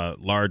these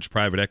large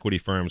private equity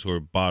firms who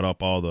have bought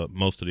up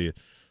most of the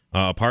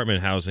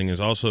apartment housing is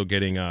also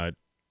getting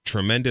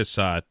tremendous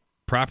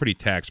property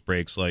tax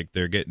breaks. Like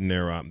they're getting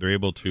they're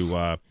able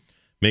to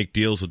make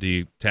deals with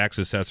the tax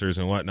assessors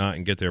and whatnot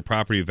and get their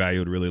property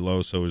valued really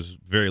low. So it was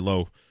very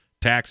low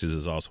taxes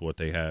is also what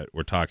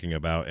we're talking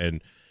about,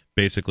 and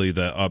basically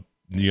the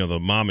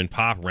mom and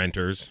pop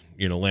renters,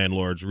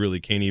 landlords really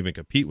can't even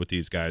compete with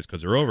these guys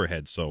because their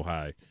overhead's so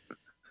high.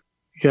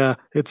 Yeah,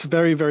 it's a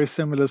very, very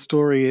similar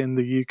story in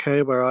the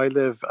UK where I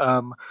live.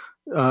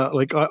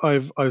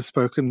 I've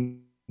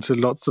spoken to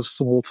lots of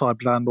small-time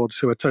landlords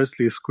who are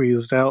totally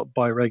squeezed out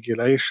by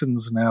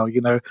regulations now.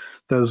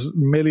 There's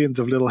millions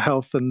of little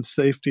health and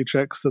safety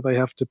checks that they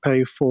have to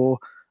pay for.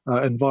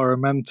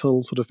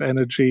 Environmental sort of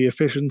energy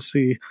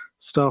efficiency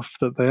stuff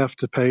that they have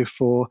to pay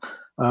for,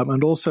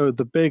 and also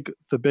the big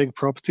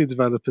property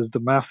developers, the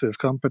massive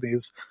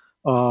companies,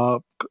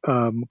 are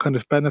kind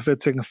of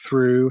benefiting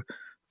through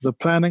the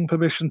planning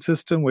permission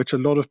system, which a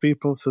lot of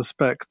people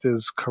suspect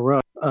is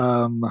corrupt.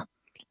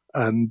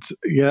 It's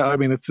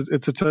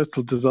a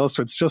total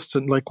disaster. It's just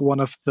like one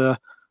of the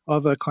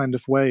other kind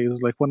of ways,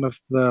 like one of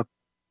the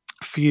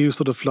few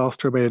sort of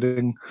last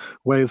remaining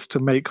ways to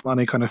make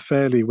money kind of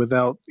fairly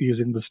without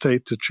using the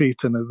state to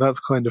cheat, and that's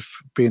kind of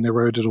being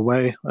eroded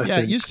away. I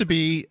think. It used to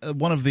be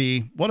one of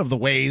the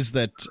ways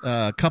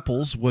that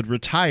couples would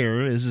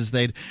retire is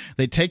they'd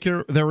take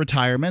their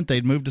retirement,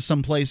 they'd move to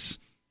someplace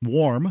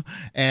warm,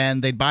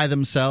 and they'd buy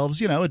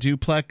themselves, a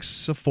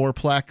duplex, a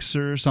fourplex,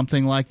 or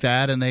something like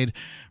that, and they'd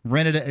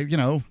rent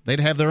it. They'd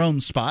have their own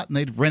spot, and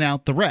they'd rent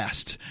out the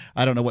rest.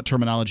 I don't know what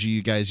terminology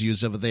you guys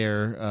use over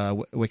there,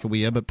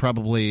 Wikiwea, but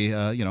probably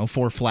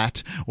four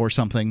flat or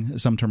something,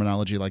 some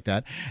terminology like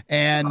that.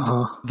 And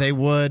they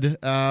would,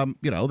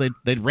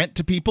 they'd rent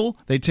to people,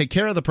 they'd take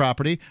care of the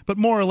property, but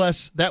more or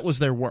less that was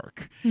their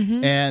work.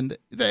 Mm-hmm. And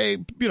they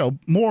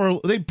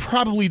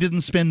probably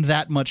didn't spend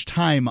that much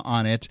time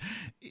on it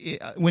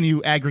when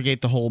you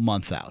aggregate the whole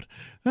month out.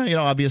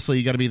 Obviously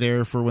you got to be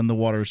there for when the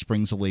water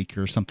springs a leak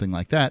or something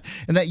like that.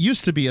 And that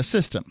used to be a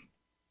system.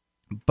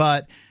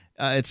 But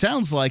it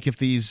sounds like if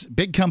these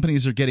big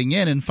companies are getting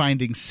in and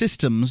finding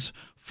systems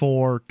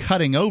for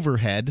cutting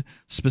overhead,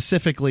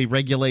 specifically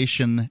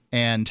regulation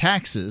and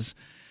taxes,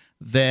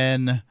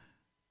 then,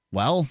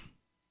 well,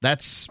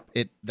 that's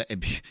it.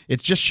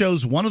 It just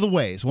shows one of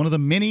the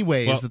many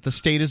ways that the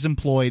state is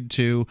employed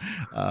to,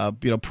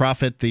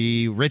 profit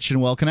the rich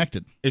and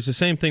well-connected. It's the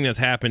same thing that's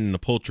happened in the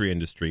poultry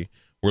industry,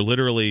 where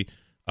literally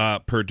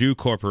Purdue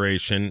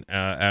Corporation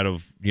out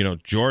of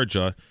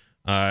Georgia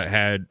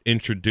had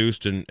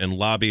introduced and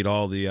lobbied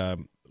all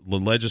the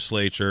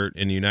legislature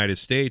in the United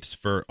States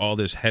for all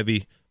this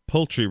heavy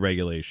poultry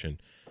regulation.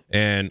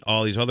 And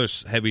all these other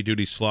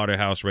heavy-duty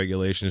slaughterhouse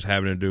regulations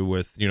having to do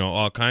with,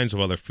 all kinds of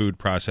other food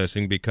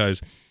processing.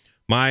 Because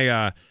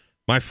my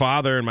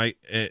father and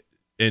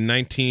in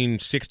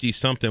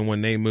 1960-something,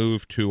 when they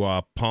moved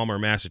to Palmer,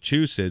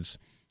 Massachusetts,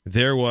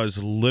 there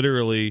was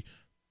literally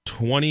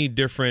 20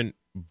 different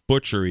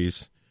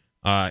butcheries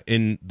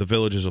in the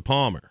villages of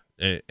Palmer.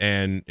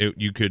 And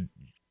you could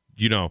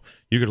you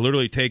could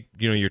literally take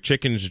your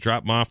chickens,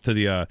 drop them off to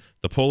the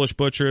Polish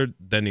butcher,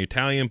 then the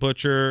Italian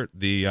butcher,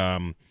 the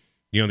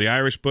the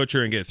Irish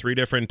butcher, and get 3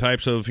 different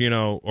types of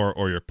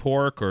or your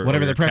pork or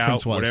whatever the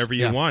preference was, whatever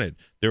you wanted.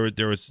 There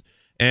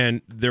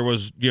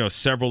was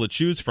several to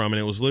choose from, and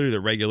it was literally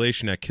the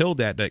regulation that killed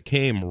that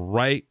came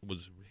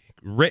was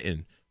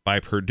written by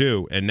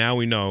Purdue, and now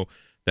we know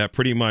that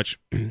pretty much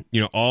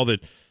all the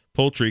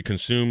poultry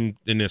consumed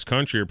in this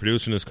country or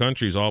produced in this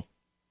country is all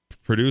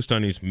produced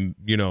on these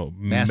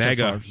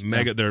mega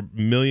there are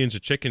millions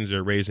of chickens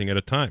they're raising at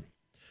a time.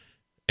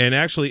 And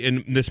actually,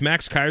 in this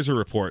Max Kaiser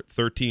report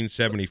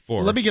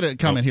 1374, let me get a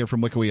comment here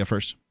from Wikipedia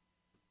first.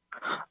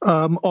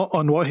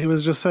 On what he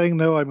was just saying,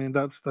 no, I mean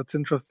that's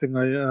interesting.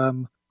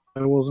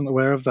 I wasn't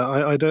aware of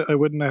that. I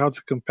wouldn't know how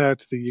to compare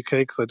to the UK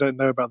because I don't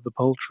know about the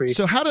poultry.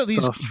 So how do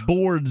these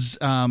boards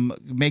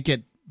make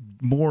it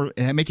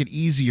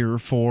easier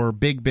for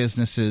big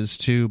businesses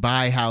to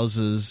buy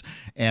houses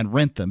and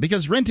rent them?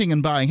 Because renting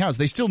and buying houses,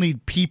 they still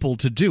need people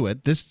to do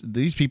it.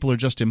 These people are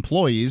just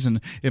employees,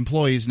 and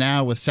employees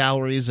now with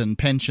salaries and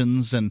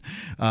pensions and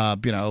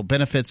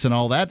benefits and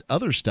all that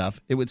other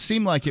stuff. It would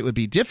seem like it would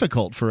be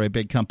difficult for a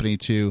big company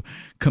to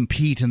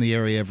compete in the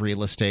area of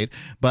real estate.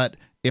 But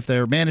if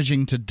they're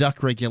managing to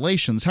duck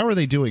regulations, how are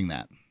they doing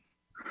that?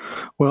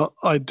 Well,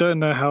 I don't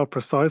know how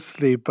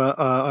precisely, but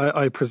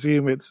I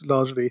presume it's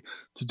largely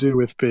to do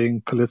with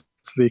being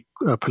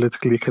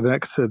politically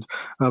connected.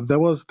 There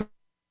was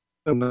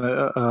on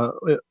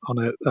it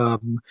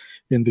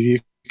in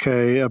the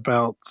UK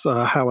about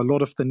how a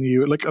lot of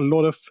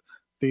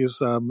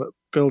these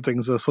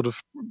buildings are sort of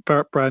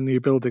brand new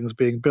buildings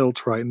being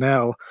built right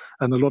now,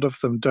 and a lot of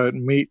them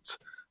don't meet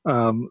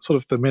sort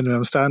of the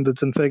minimum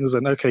standards and things.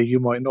 And okay,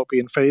 you might not be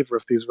in favor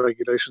of these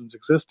regulations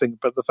existing,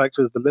 but the fact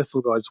is the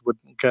little guys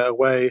wouldn't get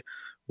away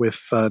with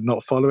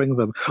not following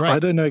them. Right. I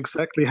don't know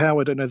exactly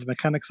how. I don't know the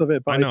mechanics of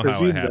it, but I know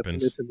presume how it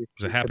happens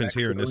because it happens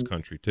here in this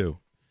country too.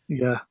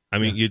 Yeah, I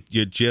mean,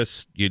 you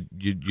just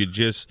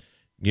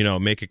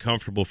make it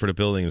comfortable for the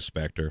building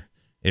inspector.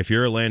 If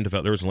you're a land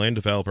developer, there was a land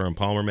developer in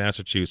Palmer,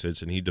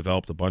 Massachusetts, and he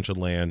developed a bunch of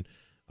land,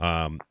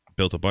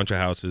 built a bunch of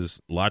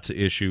houses, lots of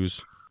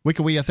issues.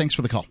 Wikipedia, thanks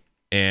for the call.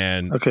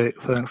 And okay,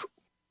 thanks.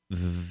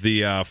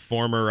 The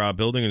former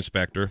building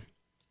inspector,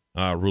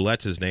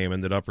 Roulette's his name,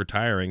 ended up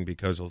retiring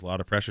because a lot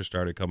of pressure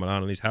started coming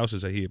on these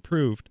houses that he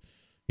approved,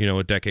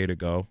 a decade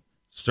ago.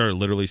 Started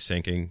literally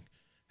sinking,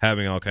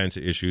 having all kinds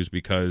of issues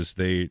because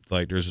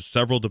there's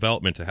several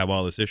developments that have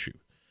all this issue,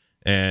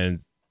 and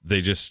they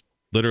just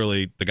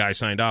literally the guy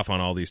signed off on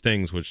all these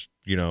things, which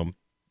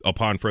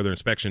upon further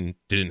inspection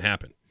didn't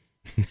happen.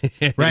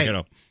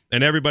 Right.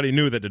 And everybody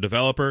knew that the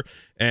developer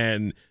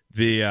and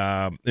the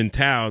in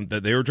town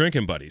that they were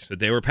drinking buddies, that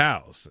they were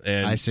pals.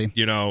 And I see.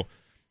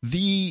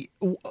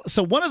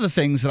 So one of the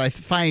things that I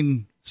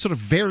find sort of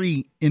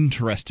very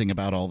interesting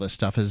about all this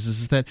stuff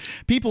is that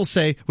people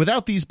say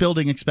without these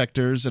building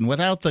inspectors and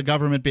without the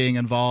government being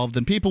involved,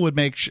 then people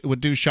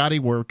would do shoddy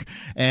work,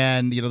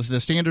 and the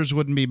standards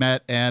wouldn't be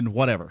met and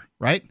whatever,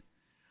 right?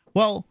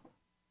 Well,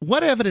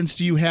 what evidence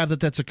do you have that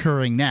that's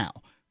occurring now?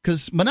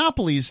 Because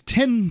monopolies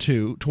tend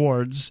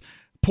towards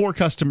poor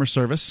customer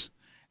service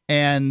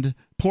and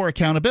poor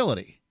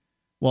accountability.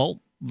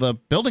 Well, the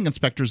building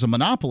inspector's a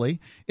monopoly.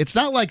 It's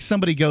not like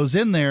somebody goes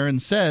in there and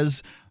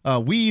says,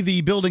 we, the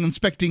building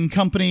inspecting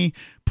company,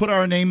 put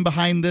our name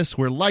behind this.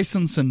 We're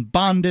licensed and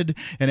bonded.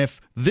 And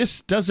if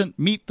this doesn't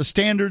meet the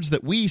standards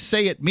that we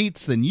say it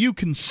meets, then you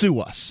can sue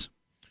us.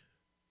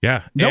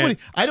 Yeah.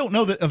 I don't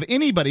know that of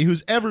anybody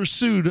who's ever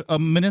sued a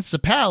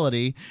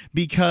municipality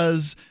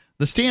because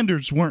the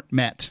standards weren't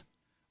met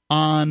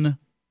on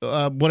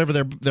whatever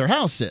their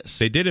house is.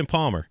 They did in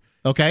Palmer.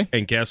 Okay.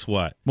 And guess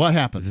what? What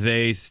happened?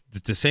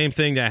 The same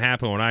thing that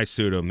happened when I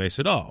sued them. They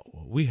said, "Oh,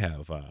 we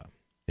have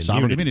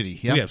sovereign immunity.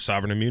 Yep. We have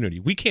sovereign immunity.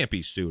 We can't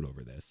be sued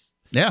over this."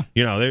 Yeah.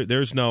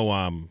 There's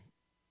no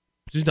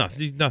there's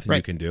nothing right.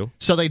 you can do.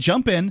 So they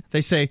jump in. They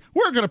say,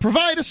 "We're going to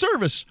provide a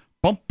service."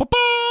 Bum, bum,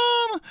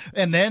 bum.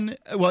 And then,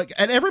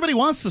 and everybody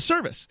wants the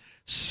service.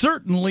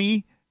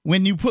 Certainly,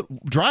 when you put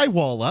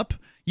drywall up,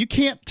 you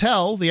can't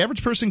tell. The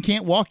average person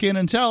can't walk in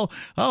and tell,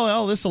 oh,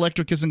 well, this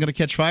electric isn't going to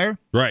catch fire.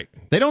 Right.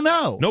 They don't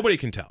know. Nobody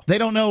can tell. They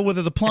don't know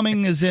whether the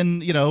plumbing is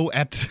in,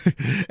 at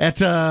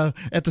the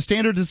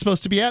standard it's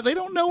supposed to be at. They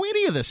don't know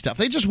any of this stuff.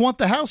 They just want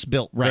the house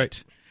built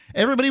right.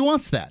 Everybody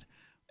wants that.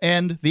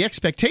 And the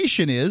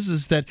expectation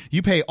is that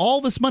you pay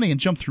all this money and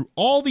jump through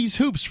all these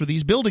hoops for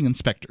these building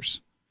inspectors.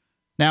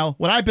 Now,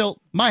 when I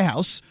built my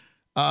house,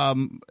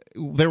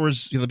 there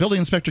was the building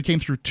inspector came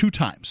through 2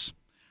 times.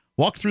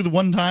 Walked through the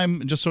one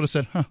time and just sort of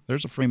said,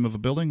 there's a frame of a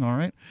building, all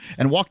right.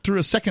 And walked through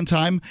a second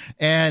time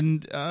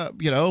and,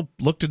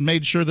 looked and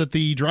made sure that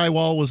the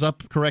drywall was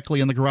up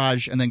correctly in the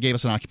garage and then gave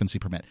us an occupancy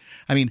permit.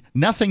 I mean,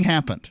 nothing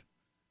happened.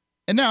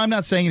 And now I'm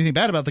not saying anything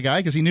bad about the guy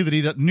because he knew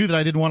that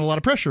I didn't want a lot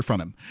of pressure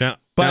from him.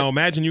 Now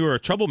imagine you were a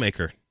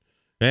troublemaker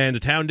and the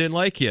town didn't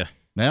like you.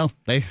 Well,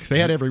 they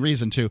had every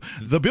reason to.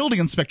 The building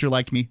inspector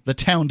liked me. The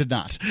town did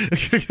not.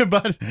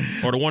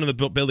 Or to one of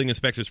the building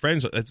inspector's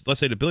friends, let's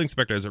say the building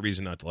inspector has a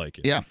reason not to like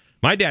you. Yeah.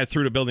 My dad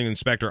threw the building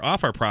inspector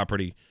off our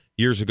property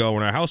years ago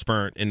when our house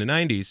burnt in the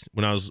 90s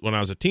when I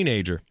was a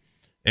teenager,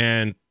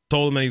 and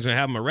told him that he was going to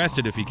have him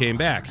arrested if he came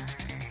back.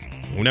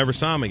 We never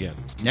saw him again.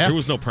 Yeah. There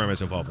was no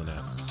permits involved in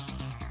that.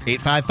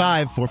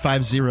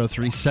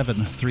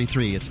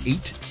 855-450-3733. It's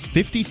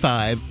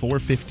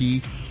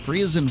 855-450.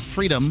 Free as in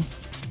freedom.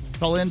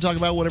 Call in, talk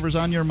about whatever's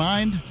on your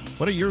mind.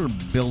 What are your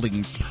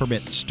building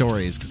permit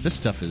stories? Because this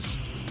stuff is,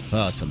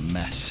 it's a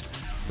mess.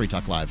 Free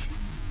Talk Live.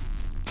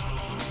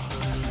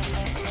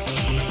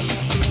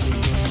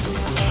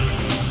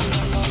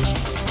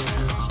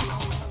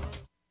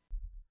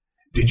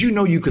 Did you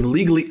know you can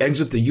legally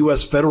exit the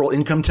U.S. federal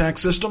income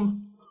tax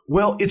system?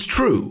 Well, it's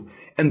true,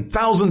 and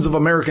thousands of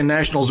American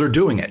nationals are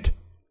doing it.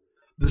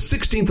 The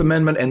 16th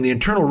Amendment and the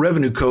Internal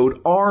Revenue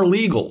Code are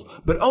legal,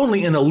 but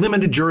only in a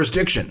limited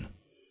jurisdiction.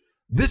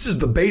 This is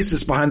the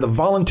basis behind the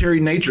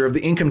voluntary nature of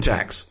the income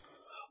tax.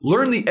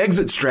 Learn the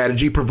exit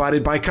strategy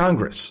provided by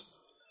Congress.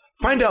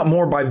 Find out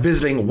more by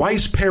visiting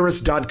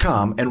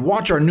weissparis.com and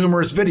watch our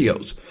numerous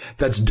videos.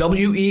 That's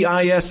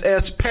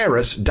WEISS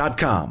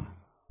Paris.com.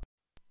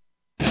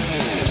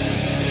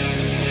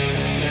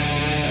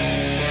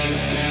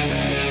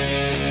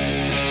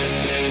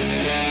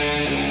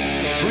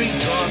 Free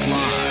Talk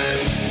Live.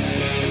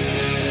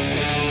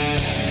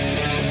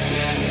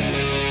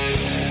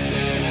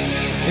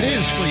 It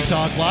is Free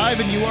Talk Live,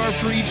 and you are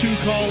free to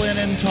call in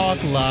and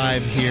talk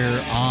live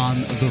here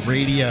on the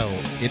radio.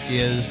 It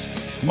is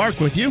Mark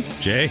with you.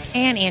 Jay.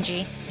 And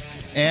Angie.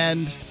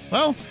 And,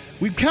 well,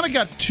 we've kind of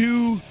got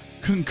two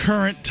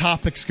concurrent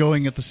topics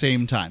going at the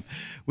same time.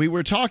 We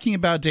were talking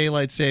about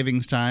daylight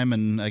savings time,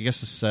 and I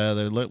guess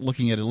they're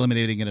looking at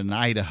eliminating it in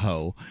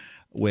Idaho,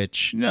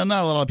 which, not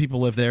a lot of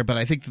people live there, but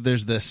I think that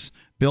there's this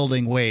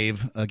building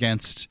wave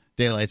against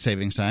daylight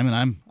savings time,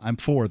 and I'm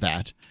for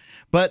that.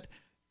 But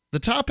the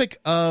topic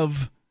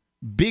of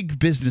big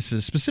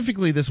businesses,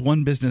 specifically this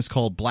one business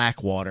called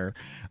Blackwater,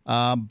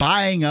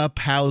 buying up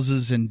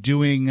houses and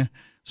doing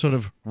sort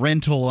of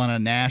rental on a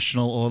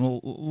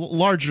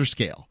larger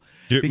scale.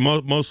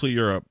 Mostly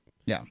Europe.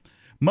 Yeah.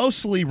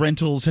 Mostly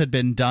rentals had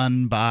been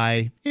done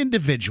by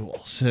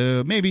individuals.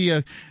 So maybe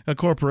a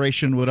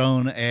corporation would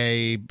own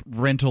a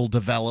rental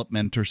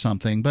development or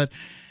something, but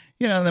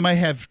they might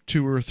have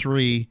two or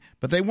three,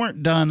 but they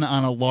weren't done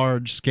on a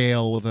large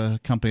scale with a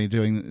company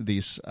doing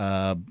these,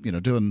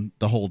 doing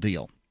the whole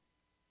deal.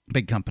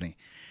 Big company.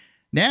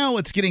 Now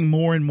it's getting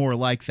more and more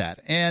like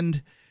that.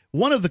 And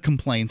one of the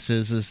complaints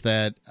is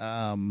that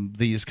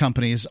these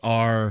companies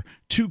are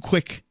too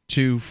quick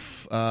to,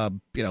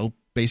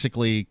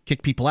 basically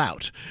kick people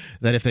out.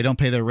 That if they don't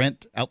pay their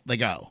rent, out they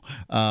go.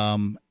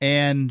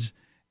 And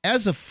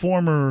as a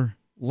former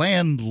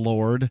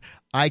landlord,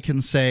 I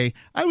can say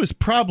I was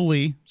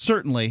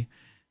certainly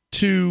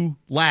too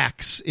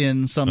lax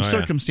in some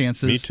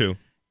circumstances. Me too.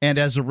 And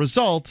as a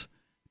result,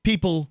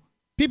 people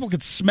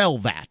could smell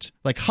that.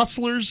 Like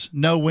hustlers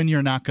know when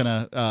you're not going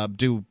to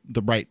do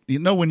the right. You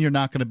know when you're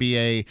not going to be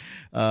a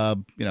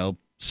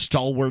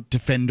stalwart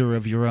defender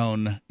of your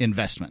own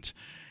investment,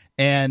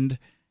 and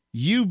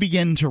you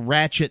begin to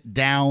ratchet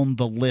down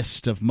the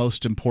list of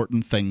most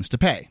important things to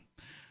pay.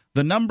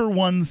 The number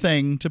one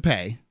thing to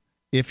pay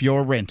if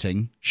you're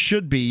renting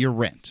should be your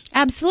rent.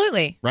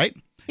 Absolutely. Right?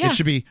 Yeah. It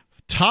should be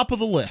top of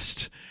the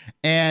list.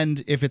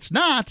 And if it's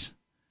not,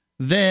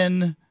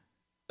 then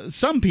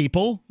some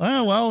people,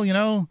 they're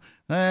gonna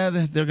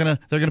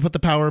put the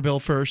power bill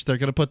first. They're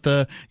gonna put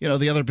the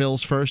other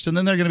bills first, and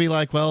then they're gonna be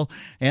like, well,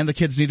 and the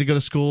kids need to go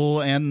to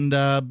school, and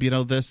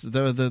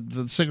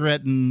the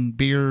cigarette and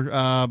beer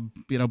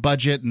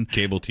budget and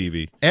cable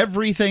TV.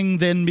 Everything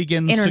then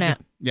begins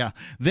Internet.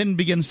 then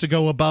begins to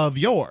go above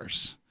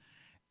yours.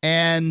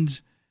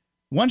 And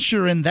once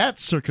you're in that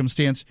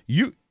circumstance,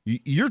 you're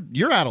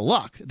out of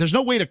luck. There's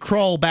no way to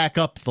crawl back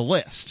up the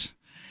list.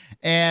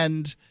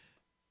 And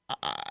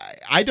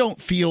I don't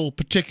feel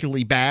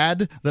particularly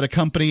bad that a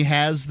company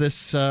has this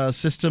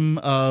system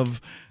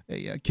of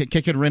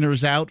kicking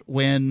renters out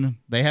when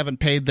they haven't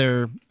paid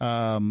their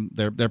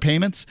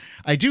payments.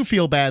 I do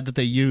feel bad that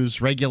they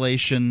use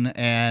regulation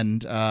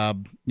and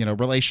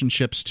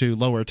relationships to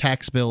lower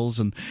tax bills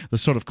and the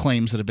sort of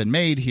claims that have been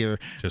made here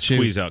to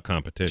squeeze out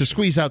competition. To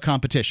squeeze out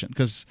competition,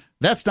 because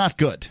that's not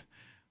good.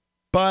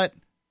 But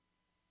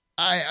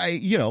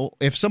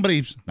if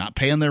somebody's not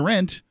paying their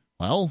rent,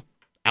 well,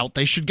 out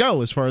they should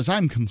go. As far as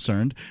I'm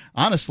concerned,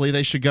 honestly,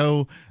 they should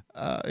go.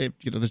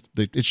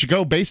 It should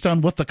go based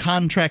on what the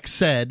contract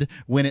said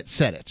when it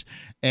said it,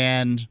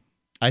 and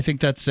I think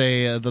that's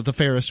the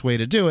fairest way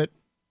to do it.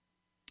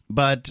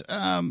 But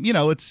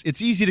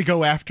it's easy to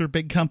go after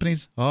big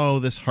companies. Oh,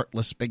 this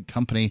heartless big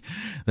company,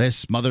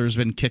 this mother's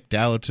been kicked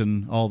out,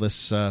 and all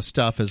this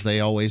stuff, as they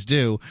always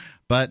do.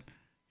 But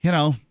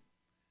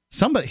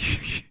somebody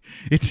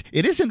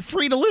it isn't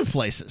free to live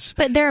places.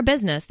 But they're a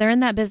business. They're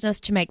in that business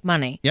to make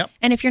money. Yep.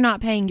 And if you're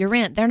not paying your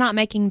rent, they're not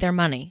making their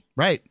money.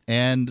 Right.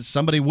 And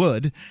somebody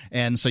would.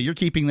 And so you're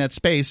keeping that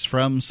space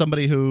from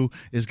somebody who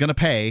is going to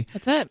pay.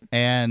 That's it.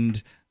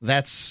 And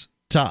that's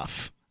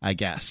tough, I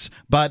guess.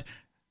 But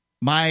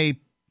my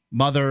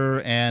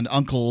mother and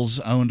uncles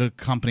owned a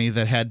company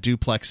that had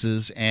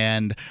duplexes,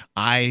 and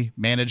I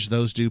managed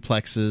those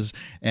duplexes.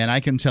 And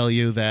I can tell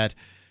you that,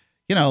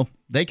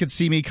 they could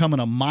see me coming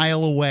a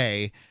mile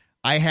away.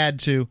 I had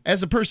to,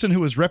 as a person who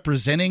was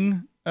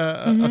representing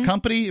a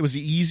company, it was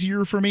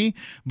easier for me.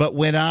 But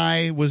when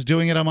I was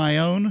doing it on my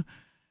own,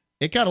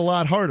 it got a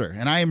lot harder.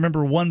 And I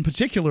remember one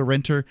particular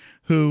renter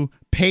who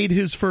paid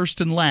his first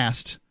and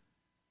last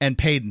and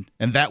paid,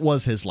 and that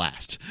was his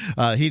last.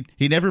 He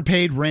never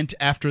paid rent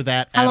after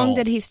that at all. How long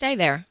did he stay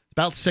there?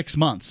 About 6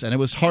 months, and it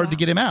was hard to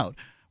get him out.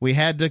 We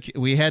had to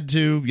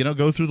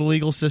go through the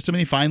legal system, and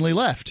he finally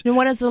left. And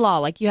what is the law?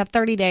 Like, you have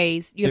 30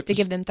 days. You have to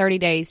give them 30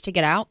 days to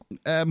get out?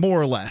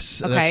 More or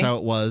less. Okay. That's how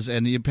it was.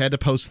 And you had to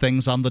post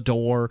things on the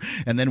door.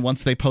 And then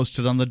once they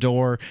posted on the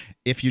door,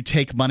 if you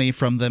take money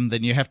from them,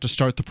 then you have to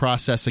start the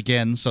process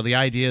again. So the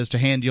idea is to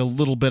hand you a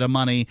little bit of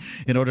money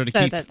in order to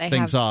keep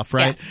things off,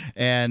 right?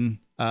 Yeah. And,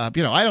 I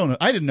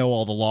didn't know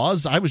all the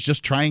laws. I was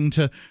just trying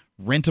to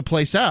rent a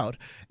place out.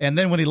 And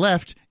then when he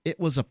left, it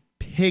was a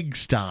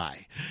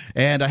pigsty,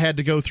 and I had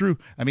to go through,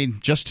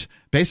 just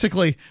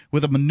basically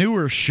with a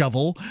manure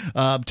shovel,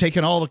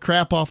 taking all the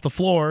crap off the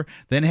floor,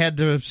 then had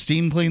to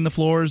steam clean the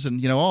floors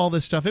and, all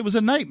this stuff. It was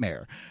a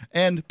nightmare.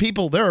 And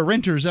there are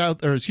landlords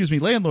out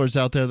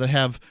there that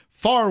have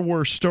far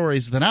worse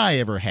stories than I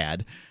ever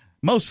had.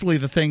 Mostly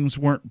the things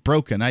weren't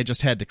broken. I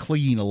just had to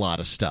clean a lot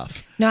of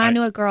stuff. No, I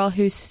knew a girl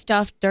who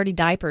stuffed dirty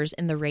diapers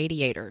in the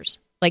radiators,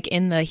 like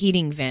in the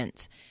heating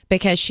vents,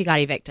 because she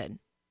got evicted.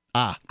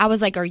 I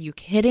was like, are you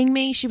kidding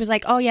me? She was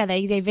like, oh, yeah,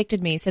 they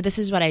evicted me. So this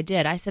is what I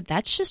did. I said,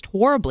 that's just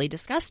horribly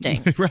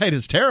disgusting. Right.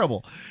 It's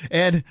terrible.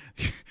 And,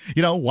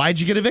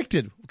 why'd you get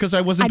evicted? Because I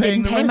wasn't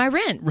paying the rent. I didn't pay my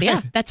rent. Right.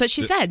 Yeah, that's what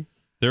she said.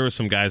 There were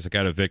some guys that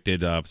got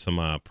evicted of some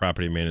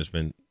property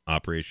management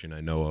operation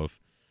I know of.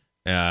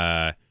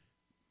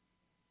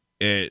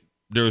 There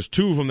was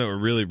two of them that were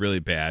really, really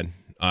bad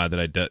that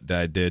I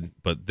did.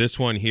 But this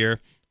one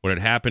here, what had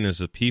happened is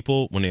the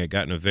people, when they had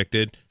gotten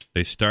evicted,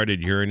 they started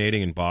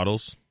urinating in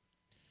bottles.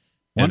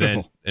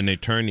 Wonderful. And they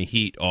turned the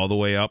heat all the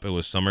way up. It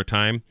was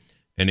summertime,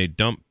 and they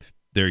dumped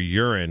their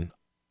urine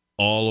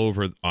all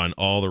over on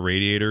all the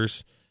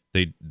radiators.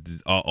 They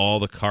all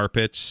the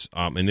carpets.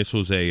 And this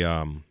was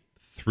a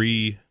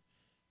three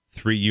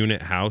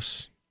unit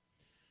house,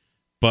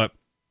 but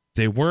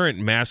they weren't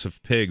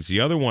massive pigs.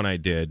 The other one I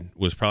did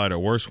was probably the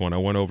worst one. I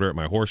went over at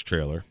my horse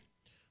trailer,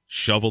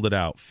 shoveled it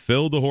out,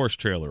 filled the horse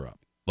trailer up,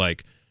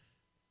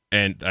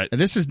 and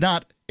this is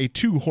not a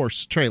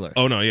 2-horse trailer.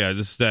 Oh no, yeah,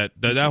 this is that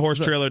horse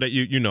trailer that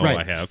right.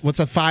 I have. What's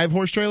a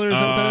 5-horse trailer? Is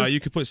that what that is? You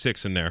could put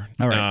 6 in there.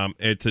 All right.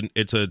 It's a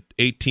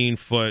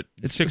 18-foot.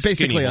 It's 6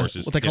 basically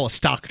horses. What they call a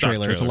stock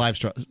trailer. It's a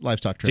livestock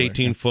trailer. It's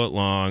 18-foot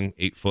long,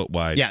 8-foot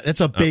wide. Yeah,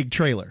 it's a big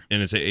trailer.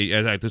 And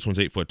this one's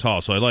 8 foot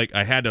tall. So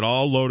I had it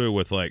all loaded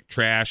with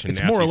trash and it's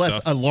nasty more or less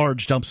stuff. a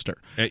large dumpster.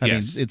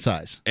 Yes, in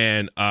size.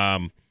 And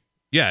I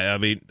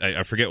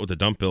forget what the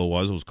dump bill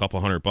was. It was a couple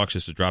 $100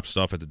 just to drop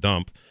stuff at the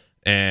dump.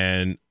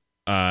 And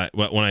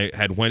when I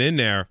had went in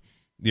there,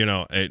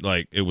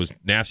 it was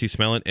nasty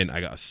smelling, and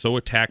I got so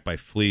attacked by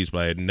fleas,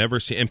 but I had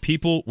never seen. And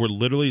people were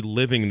literally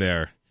living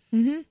there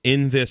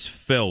in this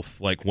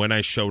filth. When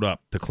I showed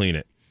up to clean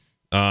it,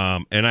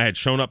 and I had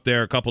shown up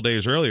there a couple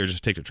days earlier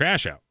just to take the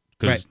trash out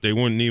because they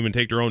wouldn't even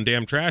take their own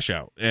damn trash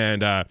out,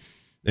 and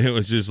it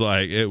was just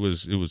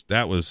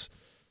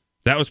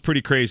that was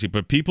pretty crazy.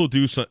 But people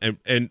do some,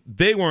 and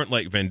they weren't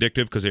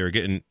vindictive because they were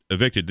getting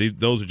evicted.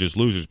 Those are just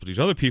losers. But these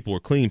other people were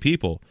clean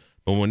people.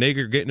 But when they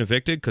were getting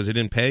evicted because they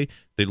didn't pay,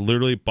 they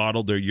literally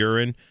bottled their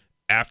urine.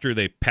 After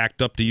they packed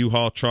up the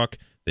U-Haul truck,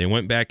 they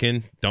went back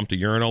in, dumped the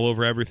urine all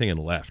over everything, and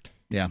left.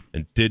 Yeah.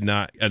 And did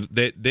not. And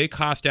they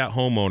cost that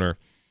homeowner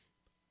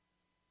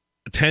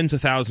tens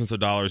of thousands of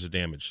dollars of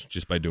damage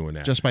just by doing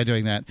that. Just by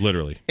doing that.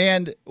 Literally.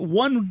 And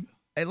one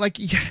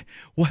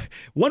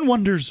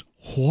wonders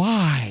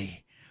why.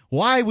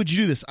 Why would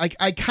you do this?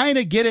 I kind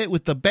of get it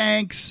with the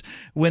banks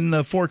when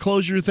the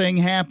foreclosure thing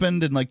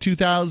happened in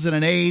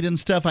 2008 and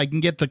stuff. I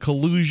can get the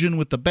collusion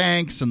with the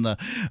banks and the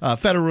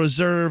Federal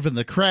Reserve and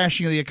the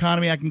crashing of the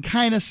economy. I can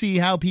kind of see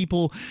how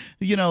people,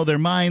 their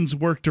minds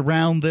worked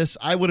around this.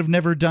 I would have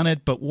never done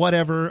it, but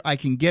whatever. I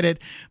can get it.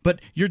 But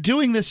you're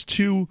doing this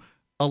to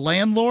a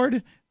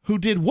landlord who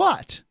did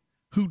what?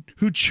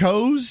 Who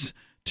chose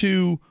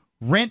to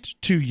rent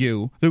to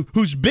you,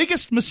 whose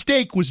biggest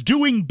mistake was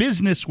doing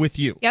business with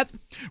you. Yep.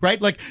 Right?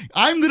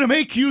 I'm going to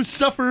make you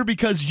suffer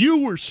because you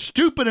were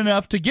stupid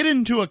enough to get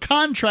into a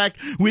contract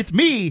with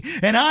me,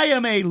 and I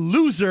am a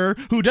loser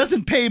who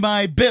doesn't pay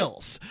my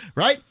bills.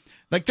 Right?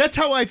 That's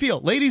how I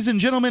feel. Ladies and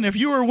gentlemen, if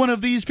you are one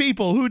of these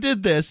people who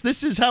did this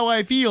is how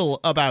I feel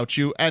about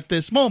you at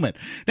this moment.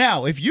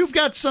 Now, if you've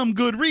got some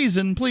good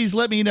reason, please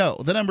let me know.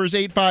 The number is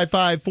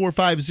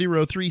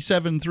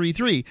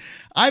 855-450-3733.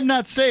 I'm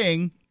not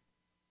saying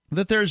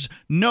that there's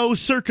no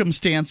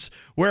circumstance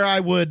where I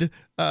would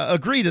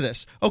agree to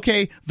this.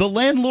 Okay, the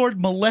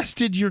landlord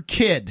molested your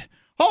kid.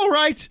 All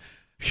right.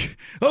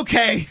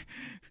 Okay.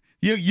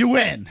 You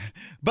win.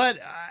 But,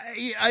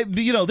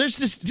 there's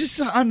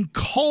this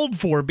uncalled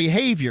for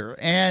behavior.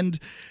 And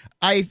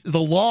the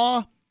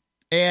law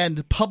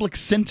and public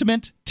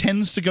sentiment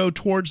tends to go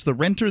towards the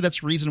renter.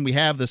 That's the reason we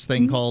have this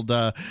thing called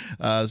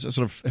sort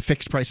of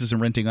fixed prices in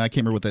renting. I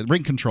can't remember what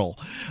rent control.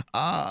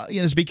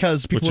 Is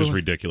because people, which is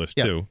ridiculous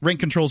too. Rent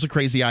control is a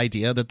crazy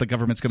idea that the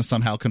government's going to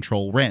somehow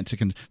control rent. It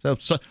can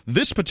so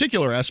this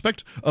particular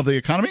aspect of the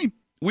economy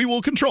we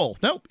will control.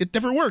 No, it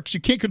never works. You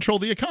can't control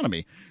the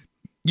economy.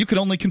 You can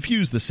only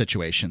confuse the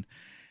situation.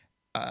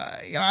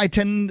 I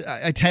tend,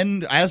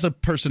 as a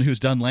person who's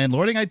done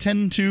landlording, I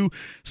tend to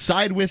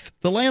side with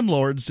the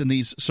landlords in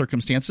these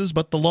circumstances,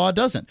 but the law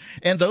doesn't.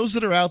 And those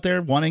that are out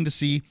there wanting to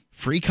see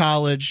free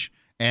college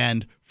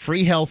and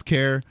free health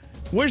care,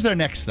 where's their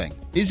next thing?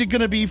 Is it going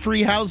to be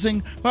free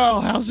housing?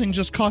 Well, housing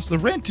just costs. The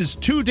rent is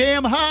too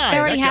damn high. They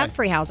already have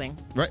free housing.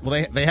 Right.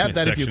 Well, they have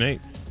that. Section 8.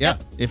 Yeah.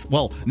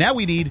 Now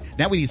we need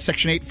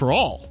Section 8 for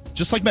all,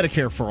 just like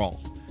Medicare for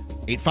all.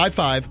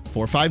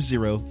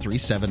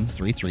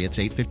 855-450-3733. It's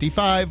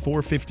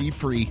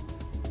 855-450-FREE.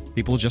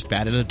 People are just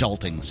bad at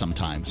adulting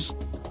sometimes.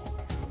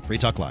 Free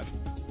Talk Live.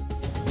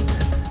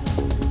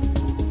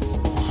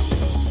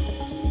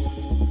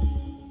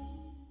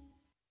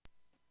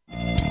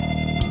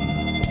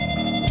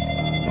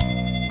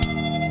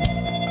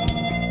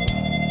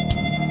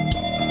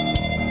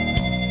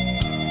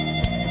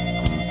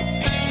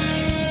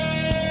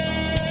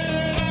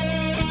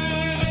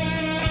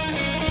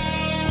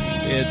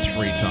 It's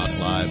Free Talk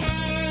Live.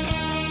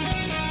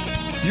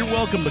 You're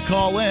welcome to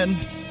call in.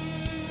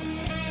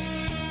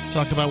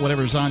 Talk about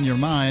whatever's on your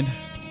mind.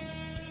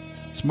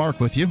 It's Mark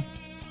with you.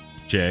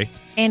 Jay.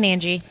 And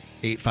Angie.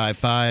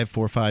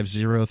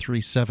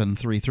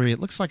 855-450-3733. It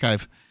looks like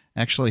I've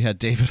actually had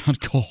David on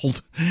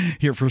hold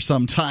here for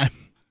some time.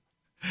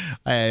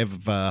 I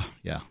have,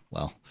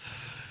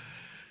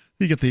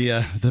 you get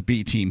the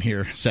B team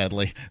here,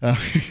 sadly.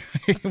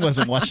 He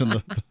wasn't watching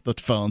the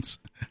phones.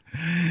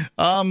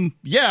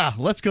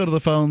 Let's go to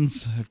the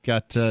phones. I've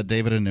got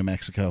David in New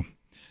Mexico.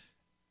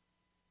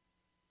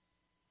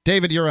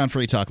 David, you're on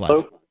Free Talk Live.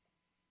 Hello?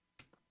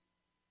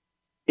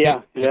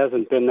 Yeah, it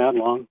hasn't been that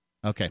long.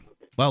 Okay.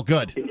 Well,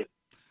 good.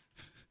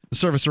 The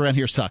service around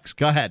here sucks.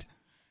 Go ahead.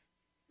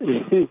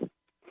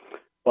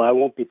 Well, I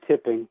won't be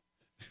tipping.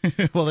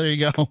 Well, there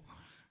you go.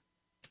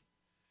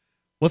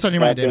 What's on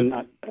your mind, David?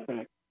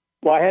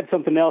 Well, I had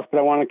something else, but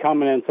I want to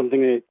comment on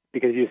something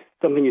because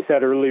something you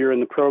said earlier in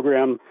the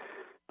program.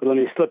 But let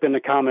me slip in the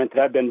comment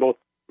that I've been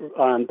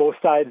on both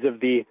sides of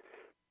the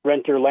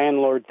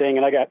renter-landlord thing,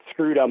 and I got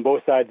screwed on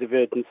both sides of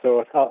it. And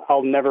so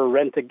I'll never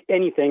rent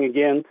anything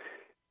again,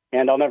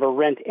 and I'll never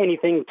rent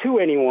anything to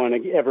anyone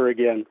ever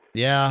again.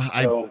 Yeah,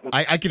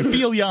 I can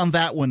feel you on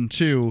that one,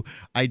 too.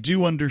 I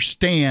do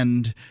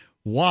understand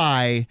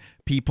why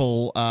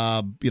people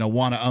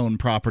want to own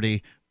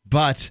property,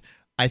 but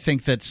I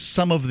think that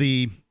some of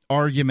the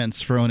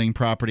arguments for owning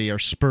property are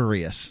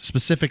spurious,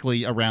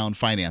 specifically around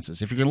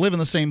finances. If you're going to live in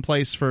the same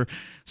place for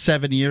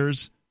 7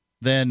 years,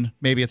 then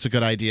maybe it's a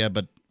good idea,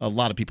 but a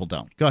lot of people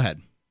don't. Go ahead.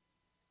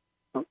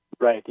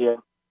 Right, yeah.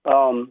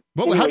 How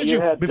did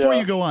you before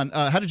you go on,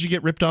 how did you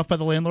get ripped off by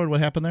the landlord? What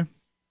happened there?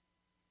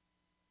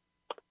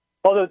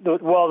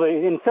 Well,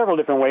 in several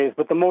different ways,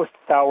 but the most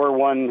sour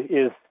one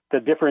is the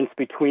difference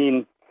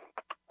between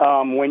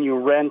when you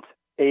rent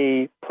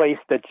a place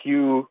that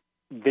you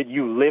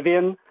live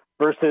in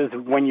versus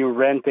when you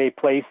rent a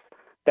place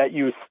that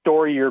you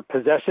store your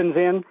possessions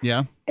in.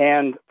 Yeah.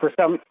 And for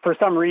some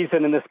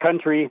reason in this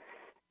country,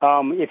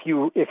 if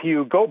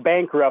you go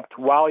bankrupt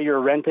while you're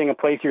renting a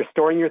place you're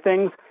storing your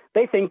things,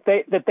 they think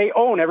that they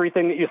own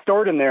everything that you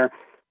stored in there.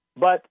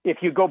 But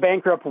if you go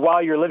bankrupt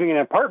while you're living in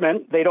an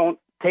apartment, they don't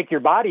take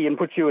your body and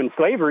put you in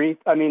slavery.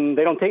 I mean,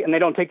 they don't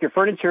take your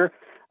furniture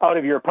out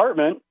of your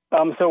apartment.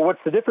 So what's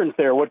the difference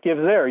there? What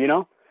gives there?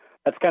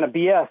 That's kind of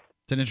BS.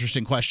 It's an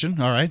interesting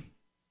question. All right.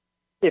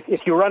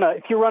 If you run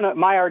a,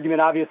 my argument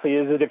obviously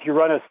is that if you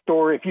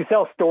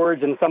sell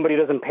storage and somebody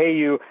doesn't pay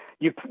you,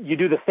 you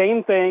do the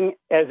same thing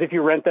as if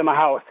you rent them a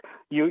house.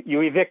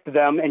 You evict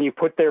them and you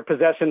put their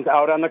possessions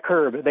out on the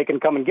curb. They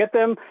can come and get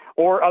them,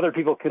 or other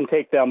people can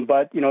take them.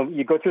 But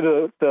you go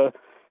through the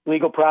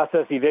legal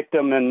process, evict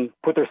them, and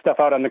put their stuff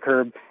out on the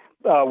curb.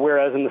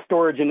 Whereas in the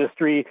storage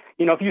industry,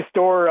 if you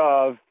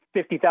store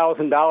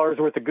 $50,000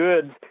 worth of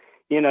goods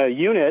in a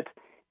unit,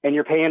 and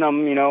you're paying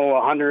them,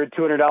 $100,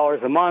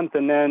 $200 a month,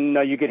 and then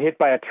you get hit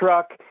by a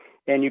truck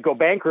and you go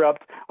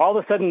bankrupt, all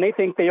of a sudden they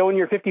think they own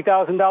your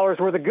 $50,000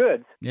 worth of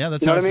goods. Yeah,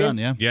 that's how it's done,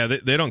 yeah. Yeah,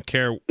 they don't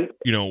care,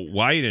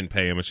 why you didn't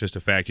pay them. It's just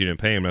the fact you didn't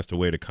pay them. That's the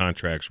way the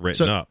contract's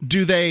written up.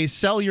 Do they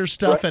sell your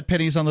stuff at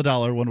pennies on the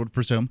dollar, one would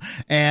presume,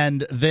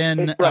 and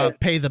then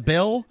pay the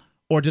bill,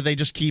 or do they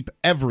just keep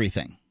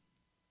everything?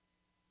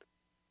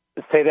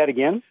 Say that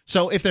again?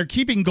 So if they're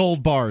keeping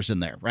gold bars in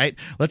there, right?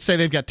 Let's say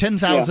they've got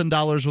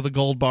 $10,000 worth of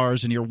gold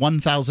bars and you're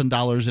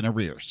 $1,000 in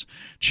arrears.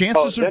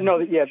 Chances are... No,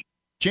 yeah.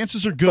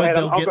 Chances are good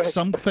they'll get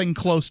something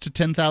close to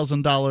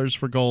 $10,000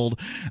 for gold,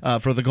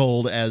 for the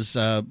gold as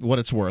what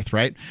it's worth,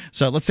 right?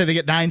 So let's say they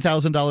get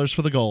 $9,000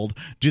 for the gold.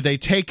 Do they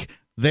take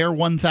their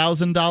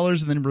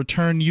 $1,000 and then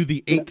return you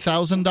the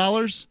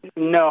 $8,000?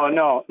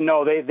 No.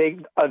 They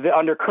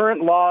under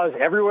current laws,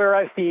 everywhere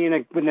I've seen,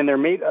 and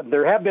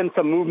there have been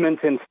some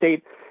movements in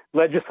state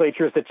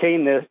legislatures to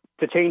change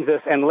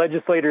this, and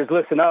legislators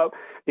listen up,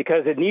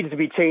 because it needs to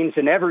be changed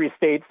in every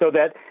state so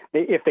that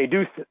if they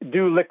do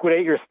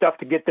liquidate your stuff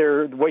to get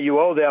what you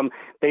owe them,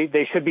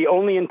 they should be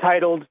only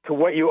entitled to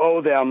what you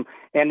owe them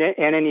and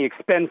any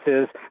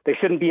expenses. They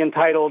shouldn't be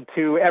entitled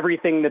to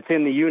everything that's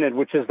in the unit,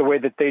 which is the way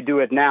that they do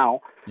it now.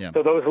 Yeah.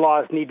 So those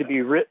laws need to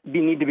be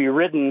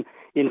written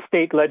in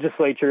state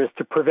legislatures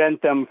to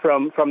prevent them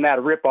from that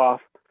ripoff.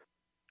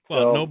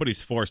 Well,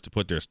 nobody's forced to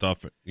put their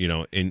stuff,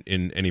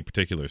 in any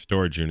particular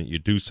storage unit. You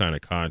do sign a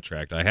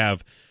contract. I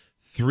have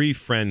 3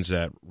 friends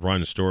that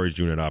run storage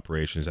unit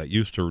operations that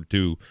used to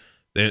do.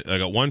 I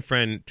got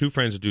two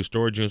friends that do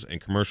storage units and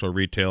commercial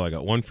retail. I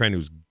got one friend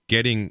who's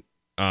getting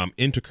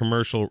into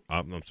commercial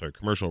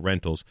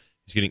rentals.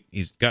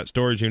 He's got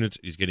storage units.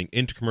 He's getting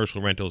into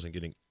commercial rentals and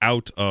getting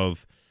out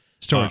of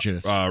storage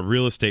units,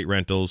 real estate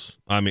rentals.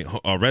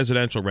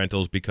 Residential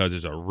rentals, because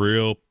it's a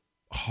real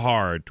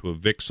hard to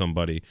evict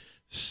somebody,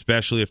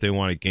 especially if they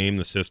want to game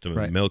the system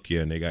and milk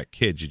you, and they got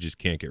kids. You just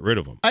can't get rid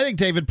of them. I think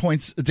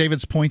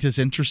David's point is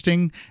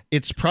interesting.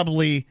 It's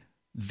probably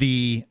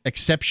the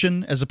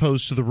exception as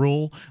opposed to the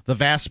rule. The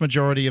vast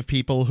majority of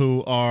people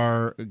who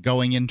are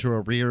going into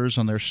arrears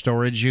on their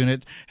storage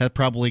unit have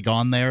probably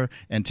gone there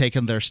and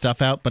taken their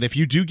stuff out. But if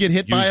you do get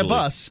hit by a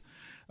bus,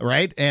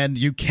 right, and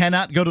you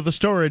cannot go to the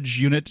storage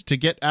unit to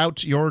get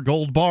out your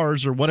gold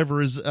bars or whatever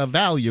is of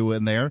value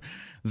in there,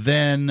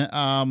 then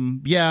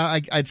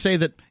I'd say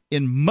that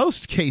in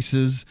most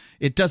cases,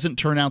 it doesn't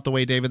turn out the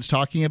way David's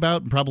talking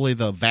about, probably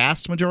the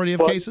vast majority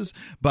of cases.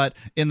 But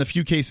in the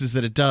few cases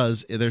that it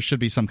does, there should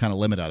be some kind of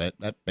limit on it.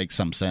 That makes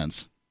some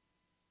sense.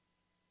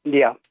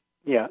 Yeah.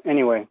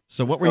 Anyway.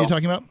 So what were you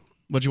talking about?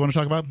 What do you want to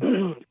talk about?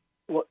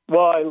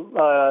 Well,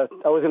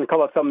 I was going to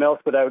call out something else,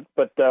 but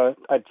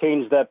I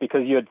changed that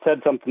because you had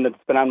said something that's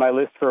been on my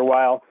list for a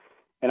while,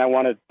 and I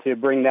wanted to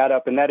bring that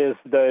up, and that is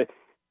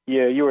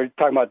you were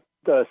talking about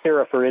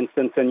Sarah, for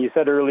instance, and you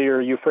said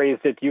earlier, you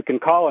phrased it, you can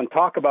call and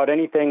talk about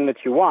anything that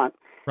you want.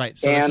 Right.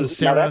 So this is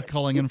Sarah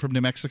calling in from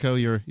New Mexico,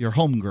 your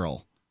home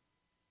girl.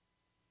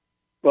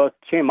 Well,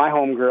 she my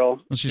home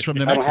girl. Well, she's from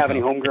New Mexico. I don't have any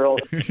home girls.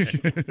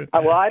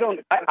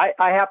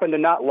 I happen to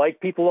not like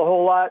people a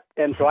whole lot,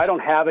 and so I don't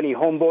have any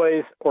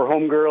homeboys or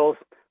homegirls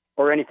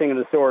or anything of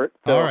the sort.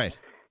 So, all right.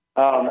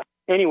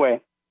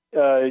 Anyway,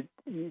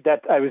 that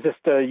I was just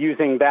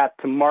using that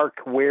to mark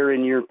where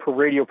in your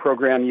radio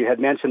program you had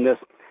mentioned this.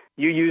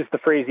 You use the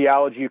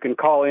phraseology, you can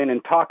call in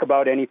and talk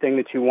about anything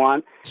that you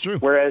want. It's true.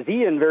 Whereas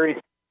Ian very,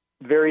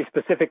 very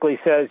specifically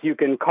says you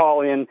can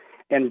call in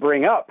and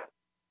bring up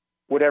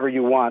whatever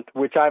you want,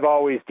 which I've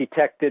always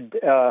detected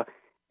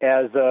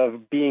as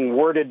being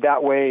worded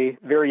that way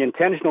very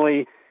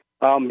intentionally,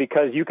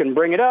 because you can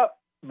bring it up,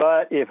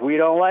 but if we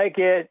don't like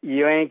it,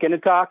 you ain't going to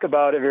talk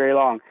about it very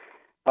long.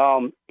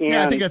 I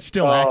think that's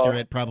still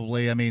accurate,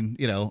 probably. I mean,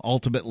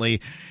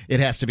 ultimately,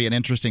 it has to be an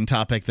interesting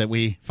topic that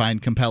we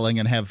find compelling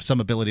and have some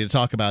ability to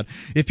talk about.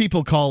 If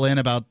people call in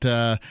about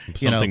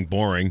something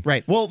boring,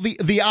 right? Well,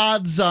 the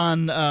odds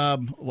on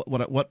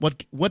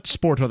what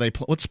sport are they?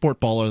 What sport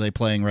ball are they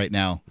playing right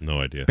now? No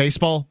idea.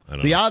 Baseball. I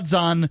don't know. Odds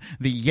on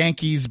the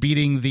Yankees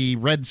beating the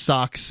Red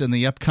Sox in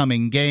the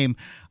upcoming game.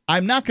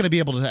 I'm not going to be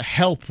able to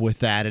help with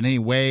that in any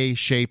way,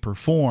 shape, or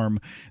form.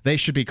 They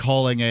should be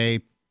calling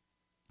a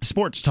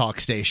sports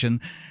talk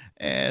station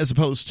as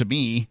opposed to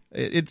me.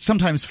 It's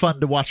sometimes fun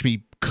to watch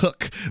me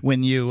cook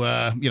when you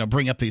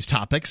bring up these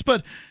topics,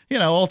 but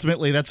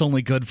ultimately that's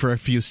only good for a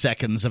few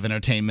seconds of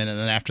entertainment, and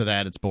then after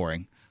that it's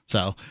boring.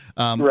 So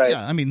right.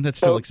 Yeah, I mean that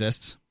still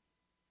exists.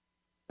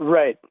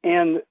 Right.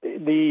 And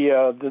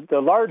the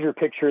larger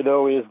picture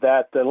though is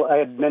that I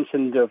had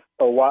mentioned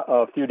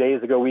a few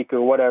days ago, week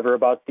or whatever,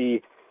 about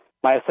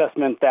my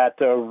assessment that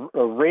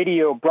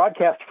radio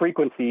broadcast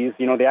frequencies,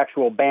 the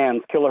actual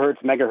bands,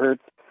 kilohertz, megahertz,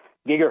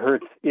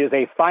 gigahertz, is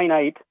a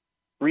finite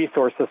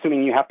resource,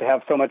 assuming you have to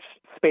have so much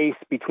space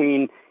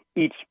between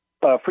each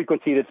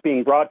frequency that's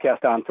being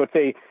broadcast on. So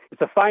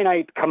it's a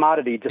finite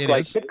commodity, just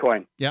like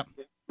Bitcoin. Yep.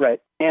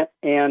 Right.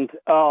 And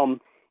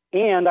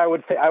I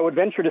would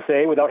venture to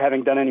say, without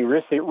having done any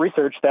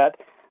research, that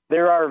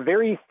there are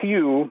very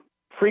few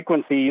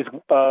frequencies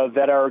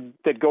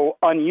that go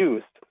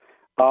unused.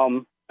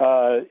 In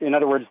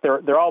other words,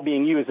 they're all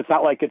being used. It's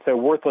not like it's a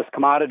worthless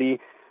commodity.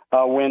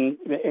 When,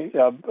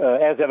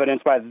 as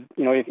evidenced by,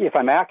 if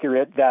I'm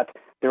accurate, that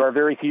there are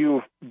very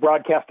few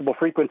broadcastable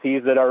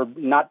frequencies that are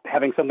not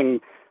having something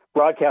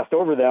broadcast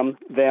over them,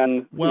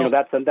 then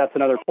that's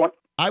another point.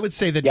 I would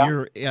say that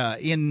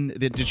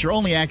you're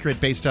only accurate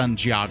based on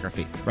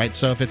geography, right?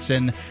 So if it's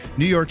in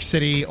New York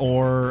City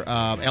or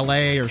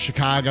L.A. or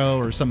Chicago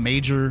or some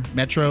major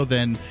metro,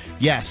 then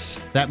yes,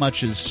 that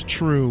much is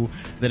true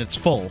that it's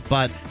full.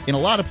 But in a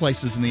lot of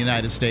places in the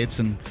United States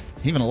and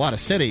even a lot of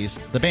cities,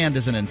 the band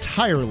isn't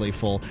entirely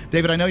full.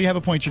 David, I know you have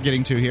a point you're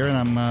getting to here, and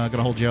I'm going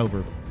to hold you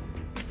over.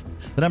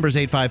 The number is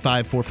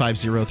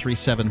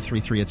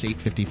 855-450-3733. It's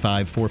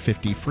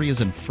 855-450. Free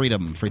as in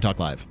freedom. Free Talk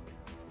Live.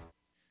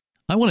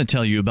 I want to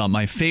tell you about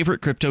my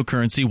favorite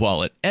cryptocurrency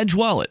wallet, Edge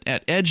Wallet,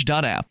 at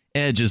edge.app.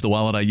 Edge is the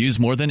wallet I use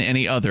more than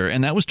any other,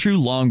 and that was true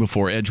long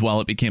before Edge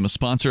Wallet became a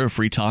sponsor of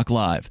Free Talk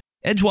Live.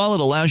 Edge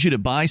Wallet allows you to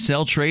buy,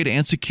 sell, trade,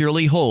 and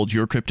securely hold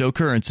your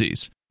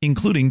cryptocurrencies,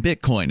 including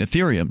Bitcoin,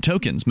 Ethereum,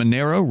 tokens,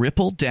 Monero,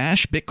 Ripple,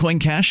 Dash,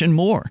 Bitcoin Cash, and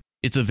more.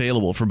 It's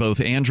available for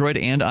both Android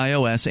and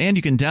iOS, and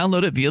you can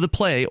download it via the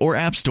Play or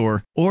App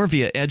Store or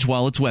via Edge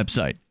Wallet's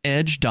website,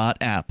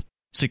 edge.app.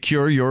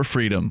 Secure your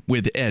freedom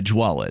with Edge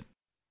Wallet.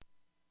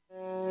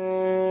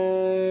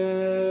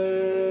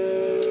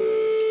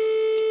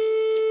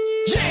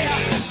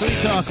 Free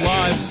Talk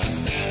Live.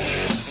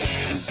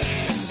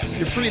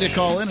 You're free to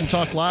call in and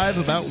talk live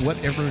about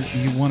whatever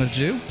you want to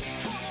do.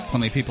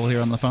 Plenty of people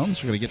here on the phone,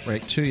 so we're going to get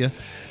right to you.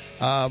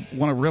 Want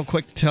to real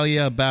quick tell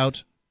you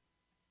about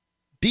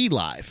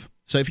DLive.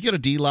 So if you go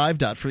to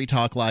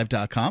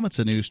dlive.freetalklive.com, it's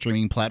a new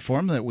streaming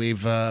platform that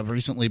we've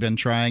recently been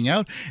trying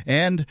out,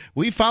 and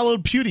we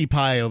followed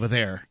PewDiePie over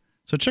there.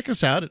 So check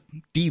us out at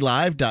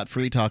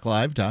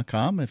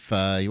dlive.freetalklive.com. If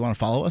you want to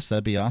follow us,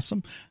 that'd be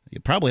awesome. You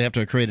probably have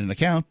to create an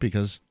account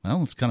because,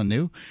 well, it's kind of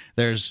new.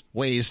 There's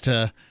ways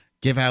to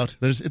give out.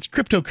 It's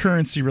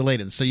cryptocurrency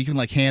related, so you can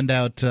like hand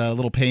out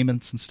little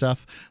payments and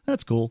stuff.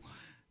 That's cool.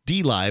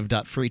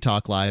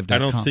 dlive.freetalklive.com. I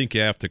don't think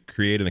you have to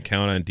create an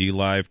account on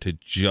DLive to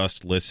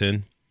just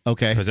listen.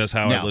 Okay. Because that's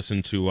how I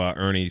listened to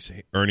Ernie's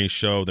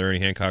show, the Ernie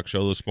Hancock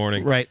show this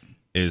morning. Right.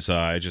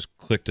 I just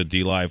clicked a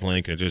DLive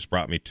link and it just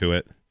brought me to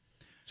it.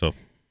 So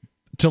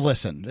to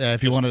listen,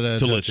 if you wanted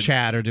to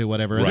chat or do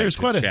whatever, right, there's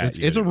quite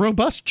it's a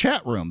robust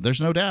chat room. There's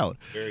no doubt.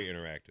 Very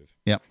interactive.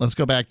 Yeah, let's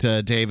go back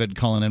to David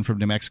calling in from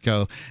New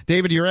Mexico.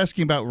 David, you're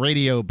asking about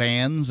radio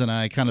bans, and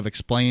I kind of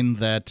explained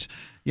that.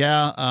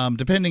 Yeah,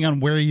 depending on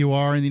where you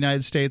are in the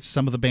United States,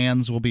 some of the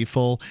bands will be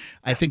full.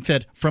 I think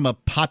that from a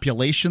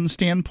population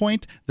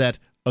standpoint, that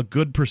a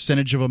good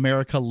percentage of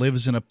America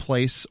lives in a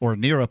place or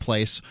near a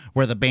place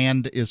where the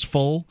band is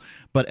full,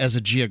 but as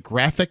a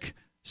geographic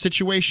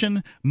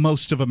situation,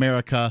 most of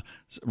America's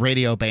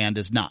radio band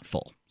is not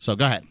full. So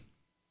go ahead.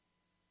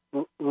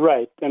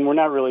 Right, and we're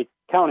not really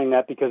counting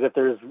that because if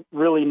there's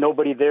really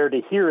nobody there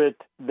to hear it,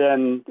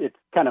 then it's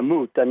kind of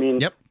moot. I mean,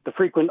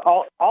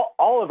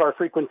 all of our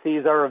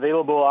frequencies are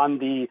available on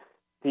the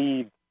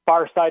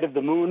far side of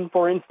the moon,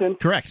 for instance.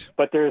 Correct.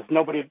 But there's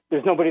nobody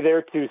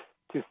there to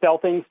sell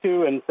things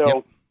to, and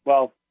so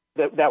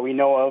that we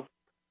know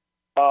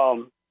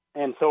of.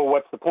 And so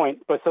what's the point?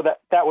 But so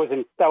that was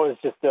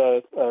just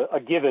a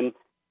given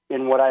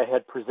in what I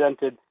had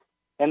presented.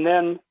 And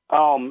then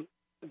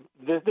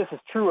this is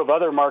true of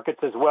other markets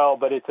as well,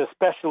 but it's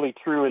especially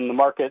true in the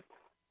market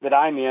that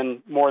I'm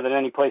in more than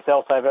any place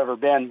else I've ever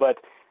been. But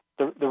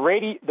the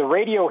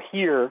radio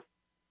here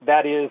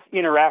that is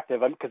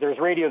interactive, because there's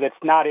radio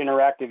that's not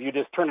interactive. You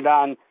just turn it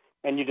on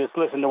and you just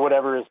listen to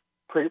whatever is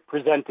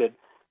presented.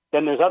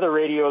 Then there's other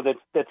radio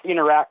that's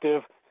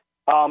interactive.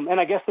 And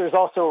I guess there's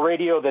also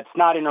radio that's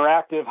not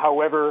interactive.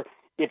 However,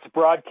 it's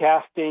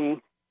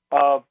broadcasting,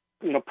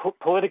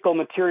 political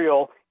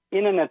material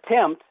in an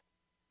attempt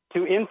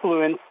to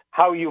influence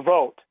how you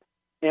vote,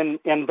 and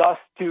thus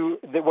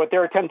what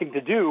they're attempting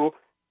to do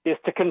is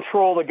to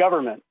control the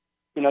government.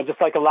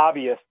 Just like a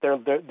lobbyist,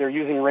 they're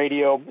using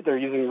radio. They're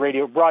using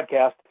radio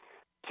broadcast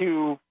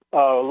to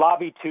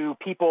lobby to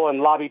people and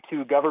lobby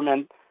to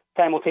government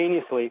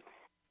simultaneously.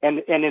 And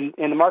in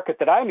the market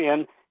that I'm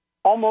in,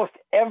 almost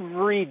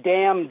every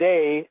damn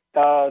day,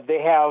 they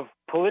have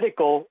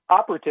political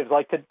operatives.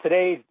 Like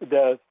today,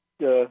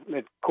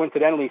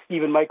 coincidentally,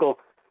 Stephen Michael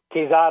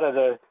Quezada,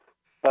 the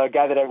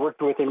guy that I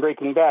worked with in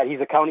Breaking Bad,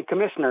 he's a county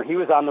commissioner. He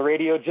was on the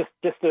radio just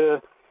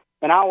an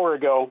hour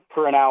ago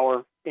for an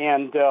hour,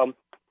 and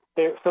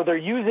they're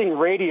using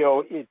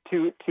radio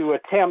to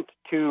attempt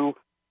to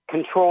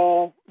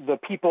control the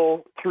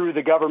people through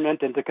the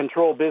government and to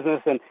control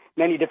business in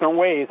many different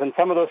ways. And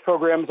some of those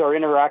programs are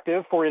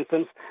interactive. For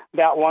instance,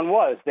 that one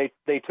was. They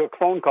took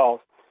phone calls.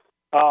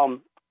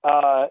 And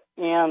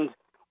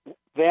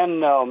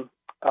then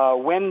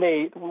when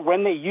they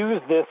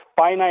use this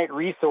finite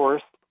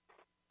resource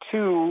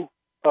to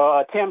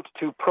attempt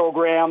to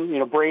program,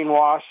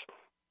 brainwash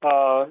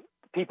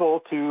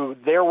people to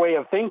their way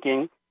of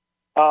thinking,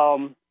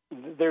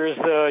 there's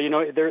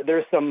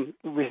some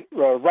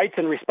rights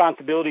and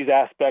responsibilities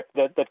aspect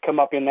that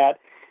come up in that,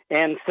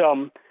 and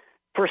some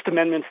First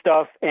Amendment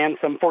stuff and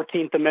some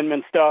 14th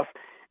Amendment stuff.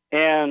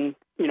 And,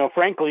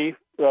 frankly,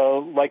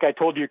 like I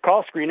told your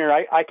call screener,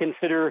 I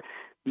consider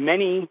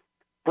many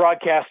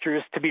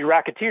broadcasters to be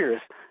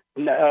racketeers.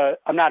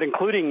 I'm not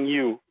including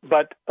you,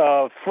 but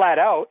flat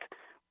out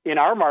in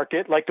our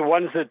market, like the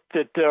ones that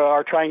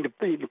are trying to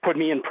put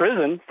me in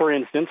prison, for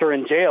instance, or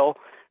in jail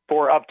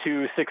for up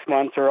to 6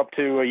 months or up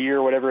to a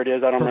year, whatever it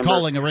is. I don't remember. For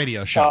calling a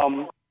radio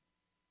show.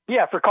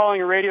 For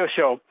calling a radio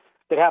show.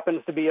 that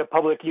happens to be a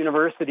public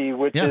university,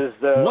 which is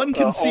one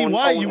can see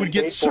why you would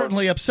get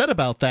certainly upset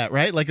about that,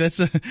 right? Like it's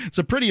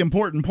a pretty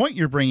important point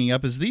you're bringing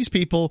up. Is these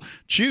people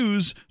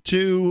choose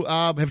to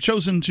have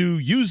chosen to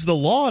use the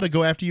law to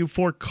go after you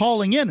for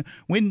calling in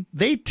when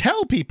they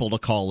tell people to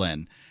call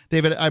in?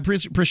 David, I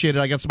appreciate it.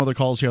 I got some other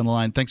calls here on the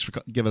line. Thanks for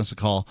giving us a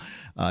call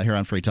here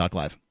on Free Talk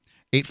Live.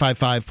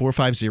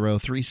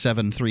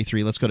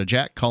 855-450-3733. Let's go to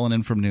Jack calling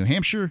in from New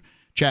Hampshire.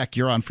 Jack,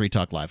 you're on Free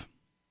Talk Live.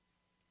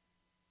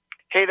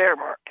 Hey there,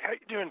 Mark. How you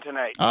doing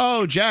tonight?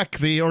 Oh, Jack,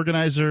 the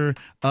organizer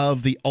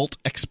of the Alt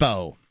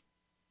Expo.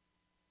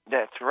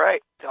 That's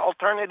right. The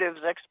Alternatives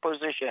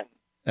Exposition.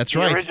 That's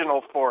right. The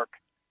original fork.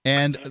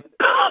 And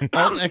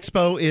Alt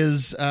Expo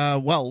is,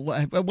 well,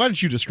 why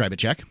don't you describe it,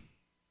 Jack?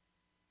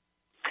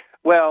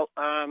 Well,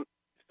 so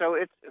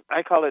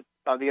I call it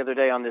the other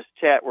day on this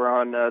chat, we're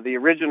on the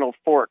original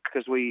fork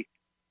because we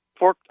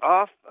forked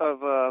off of,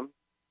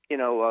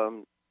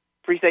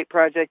 Free State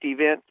Project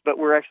events, but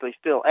we're actually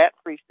still at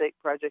Free State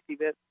Project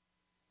events.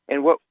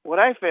 And what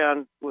I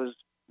found was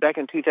back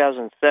in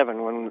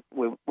 2007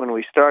 when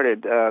we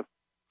started,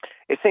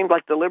 it seemed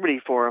like the Liberty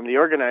Forum, the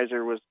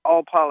organizer, was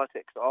all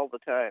politics all the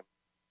time.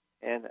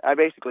 And I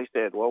basically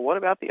said, well, what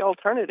about the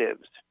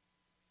alternatives?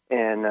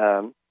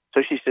 And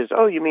so she says,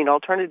 oh, you mean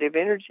alternative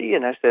energy?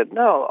 And I said,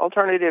 no,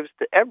 alternatives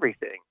to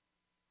everything.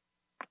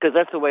 Because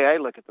that's the way I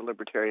look at the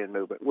libertarian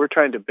movement. We're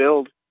trying to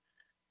build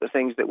the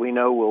things that we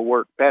know will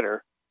work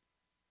better.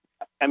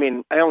 I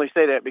mean, I only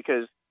say that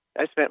because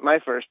I spent my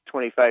first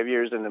 25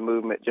 years in the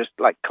movement just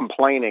like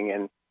complaining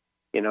and,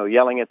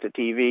 yelling at the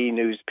TV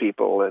news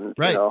people. And,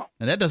 right.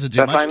 And that doesn't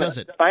do much, does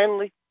it?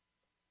 Finally,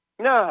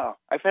 no.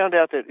 I found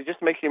out that it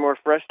just makes you more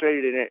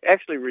frustrated and it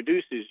actually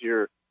reduces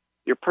your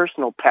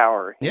personal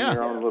power in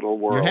your own little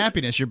world. Your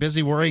happiness. You're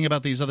busy worrying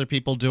about these other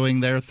people doing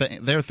their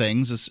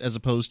things as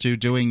opposed to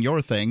doing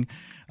your thing.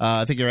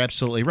 I think you're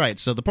absolutely right.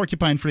 So the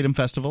Porcupine Freedom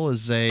Festival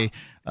is a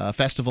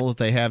festival that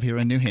they have here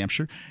in New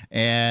Hampshire,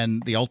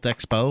 and the Alt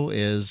Expo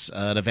is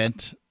an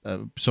event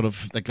sort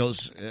of that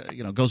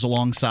goes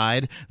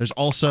alongside. There's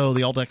also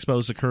the Alt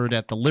Expos occurred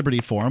at the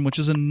Liberty Forum, which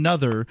is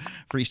another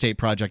Free State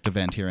Project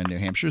event here in New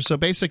Hampshire. So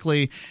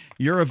basically,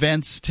 your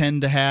events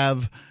tend to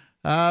have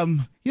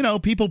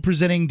people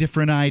presenting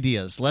different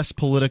ideas, less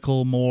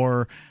political,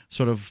 more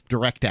sort of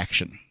direct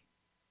action.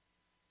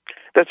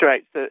 That's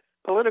right. The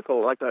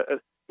political,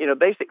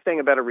 basic thing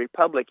about a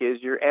republic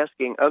is you're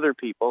asking other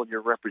people,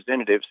 your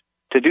representatives,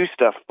 to do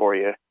stuff for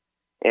you.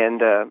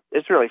 And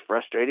it's really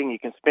frustrating. You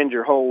can spend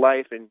your whole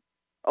life and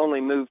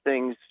only move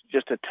things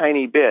just a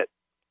tiny bit.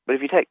 But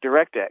if you take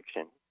direct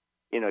action,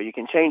 you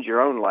can change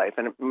your own life.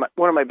 And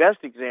one of my best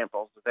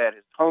examples of that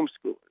is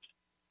homeschoolers.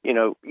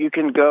 You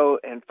can go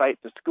and fight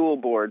the school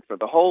board for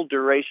the whole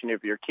duration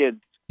of your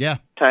kids'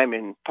 time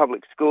in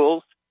public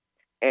schools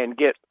and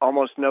get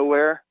almost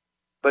nowhere.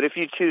 But if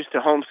you choose to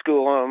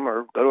homeschool them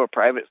or go to a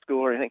private school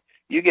or anything,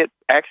 you get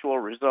actual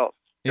results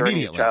during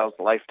your child's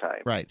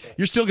lifetime. Right.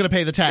 You're still going to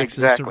pay the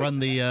taxes to run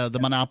the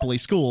monopoly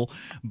school,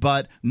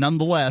 but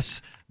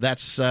nonetheless,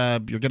 that's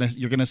you're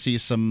gonna see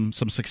some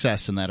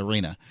success in that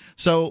arena.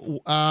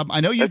 So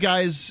I know you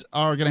guys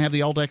are going to have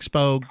the Alt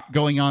Expo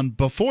going on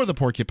before the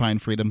Porcupine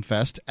Freedom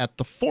Fest at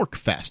the Fork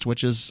Fest,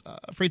 which is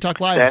Free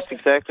Talk Live. That's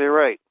exactly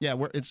right. Yeah,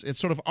 it's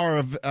sort of our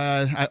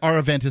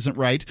event isn't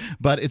right,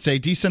 but it's a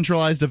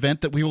decentralized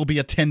event that we will be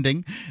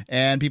attending,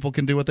 and people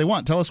can do what they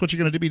want. Tell us what you're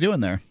going to be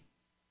doing there.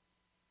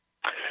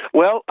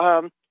 Well,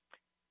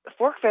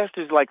 Fork Fest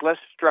is like less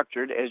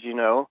structured, as you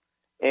know,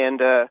 and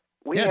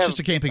it's just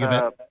a camping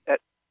event.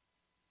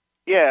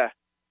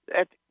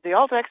 At the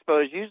Alt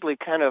Expo is usually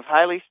kind of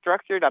highly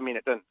structured. I mean,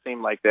 it doesn't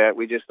seem like that.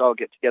 We just all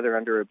get together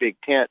under a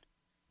big tent.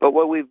 But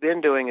what we've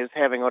been doing is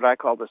having what I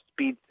call the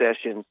speed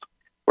sessions,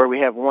 where we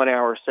have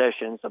 1-hour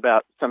sessions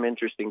about some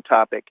interesting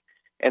topic,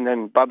 and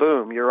then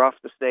ba-boom, you're off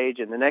the stage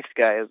and the next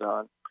guy is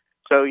on.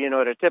 So,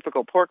 at a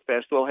typical Pork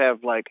Fest, we'll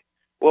have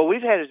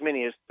we've had as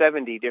many as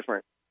 70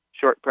 different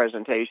short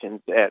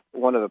presentations at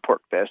one of the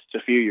Pork Fests a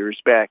few years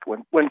back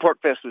when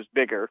Pork Fest was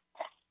bigger.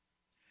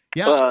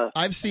 Yeah,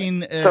 I've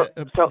seen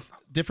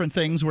different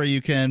things where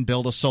you can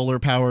build a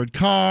solar-powered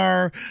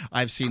car.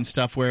 I've seen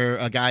stuff where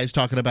a guy's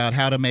talking about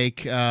how to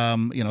make,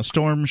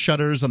 storm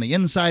shutters on the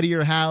inside of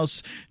your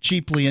house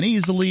cheaply and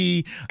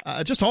easily.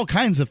 Just all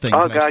kinds of things.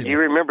 Oh, God, you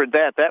remembered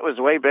that. That was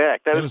way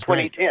back. That was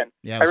 2010. Great.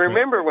 Yeah, I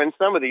remember when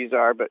some of these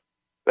are, but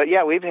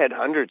yeah, we've had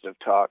hundreds of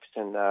talks.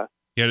 And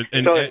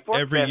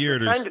every year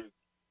there's...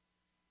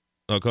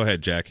 Oh, go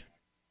ahead, Jack.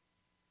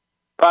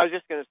 I was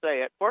just going to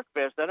say, at Fork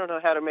Fest, I don't know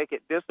how to make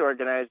it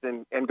disorganized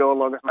and go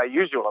along with my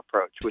usual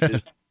approach, which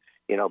is,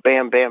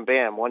 bam, bam,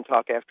 bam, one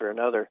talk after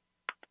another.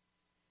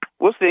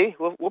 We'll see.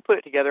 We'll put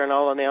it together, and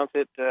I'll announce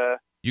it.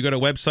 You got a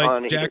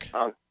website, Jack?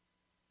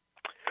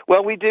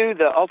 Well, we do.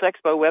 The Alt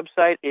Expo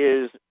website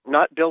is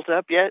not built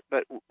up yet,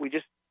 but we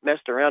just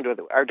messed around with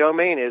it. Our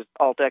domain is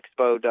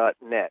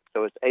altexpo.net,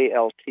 so it's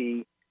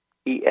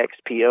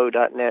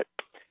altexpo.net.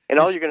 And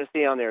all you're going to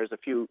see on there is a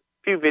few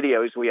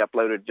videos we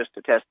uploaded just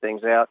to test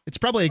things out. It's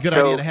probably a good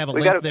idea to have a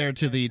link there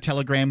to the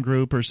Telegram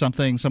group or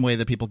something, some way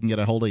that people can get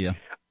a hold of you.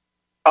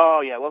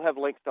 Oh, yeah, we'll have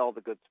links to all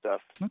the good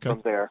stuff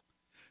from there.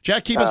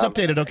 Jack, keep us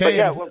updated, okay?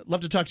 Yeah,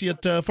 love to talk to you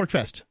at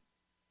ForkFest.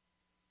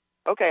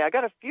 Okay, I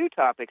got a few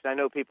topics I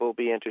know people will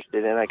be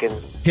interested in. I can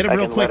hit them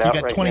real quick. You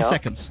got right 20 now.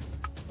 seconds.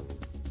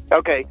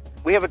 Okay,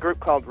 we have a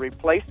group called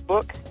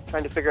ReplaceBook,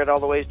 trying to figure out all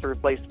the ways to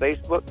replace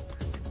Facebook.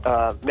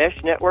 Mesh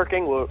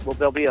networking,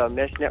 there'll be a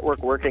mesh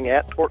network working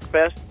at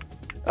ForkFest.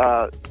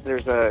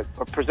 There's a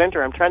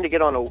presenter I'm trying to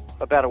get on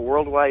about a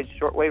worldwide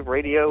shortwave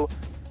radio,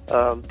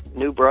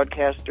 new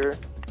broadcaster,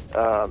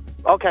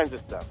 all kinds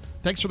of stuff.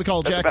 Thanks for the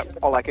call, Jack. That's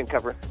about all I can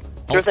cover.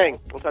 Sure thing.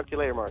 We'll talk to you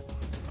later, Mark.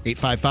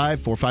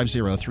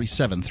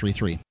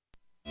 855-450-3733.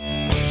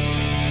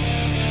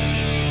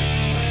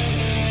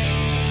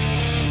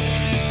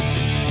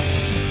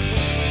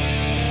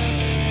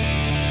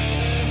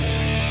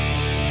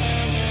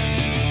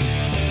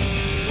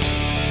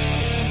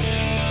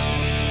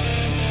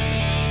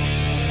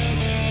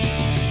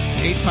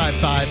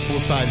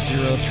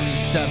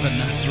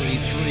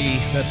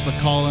 That's the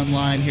call-in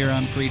line here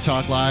on Free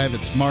Talk Live.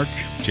 It's Mark,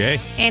 Jay,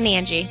 and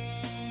Angie.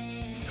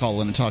 Call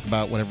in and talk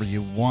about whatever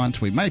you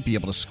want. We might be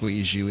able to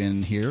squeeze you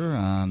in here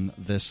on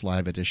this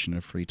live edition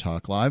of Free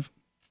Talk Live.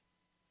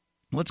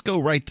 Let's go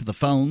right to the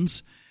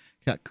phones.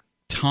 Got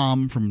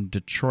Tom from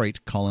Detroit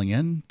calling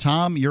in.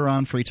 Tom, you're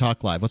on Free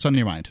Talk Live. What's on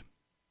your mind?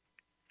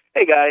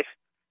 Hey, guys.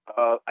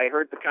 I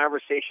heard the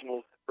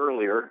conversation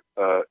earlier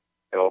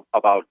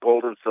about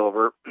gold and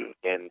silver,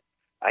 and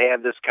I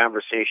have this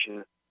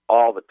conversation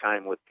all the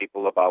time with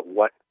people about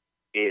what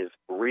is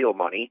real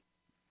money.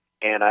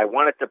 And I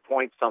wanted to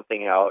point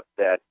something out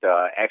that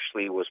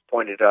actually was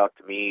pointed out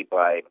to me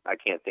by, I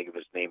can't think of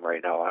his name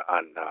right now,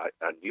 on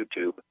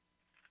YouTube.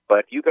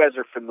 But you guys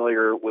are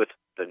familiar with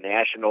the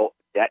National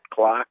Debt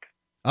Clock?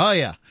 Oh,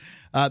 yeah.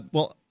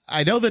 Well,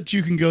 I know that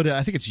you can go to,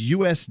 I think it's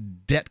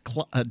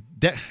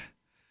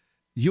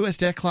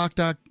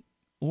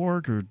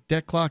USDebtClock.org or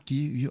Debt Clock.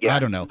 I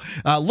don't know.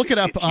 Look it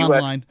up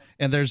online,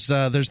 and there's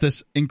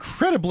this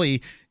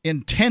incredibly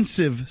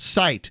intensive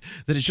site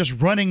that is just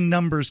running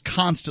numbers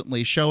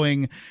constantly,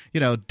 showing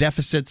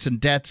deficits and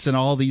debts and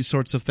all these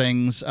sorts of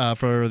things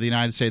for the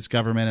United States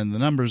government, and the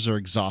numbers are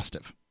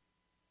exhaustive.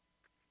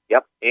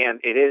 Yep, and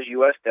it is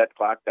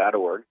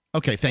USDebtClock.org.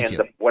 Okay, thank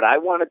you. What I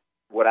wanted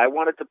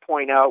to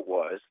point out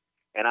was,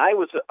 and I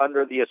was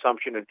under the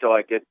assumption until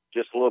I did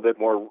just a little bit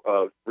more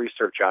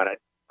research on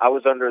it, I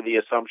was under the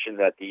assumption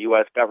that the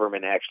U.S.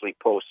 government actually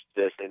posts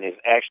this and is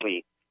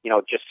actually,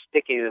 just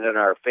sticking it in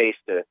our face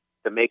to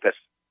make us,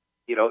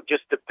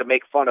 just to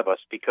make fun of us,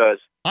 because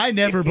I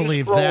never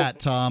believed that,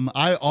 Tom.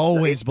 I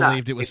always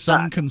believed it was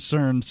some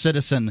concerned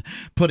citizen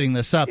putting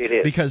this up,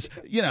 because,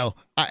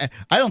 I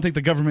don't think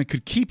the government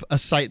could keep a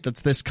site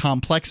that's this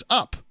complex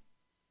up.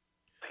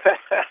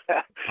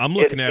 I'm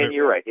looking at it. And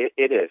you're right.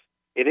 It is.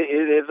 It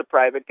is a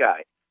private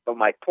guy. But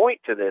my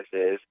point to this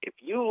is, if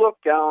you look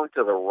down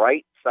to the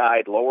right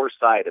side, lower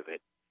side of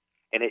it,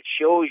 and it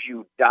shows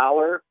you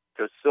dollar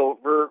to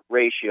silver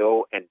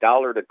ratio and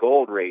dollar to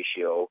gold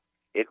ratio,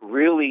 it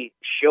really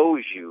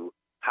shows you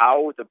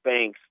how the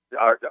banks,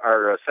 our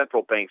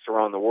central banks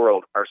around the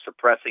world, are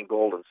suppressing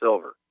gold and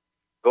silver.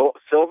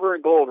 Silver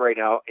and gold right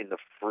now in the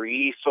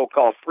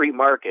so-called free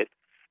market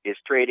is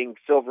trading.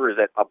 Silver is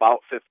at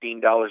about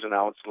 $15 an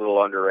ounce, a little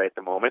under at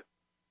the moment.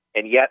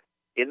 And yet,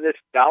 in this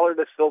dollar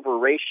to silver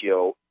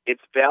ratio,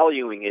 it's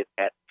valuing it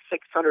at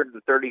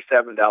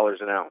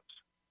 $637 an ounce.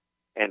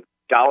 And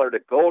dollar to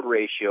gold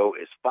ratio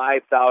is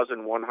 $5,170 an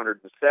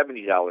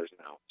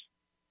ounce.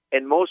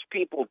 And most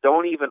people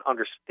don't even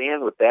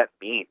understand what that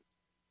means.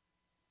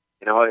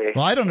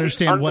 Well, I don't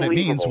understand what it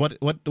means.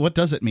 What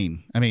does it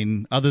mean? I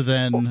mean, other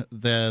than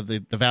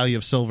the value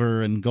of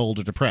silver and gold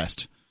are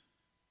depressed.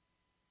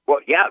 Well,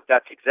 yeah,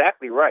 that's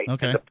exactly right.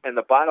 Okay. And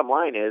the bottom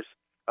line is,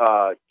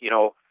 our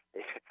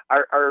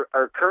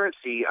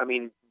currency, I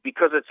mean,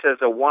 because it says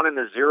a 1 and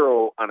a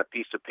 0 on a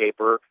piece of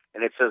paper,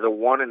 and it says a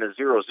 1 and a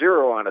 0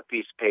 0 on a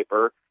piece of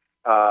paper,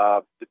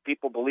 the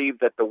people believe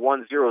that the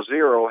 1 0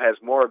 0 has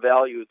more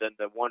value than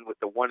the one with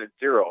the 1 and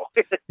 0.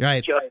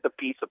 Right. Just a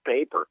piece of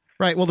paper.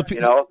 Right. Well,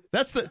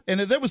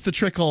 that was the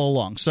trick all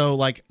along. So,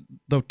 like,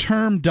 the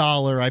term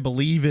dollar, I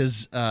believe,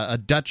 is a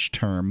Dutch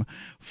term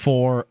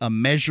for a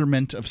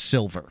measurement of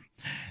silver,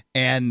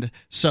 and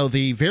so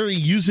the very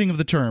using of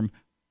the term,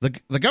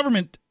 the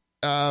government,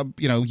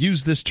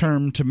 used this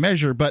term to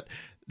measure, but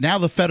now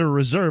the Federal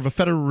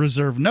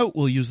Reserve note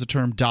will use the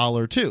term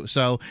dollar too.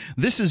 So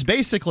this is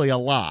basically a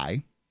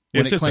lie.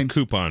 It's just a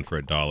coupon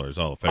for $1 is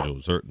all the Federal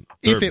Reserve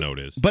note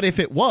is. But if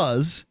it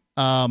was,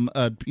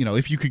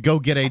 if you could go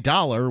get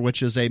 $1,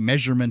 which is a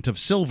measurement of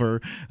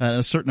silver,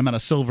 a certain amount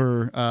of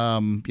silver,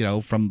 from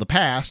the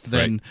past,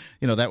 then,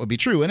 right, that would be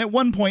true. And at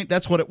one point,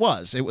 that's what it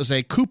was. It was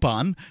a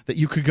coupon that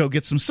you could go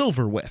get some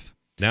silver with.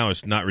 Now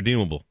it's not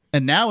redeemable.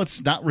 And now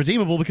it's not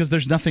redeemable because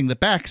there's nothing that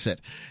backs it.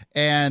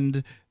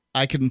 And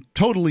I can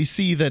totally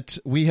see that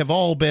we have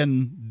all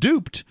been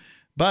duped,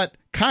 but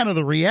kind of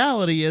the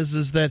reality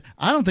is that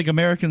I don't think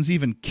Americans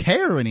even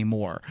care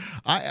anymore.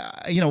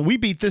 We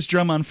beat this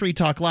drum on Free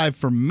Talk Live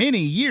for many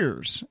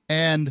years,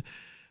 and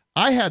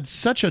I had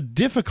such a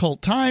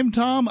difficult time,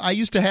 Tom. I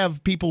used to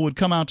have people would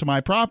come out to my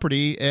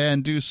property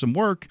and do some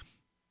work,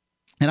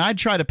 and I'd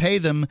try to pay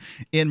them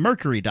in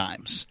mercury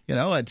dimes.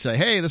 I'd say,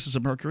 hey, this is a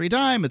mercury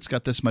dime. It's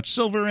got this much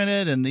silver in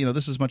it, and,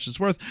 this is much it's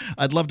worth.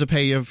 I'd love to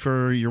pay you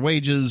for your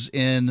wages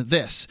in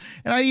this.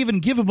 And I'd even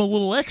give them a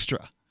little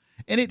extra.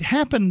 And it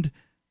happened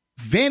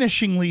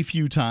vanishingly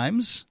few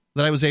times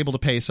that I was able to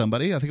pay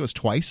somebody. I think it was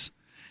twice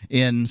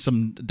in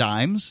some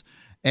dimes.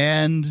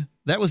 And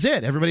that was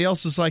it. Everybody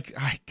else was like,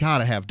 I got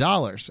to have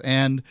dollars.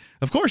 And,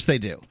 of course, they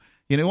do.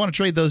 You want to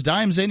trade those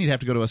dimes in, you'd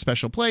have to go to a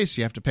special place.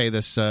 You have to pay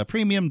this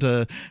premium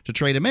to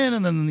trade them in,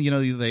 and then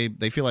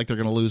they feel like they're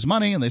going to lose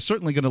money, and they're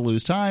certainly going to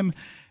lose time.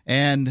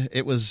 And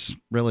it was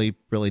really,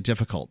 really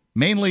difficult.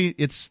 Mainly,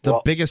 it's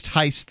the biggest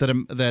heist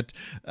that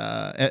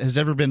has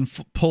ever been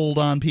pulled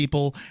on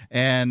people,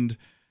 and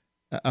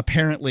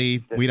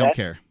apparently we don't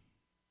care.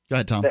 Go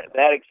ahead, Tom.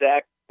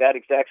 That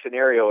exact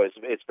scenario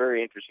it's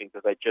very interesting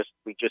because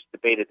we just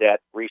debated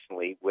that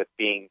recently with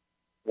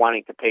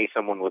wanting to pay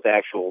someone with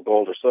actual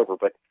gold or silver.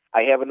 But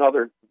I have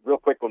another real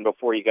quick one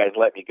before you guys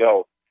let me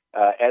go.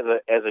 As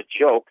a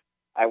joke,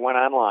 I went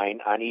online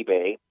on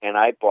eBay and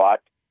I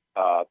bought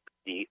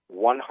the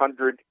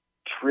 $100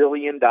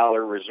 trillion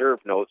reserve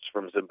notes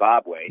from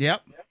Zimbabwe.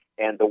 Yep.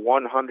 And the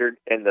 100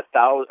 and the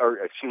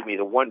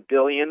the 1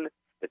 billion,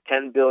 the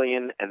 10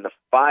 billion, and the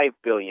 5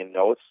 billion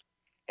notes.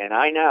 And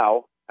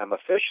I'm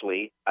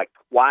officially a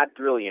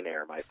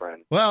quadrillionaire, my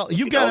friend. Well,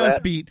 you've got us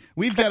beat.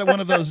 We've got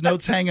one of those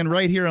notes hanging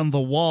right here on the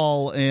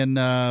wall here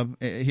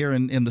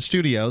in the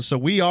studio. So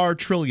we are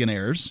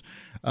trillionaires.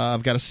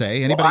 I've got to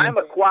say. Anybody? Well, I'm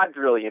a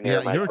quadrillionaire.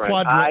 Yeah, my you're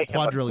friend. a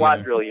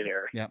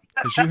quadrillionaire. Yeah,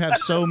 because you have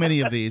so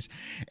many of these,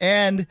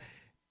 and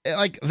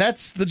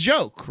that's the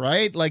joke,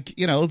 right?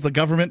 The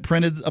government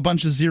printed a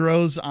bunch of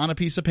zeros on a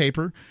piece of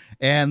paper,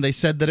 and they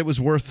said that it was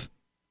worth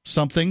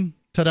something.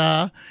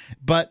 Ta-da!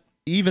 But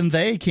even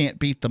they can't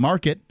beat the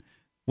market.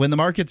 When the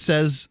market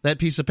says that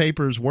piece of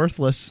paper is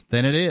worthless,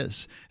 then it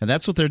is. And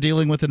that's what they're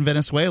dealing with in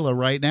Venezuela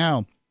right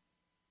now.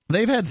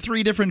 They've had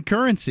 3 different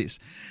currencies.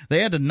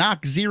 They had to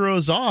knock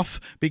zeros off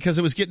because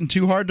it was getting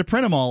too hard to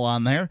print them all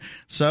on there.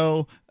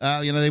 So,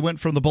 they went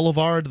from the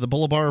Bolivar to the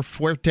Bolivar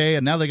Fuerte,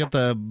 and now they got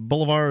the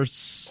Bolivar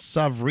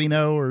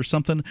Sovrino or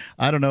something.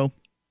 I don't know.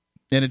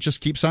 And it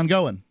just keeps on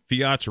going.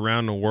 Fiat's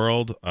around the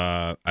world.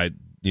 Fiat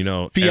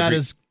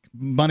is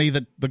money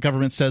that the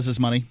government says is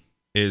money.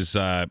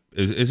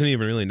 Isn't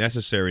even really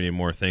necessary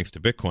anymore thanks to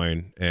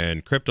Bitcoin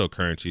and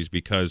cryptocurrencies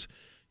because,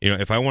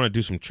 if I want to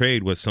do some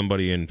trade with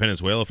somebody in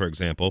Venezuela, for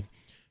example,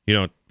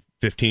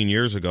 15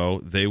 years ago,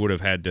 they would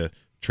have had to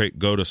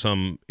go to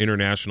some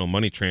international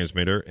money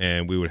transmitter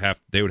and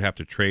they would have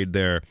to trade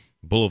their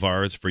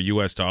bolivars for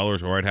U.S.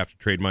 dollars, or I'd have to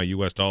trade my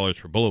U.S. dollars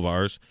for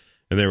bolivars,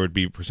 and there would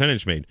be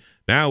percentage made.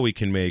 Now we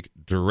can make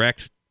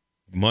direct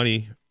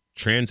money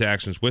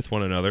transactions with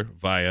one another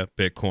via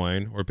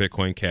Bitcoin or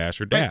Bitcoin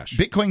Cash or Dash.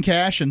 Right. Bitcoin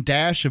Cash and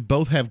Dash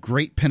both have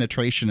great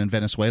penetration in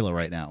Venezuela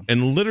right now.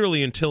 And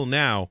literally until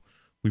now,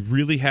 we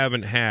really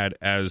haven't had,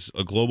 as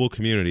a global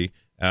community,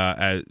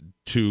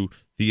 to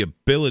the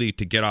ability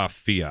to get off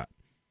fiat.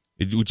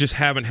 We just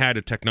haven't had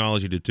a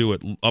technology to do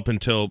it up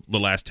until the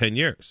last 10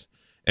 years.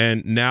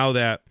 And now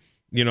that,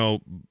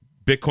 Bitcoin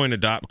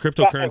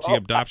cryptocurrency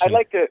adoption. I'd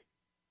like to.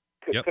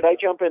 Could I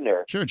jump in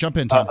there? Sure, jump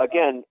in, Tom.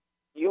 Again,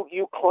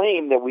 you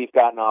claim that we've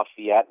gotten off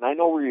fiat, and I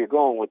know where you're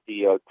going with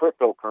the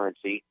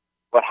cryptocurrency,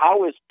 but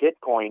how is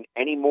Bitcoin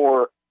any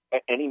more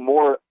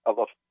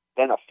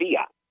than a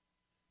fiat?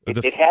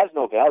 It has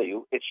no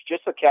value. It's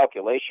just a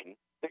calculation.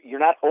 You're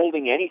not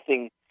holding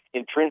anything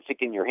intrinsic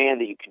in your hand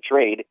that you can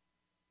trade.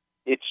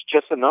 It's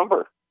just a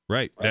number.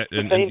 Right.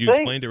 And you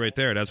explained it right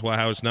there. That's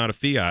how it's not a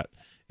fiat.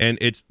 And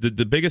it's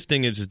the biggest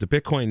thing is the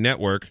Bitcoin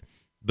network,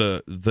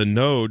 the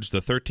nodes,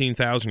 the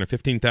 13,000 or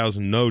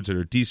 15,000 nodes that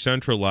are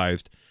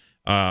decentralized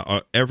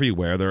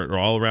everywhere. They're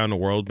all around the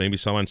world, maybe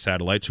some on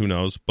satellites, who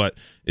knows. But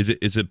is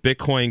it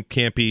Bitcoin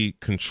can't be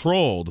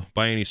controlled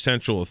by any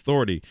central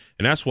authority.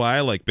 And that's why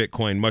I like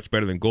Bitcoin much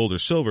better than gold or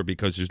silver,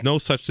 because there's no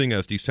such thing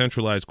as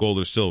decentralized gold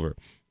or silver.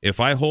 If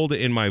I hold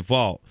it in my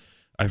vault,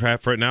 I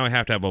have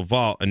to have a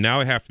vault, and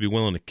now I have to be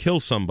willing to kill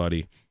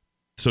somebody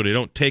so they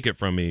don't take it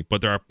from me.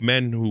 But there are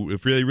men who,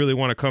 if really, really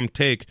want to come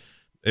take,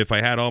 if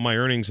I had all my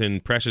earnings in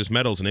precious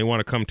metals and they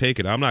want to come take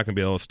it, I'm not going to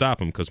be able to stop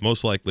them, because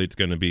most likely it's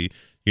going to be,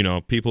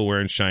 people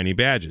wearing shiny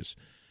badges.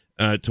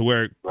 To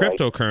where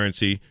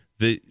cryptocurrency,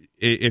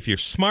 if you're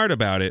smart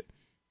about it,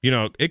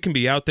 it can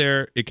be out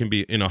there. It can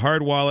be in a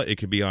hard wallet. It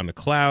can be on the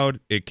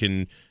cloud. It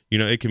can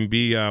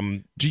be.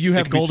 Do you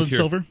have gold and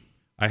silver?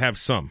 I have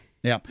some.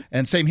 Yeah,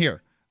 and same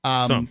here.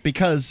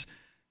 Because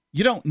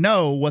you don't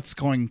know what's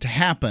going to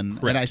happen,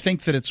 Correct. And I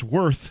think that it's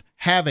worth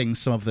having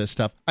some of this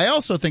stuff. I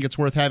also think it's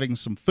worth having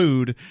some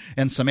food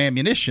and some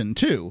ammunition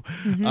too.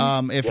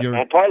 Mm-hmm.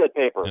 And toilet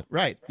paper.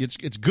 Right.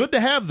 It's good to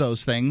have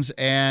those things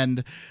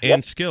and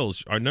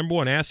skills. Our number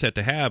one asset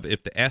to have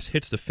if the S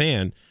hits the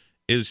fan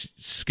is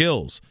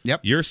skills.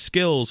 Yep. Your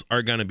skills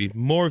are going to be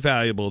more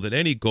valuable than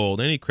any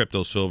gold, any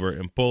crypto silver,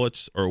 and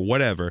bullets or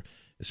whatever.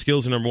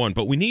 Skills are number one.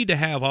 But we need to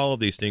have all of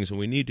these things, and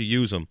we need to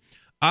use them.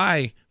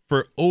 I,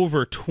 for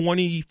over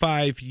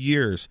 25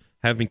 years,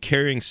 have been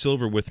carrying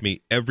silver with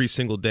me every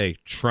single day,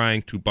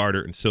 trying to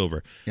barter in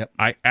silver. Yep.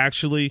 I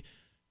actually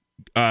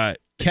can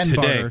today,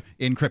 barter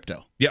in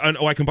crypto. Yeah,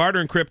 I can barter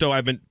in crypto.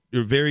 I've been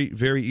very,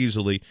 very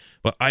easily,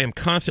 but I am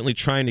constantly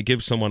trying to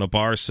give someone a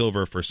bar of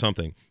silver for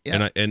something.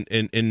 Yeah.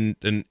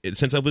 And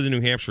since I've lived in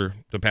New Hampshire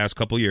the past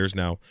couple of years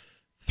now,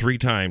 3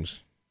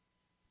 times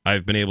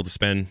I've been able to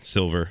spend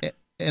silver.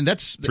 And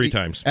that's 3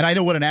 times. And I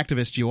know what an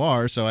activist you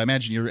are, so I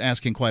imagine you're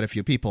asking quite a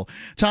few people.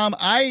 Tom,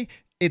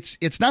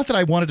 it's not that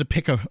I wanted to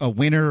pick a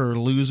winner or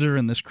loser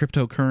in this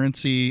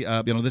cryptocurrency,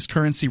 this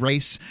currency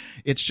race.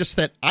 It's just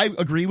that I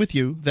agree with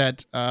you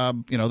that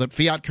that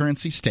fiat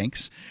currency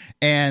stinks,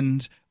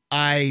 and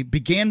I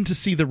began to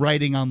see the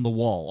writing on the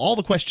wall. All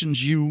the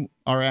questions you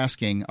are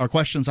asking are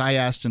questions I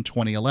asked in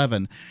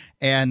 2011,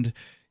 and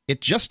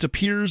it just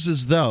appears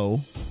as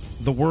though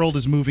the world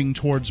is moving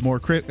towards more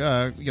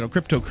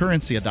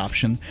cryptocurrency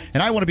adoption,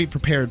 and I want to be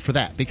prepared for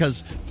that.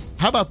 Because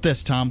how about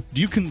this, Tom?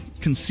 Do you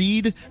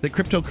concede that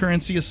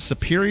cryptocurrency is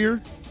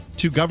superior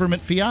to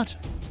government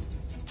fiat?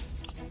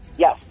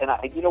 Yes, and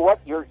you know what?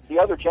 You're the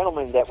other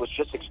gentleman that was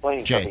just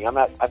explaining Jay.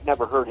 something. I've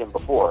never heard him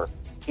before.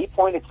 He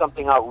pointed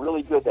something out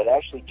really good that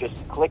actually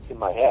just clicked in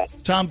my head.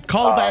 Tom,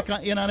 call back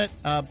in on it.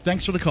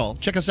 Thanks for the call.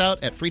 Check us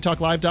out at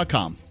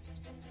freetalklive.com.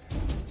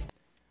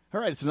 All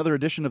right, it's another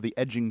edition of the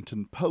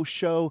Edgington Post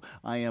Show.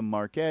 I am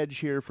Mark Edge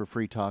here for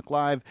Free Talk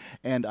Live,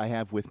 and I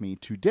have with me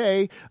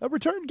today a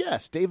return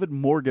guest, David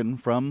Morgan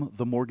from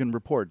The Morgan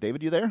Report.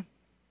 David, you there?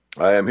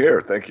 I am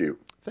here. Thank you.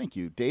 Thank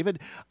you, David.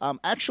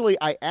 Actually,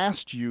 I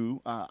asked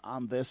you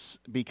on this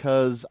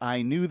because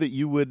I knew that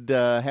you would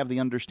have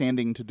the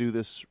understanding to do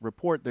this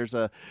report. There's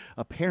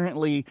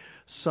apparently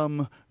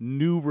some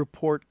new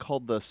report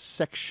called the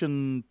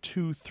Section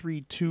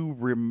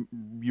 232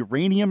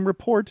 Uranium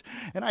Report,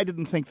 and I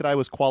didn't think that I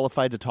was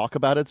qualified to talk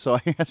about it, so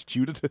I asked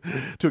you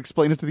to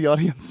explain it to the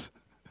audience.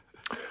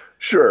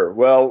 Sure.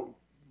 Well,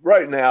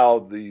 right now,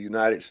 the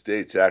United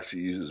States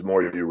actually uses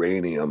more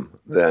uranium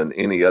than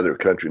any other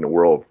country in the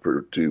world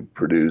to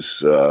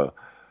produce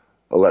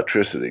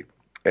electricity.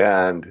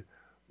 And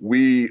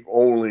we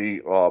only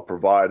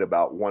provide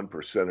about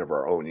 1% of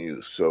our own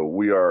use. So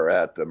we are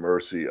at the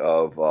mercy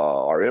of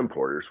our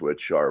importers,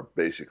 which are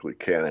basically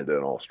Canada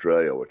and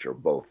Australia, which are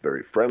both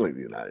very friendly to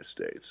the United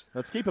States.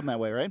 Let's keep them that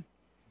way, right?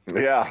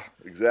 Yeah,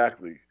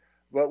 exactly.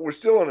 But we're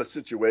still in a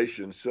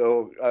situation.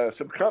 So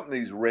some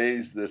companies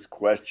raised this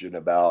question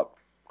about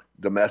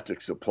domestic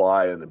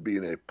supply and it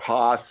being a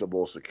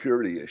possible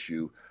security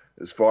issue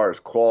as far as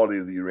quality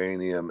of the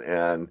uranium,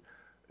 and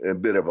a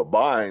bit of a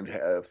bind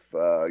if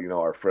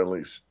our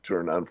friendlies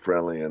turn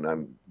unfriendly,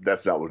 and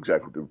that's not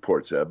exactly what the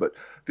report said, but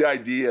the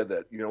idea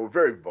that we're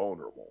very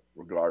vulnerable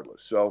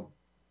regardless. So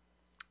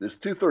this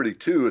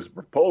 232 is a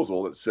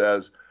proposal that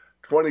says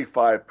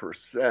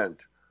 25%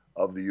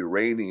 of the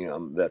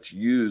uranium that's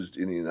used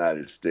in the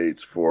United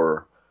States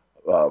for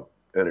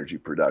energy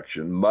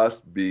production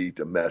must be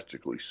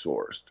domestically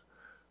sourced,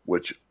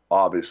 which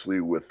obviously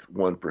with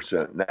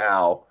 1%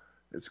 now,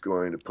 it's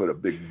going to put a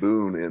big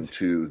boon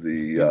into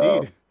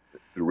the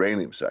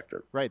uranium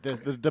sector. Right, the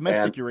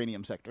domestic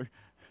uranium sector.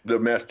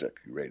 Domestic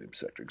uranium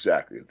sector,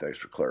 exactly, and thanks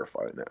for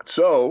clarifying that.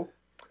 So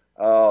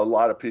a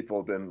lot of people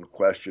have been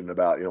questioned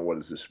about, what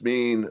does this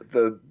mean?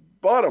 The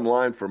bottom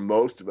line for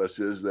most of us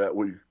is that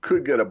we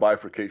could get a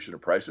bifurcation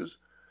of prices.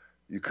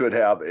 You could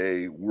have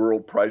a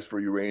world price for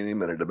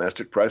uranium and a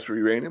domestic price for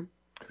uranium.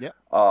 Yeah.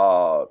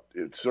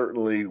 It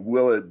certainly,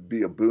 will it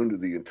be a boon to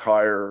the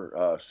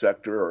entire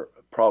sector? Or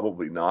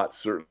probably not.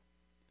 Certainly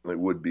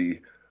would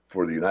be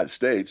for the United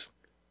States.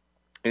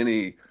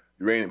 Any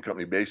uranium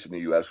company based in the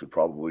U.S. would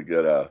probably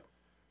get a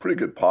pretty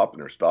good pop in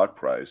their stock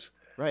price.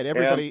 Right.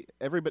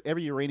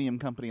 Every uranium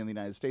company in the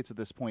United States at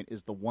this point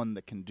is the one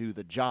that can do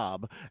the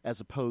job, as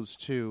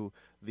opposed to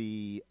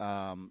the,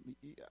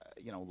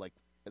 like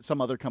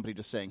some other company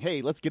just saying,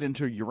 hey, let's get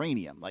into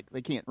uranium. Like,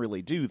 they can't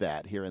really do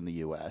that here in the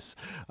U.S.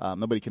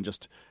 Nobody can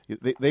just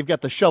they've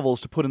got the shovels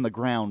to put in the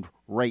ground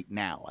right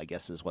now, I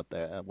guess is what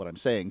I'm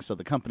saying. So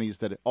the companies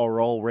that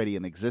are already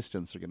in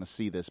existence are going to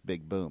see this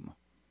big boom.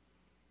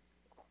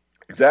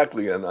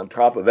 Exactly. And on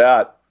top of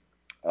that,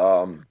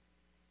 and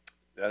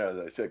as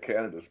I said,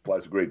 Canada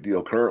supplies a great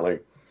deal currently.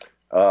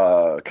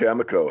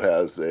 Cameco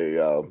has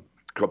a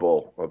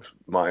couple of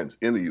mines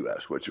in the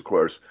U.S., which, of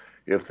course,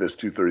 if this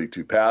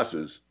 232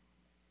 passes,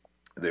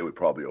 they would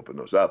probably open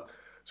those up.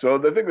 So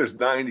I think there's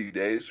 90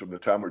 days from the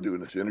time we're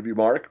doing this interview,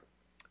 Mark,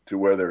 to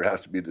where there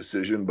has to be a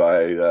decision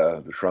by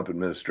the Trump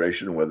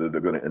administration whether they're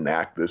going to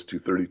enact this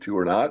 232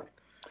 or not.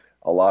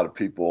 A lot of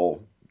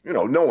people,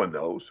 no one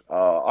knows.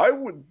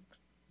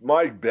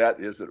 My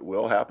bet is that it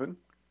will happen.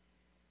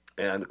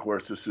 And, of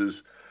course, this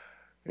is,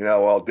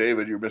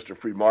 David, you're Mr.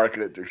 Free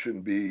Market. There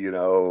shouldn't be,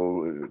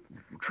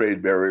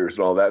 trade barriers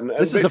and all that. And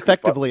this is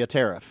effectively a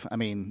tariff. I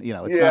mean,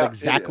 it's not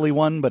exactly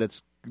one, but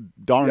it's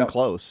darn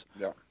close.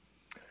 Yeah.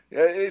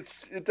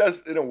 It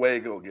does, in a way,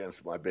 go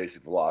against my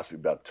basic philosophy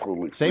about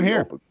totally same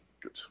here.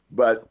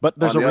 But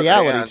there's a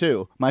reality,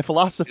 too. My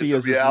philosophy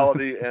is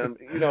reality. And,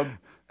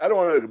 I don't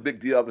want to make a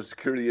big deal of the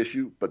security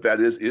issue, but that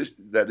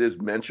is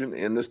mentioned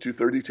in this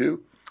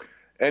 232.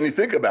 And you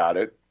think about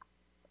it,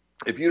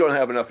 if you don't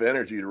have enough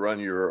energy to run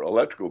your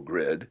electrical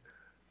grid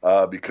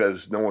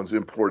because no one's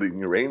importing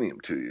uranium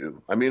to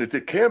you, I mean,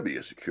 it can be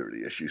a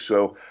security issue.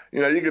 So,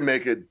 you can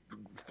make it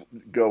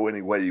go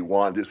any way you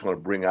want. Just want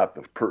to bring out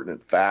the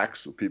pertinent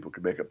facts so people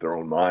can make up their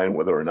own mind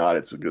whether or not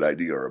it's a good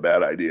idea or a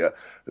bad idea.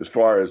 As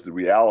far as the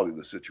reality of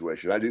the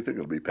situation, I do think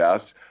it'll be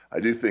passed. I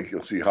do think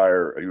you'll see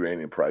higher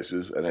uranium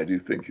prices, and I do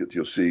think that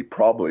you'll see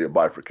probably a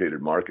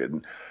bifurcated market.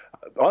 And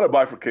on a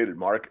bifurcated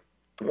market,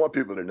 I want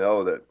people to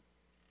know that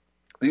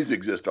these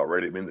exist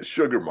already. I mean, the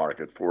sugar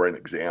market, for an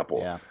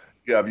example,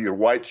 you have your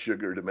white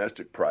sugar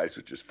domestic price,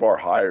 which is far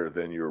higher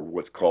than your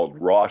what's called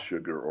raw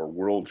sugar or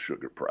world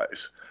sugar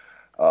price.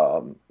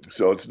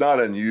 So it's not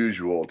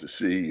unusual to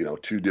see,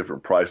 two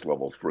different price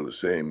levels for the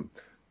same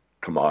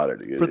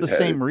commodity. For the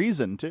same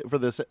reason, too. For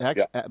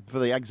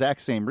the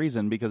exact same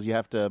reason, because you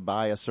have to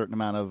buy a certain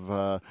amount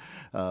of,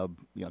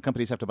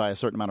 companies have to buy a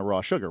certain amount of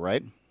raw sugar,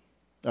 right?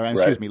 Or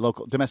excuse me,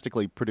 local,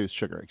 domestically produced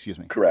sugar. Excuse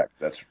me. Correct.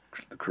 That's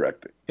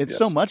correct. It's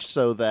so much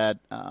so that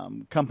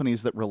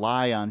companies that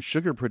rely on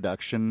sugar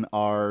production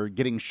are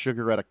getting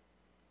sugar out of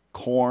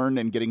corn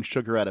and getting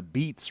sugar out of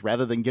beets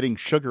rather than getting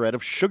sugar out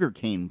of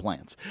sugarcane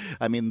plants.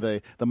 I mean,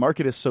 the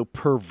market is so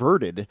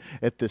perverted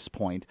at this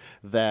point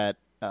that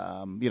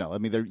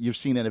you've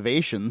seen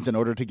innovations in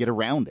order to get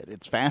around it.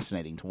 It's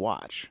fascinating to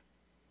watch.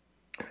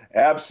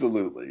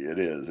 Absolutely, it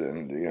is,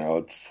 and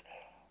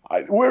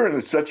we're in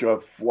such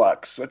a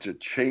flux, such a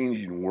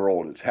changing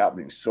world. It's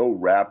happening so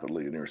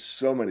rapidly, and there's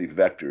so many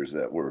vectors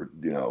that we're,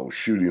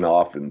 shooting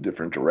off in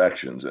different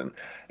directions. And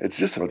it's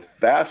just a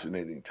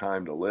fascinating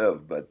time to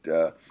live. But,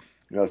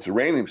 this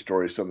uranium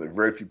story is something that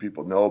very few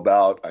people know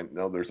about. I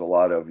know there's a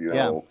lot of,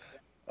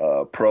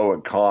 pro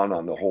and con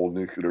on the whole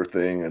nuclear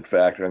thing. In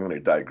fact, I'm going to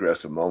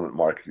digress a moment,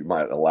 Mark, if you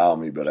might allow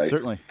me. But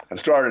Certainly. I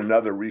started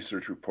another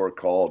research report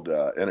called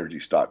Energy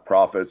Stock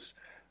Profits.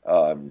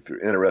 If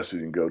you're interested,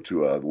 you can go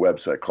to a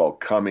website called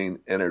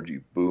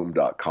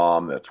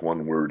ComingEnergyBoom.com. That's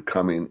one word,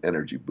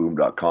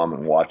 ComingEnergyBoom.com,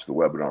 and watch the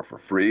webinar for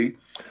free.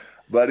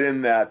 But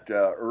in that,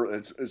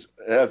 it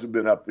hasn't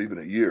been up even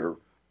a year.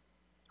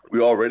 We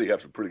already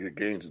have some pretty good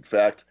gains. In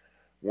fact,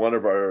 one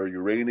of our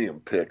uranium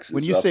picks is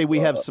when you say we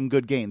have some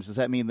good gains, does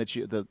that mean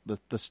that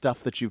the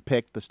stuff that you've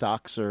picked, the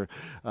stocks or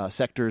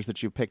sectors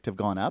that you've picked have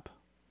gone up?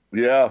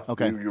 Yeah.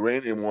 Okay. The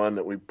uranium one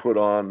that we put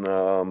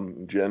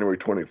on January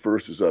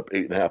 21st is up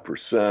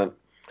 8.5%.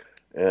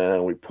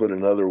 And we put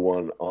another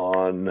one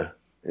on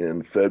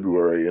in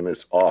February, and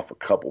it's off a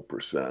couple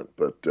percent.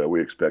 But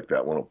we expect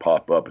that one will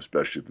pop up,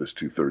 especially if this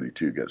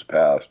 232 gets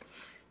passed.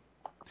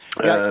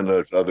 Yeah. And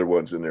there's other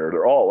ones in there.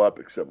 They're all up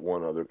except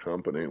one other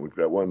company. We've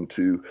got 1,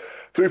 2,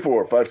 3,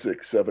 4, 5,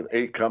 6, 7,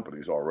 8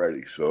 companies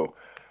already. So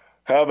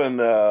having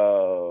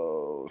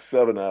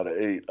 7 out of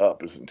 8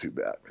 up isn't too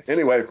bad.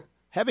 Anyway.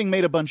 Having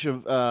made a bunch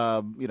of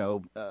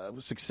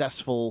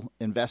successful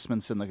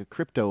investments in the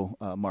crypto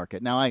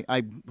market, now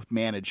I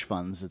manage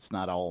funds. It's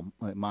not all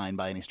mine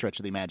by any stretch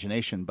of the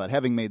imagination, but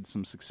having made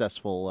some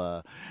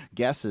successful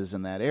guesses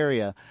in that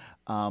area,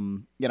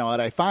 what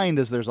I find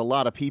is there's a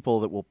lot of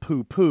people that will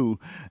poo-poo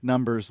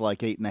numbers like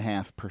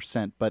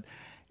 8.5%, but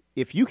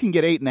if you can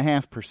get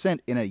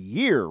 8.5% in a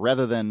year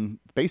rather than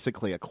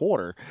basically a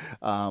quarter,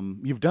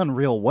 you've done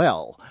real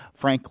well,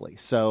 frankly.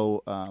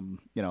 So,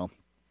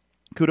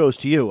 kudos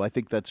to you. I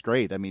think that's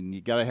great. I mean,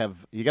 you gotta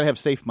have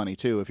safe money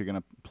too if you're going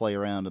to play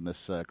around in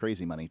this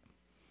crazy money.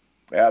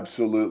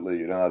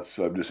 Absolutely.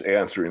 I'm just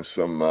answering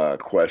some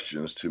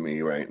questions to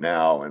me right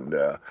now, and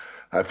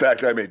in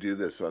fact, I may do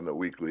this on the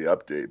weekly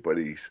update. But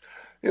he's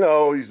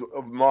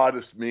of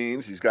modest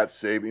means. He's got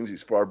savings.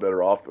 He's far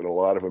better off than a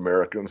lot of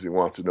Americans. He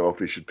wants to know if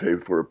he should pay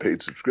for a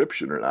paid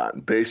subscription or not.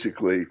 And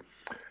basically,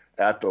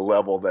 at the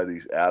level that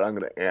he's at, I'm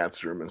going to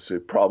answer him and say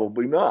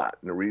probably not.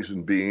 And the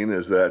reason being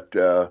is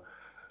that.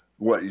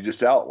 What you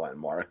just outlined,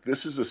 Mark.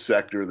 This is a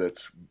sector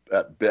that's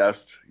at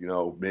best,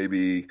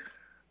 maybe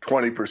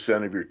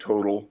 20% of your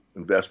total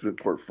investment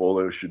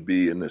portfolio should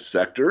be in this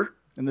sector.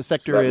 And the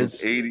sector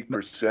is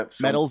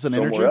 80% metals and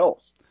energy.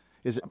 Else.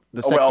 Is it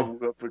the sector? Well,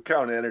 if we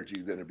count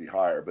energy, then it'd be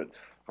higher. But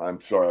I'm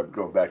sorry, I'm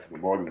going back to the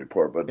Morgan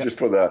report. But just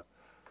for the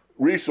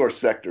resource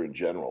sector in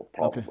general,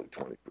 probably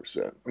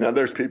 20%. Now,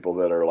 there's people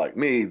that are like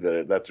me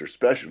that's their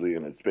specialty,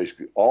 and it's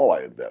basically all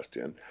I invest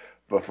in.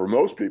 But for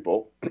most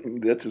people,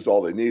 that's just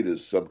all they need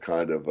is some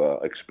kind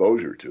of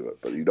exposure to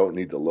it. But you don't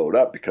need to load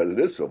up because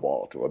it is so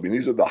volatile. I mean,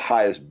 these are the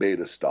highest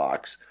beta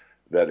stocks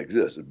that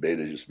exist. And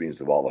beta just means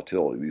the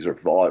volatility. These are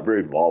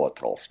very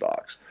volatile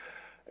stocks.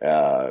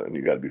 And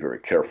you got to be very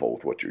careful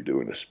with what you're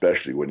doing,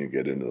 especially when you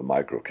get into the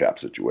micro cap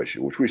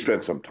situation, which we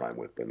spend some time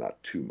with, but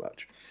not too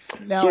much.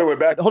 Now,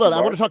 hold on.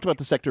 I want to talk about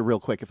the sector real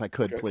quick, if I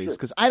could, please,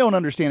 because I don't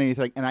understand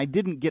anything, and I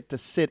didn't get to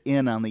sit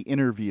in on the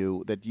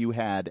interview that you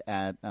had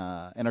at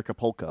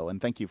Anarchapulco, and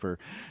thank you for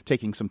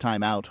taking some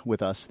time out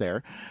with us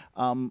there.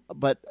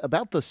 But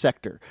about the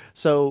sector,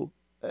 so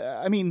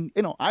I mean,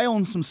 I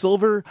own some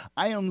silver.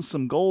 I own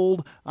some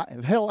gold.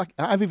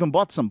 I've even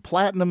bought some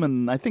platinum,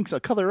 and I think a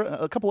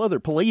couple other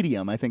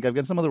palladium. I think I've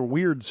got some other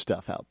weird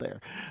stuff out there.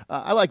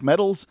 I like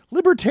metals.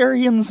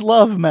 Libertarians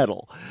love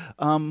metal,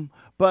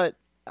 but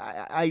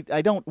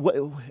I don't.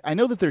 I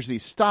know that there's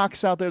these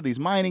stocks out there, these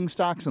mining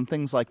stocks and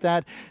things like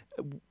that.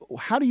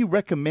 How do you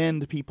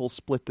recommend people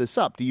split this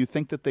up? Do you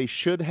think that they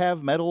should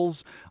have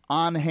metals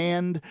on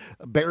hand,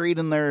 buried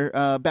in their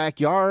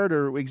backyard,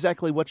 or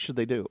exactly what should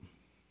they do?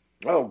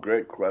 Oh,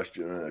 great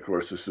question. And of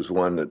course, this is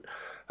one that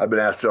I've been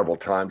asked several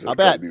times. I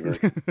bet. Be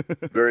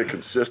very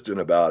consistent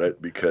about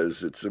it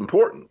because it's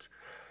important.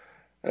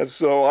 And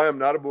so I am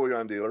not a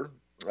bullion dealer,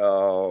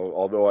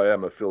 although I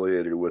am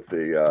affiliated with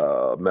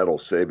a metal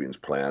savings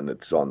plan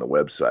that's on the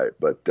website.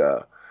 But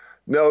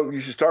no,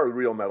 you should start with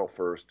real metal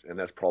first, and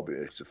that's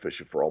probably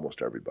sufficient for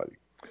almost everybody.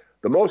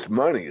 The most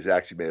money is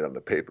actually made on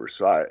the paper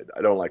side.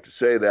 I don't like to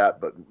say that,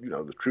 but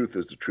the truth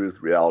is the truth.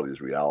 Reality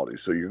is reality.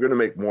 So you're going to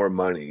make more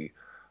money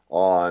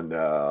on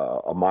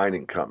a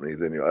mining company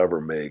than you'll ever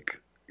make,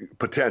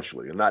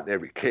 potentially, and not in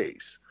every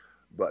case,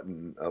 but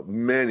in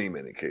many,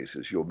 many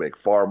cases, you'll make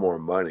far more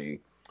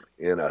money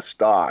in a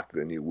stock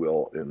than you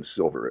will in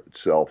silver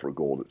itself or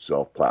gold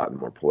itself,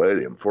 platinum or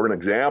palladium. For an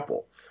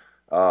example,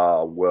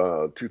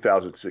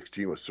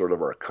 2016 was sort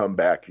of our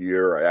comeback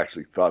year. I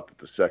actually thought that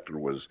the sector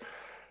was,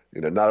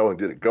 not only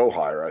did it go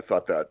higher, I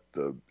thought that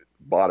the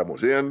bottom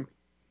was in.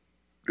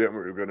 Then we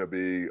were going to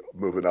be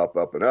moving up,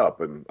 and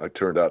up. And I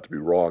turned out to be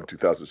wrong.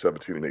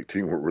 2017 and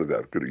 18 weren't really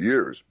that good of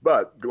years.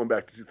 But going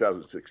back to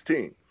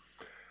 2016,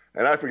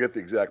 and I forget the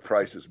exact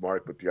prices,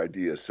 Mark, but the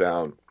idea is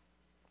sound.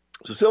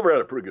 So silver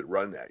had a pretty good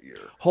run that year.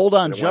 Hold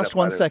on just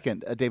one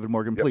second, David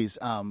Morgan, please.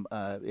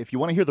 If you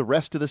want to hear the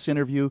rest of this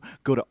interview,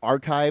 go to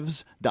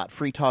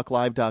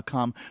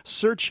archives.freetalklive.com.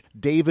 Search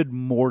David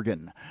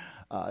Morgan.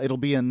 It'll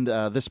be in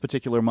this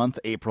particular month,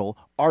 April,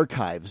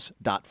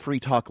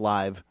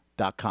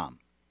 archives.freetalklive.com.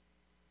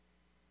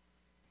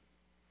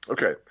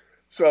 Okay,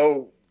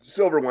 so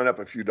silver went up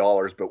a few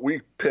dollars, but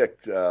we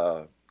picked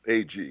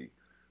AG,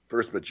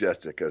 First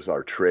Majestic, as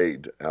our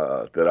trade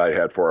that I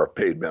had for our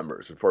paid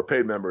members. And for our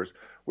paid members,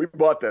 we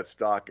bought that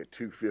stock at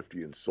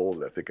 $250 and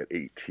sold it, I think, at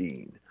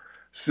 $18.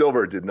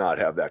 Silver did not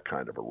have that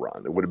kind of a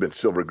run. It would have been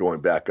silver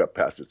going back up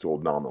past its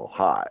old nominal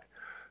high.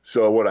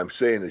 So what I'm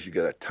saying is you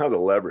get a ton of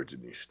leverage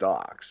in these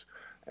stocks.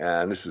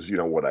 And this is,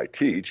 what I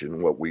teach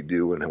and what we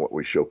do and what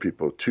we show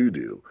people to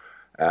do.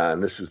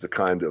 And this is the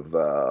kind of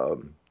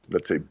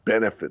let's say,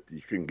 benefit that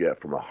you can get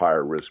from a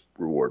higher risk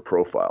reward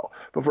profile.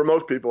 But for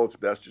most people, it's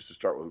best just to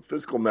start with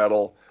physical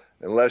metal.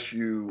 Unless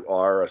you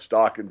are a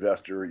stock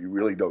investor, you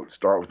really don't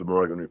start with the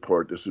Morgan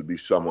Report. This would be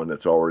someone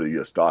that's already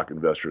a stock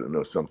investor that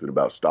knows something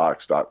about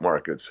stocks, stock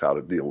markets, how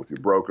to deal with your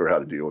broker, how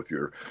to deal with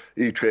your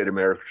E-Trade,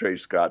 Ameritrade,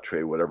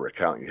 Scottrade, whatever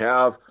account you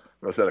have.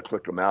 Knows how to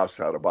click a mouse,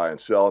 how to buy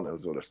and sell,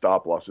 knows what a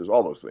stop loss is,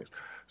 all those things.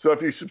 So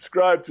if you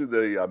subscribe to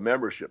the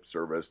membership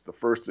service, the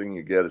first thing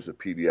you get is a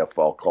PDF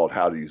file called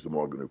How to Use the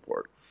Morgan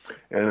Report.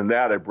 And in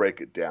that, I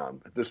break it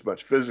down. This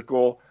much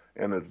physical,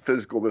 and in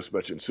physical, this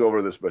much in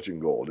silver, this much in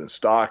gold. In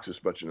stocks,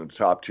 this much in the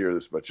top tier,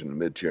 this much in the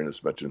mid tier, and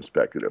this much in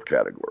speculative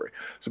category.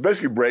 So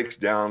basically breaks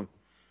down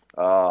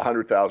a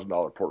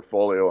 $100,000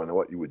 portfolio and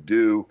what you would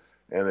do.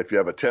 And if you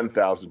have a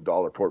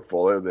 $10,000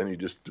 portfolio, then you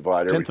just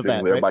divide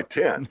everything there by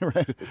 10.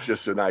 Right. It's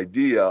just an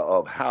idea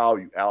of how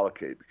you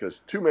allocate,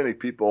 because too many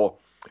people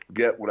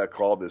get what I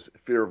call this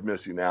fear of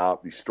missing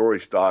out, these story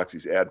stocks,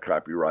 these ad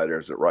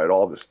copywriters that write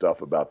all this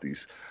stuff about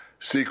these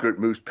secret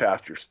moose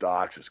pasture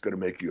stocks. It's going to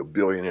make you a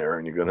billionaire,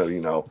 and you're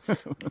going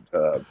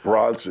to,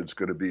 Bronson's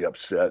going to be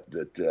upset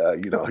that,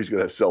 he's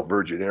going to sell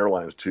Virgin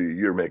Airlines to you.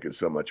 You're making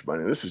so much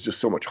money. This is just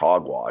so much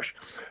hogwash,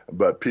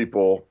 but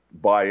people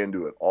buy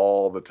into it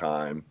all the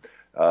time.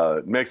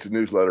 It makes the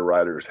newsletter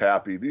writers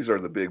happy. These are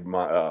the big,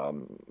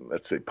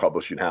 let's say,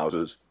 publishing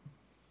houses.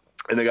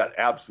 And they got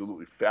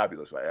absolutely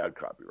fabulous ad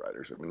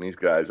copywriters. I mean, these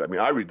guys, I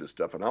read this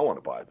stuff and I want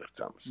to buy this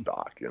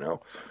stock,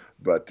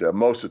 But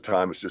most of the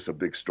time, it's just a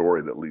big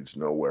story that leads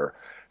nowhere.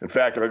 In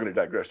fact, I'm going to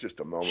digress just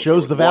a moment.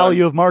 Shows the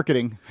value of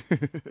marketing.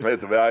 Right,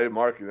 the value of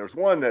marketing. There's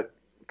one that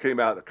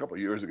came out a couple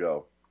of years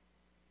ago,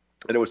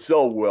 and it was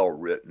so well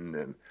written,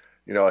 and,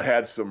 it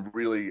had some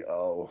really,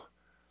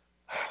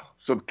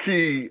 some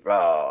key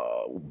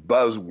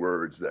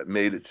buzzwords that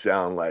made it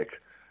sound like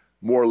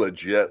more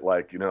legit,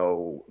 like,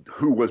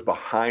 who was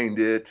behind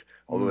it,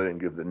 although they didn't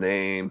give the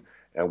name,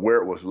 and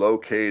where it was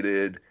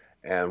located,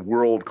 and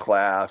world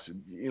class.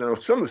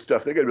 Some of the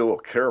stuff, they got to be a little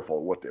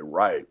careful what they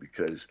write,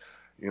 because,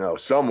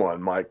 someone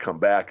might come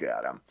back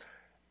at them.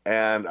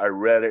 And I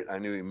read it. I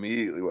knew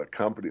immediately what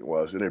company it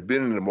was. And it had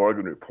been in the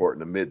Morgan Report in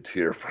the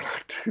mid-tier for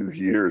like 2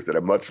 years at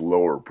a much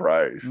lower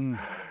price.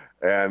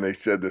 And they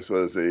said this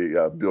was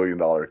a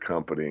billion-dollar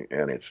company,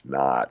 and it's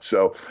not.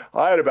 So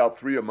I had about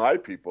 3 of my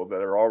people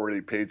that are already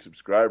paid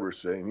subscribers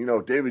saying,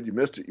 David, you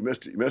missed it.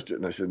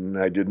 And I said,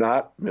 I did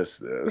not miss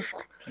this.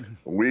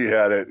 We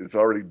had it. It's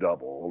already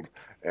doubled,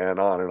 and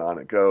on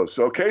it goes.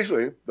 So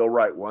occasionally they'll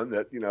write one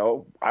that,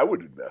 I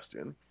would invest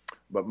in.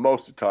 But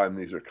most of the time,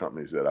 these are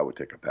companies that I would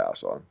take a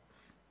pass on.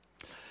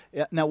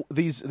 Yeah, now,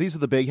 these are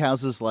the big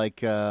houses like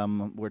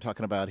we're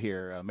talking about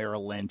here,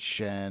 Merrill Lynch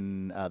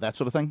and that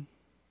sort of thing?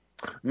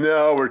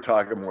 No, we're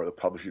talking more of the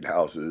publishing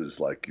houses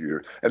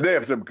and they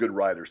have some good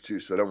writers too,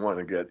 so I don't want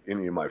to get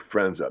any of my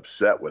friends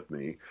upset with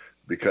me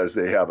because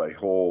they have a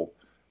whole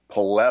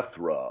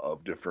plethora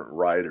of different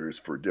writers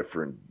for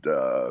different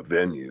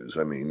venues.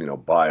 I mean,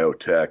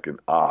 biotech and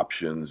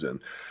options and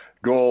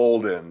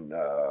gold and,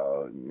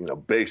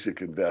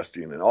 basic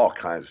investing and all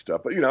kinds of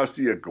stuff. But, it's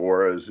the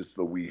Agoras, it's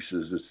the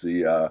Weises, it's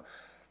the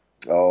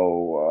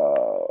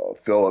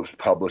Phillips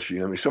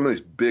Publishing. I mean, some of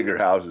these bigger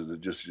houses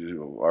that just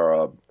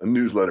are a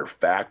newsletter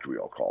factory,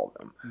 I'll call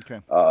them.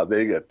 Okay.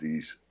 They get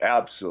these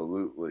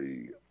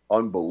absolutely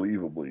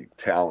unbelievably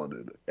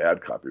talented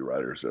ad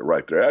copywriters that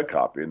write their ad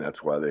copy, and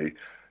that's why they,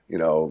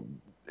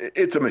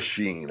 it's a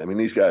machine. I mean,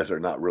 these guys are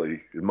not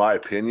really, in my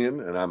opinion,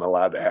 and I'm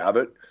allowed to have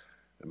it,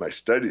 in my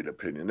studied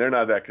opinion, they're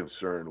not that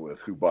concerned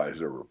with who buys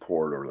their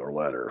report or their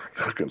letter.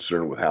 They're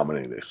concerned with how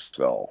many they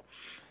sell.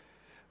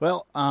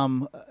 Well,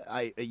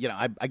 I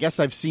guess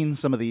I've seen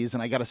some of these,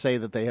 and I got to say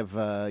that they have,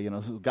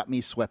 got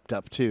me swept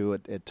up too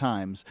at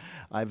times.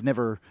 I've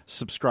never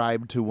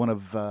subscribed to one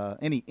of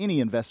any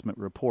investment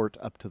report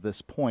up to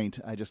this point.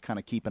 I just kind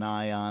of keep an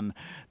eye on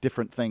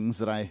different things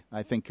that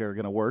I think are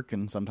going to work,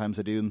 and sometimes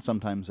I do, and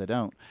sometimes I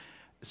don't.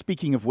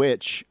 Speaking of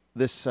which,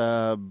 this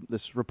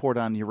report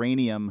on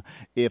uranium,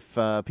 if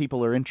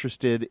people are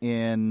interested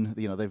in,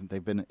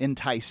 they've been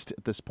enticed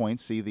at this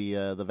point, see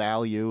the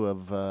value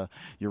of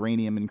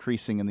uranium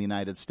increasing in the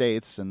United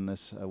States and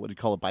this what do you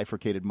call a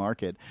bifurcated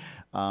market.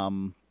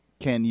 Can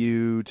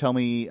you tell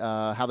me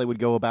how they would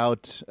go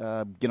about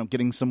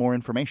getting some more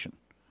information?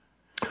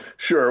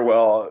 Sure.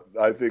 Well,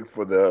 I think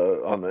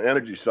on the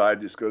energy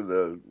side, just go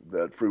to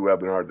that free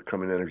webinar at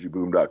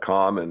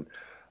thecomingenergyboom.com. And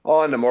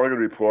on the Morgan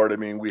Report, I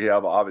mean, we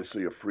have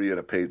obviously a free and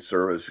a paid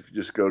service. If you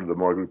just go to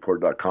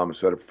themorganreport.com and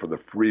set up for the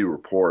free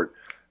report,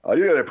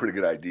 you get a pretty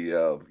good idea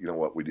of,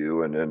 what we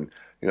do. And then,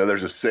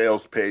 there's a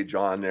sales page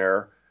on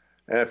there.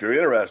 And if you're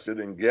interested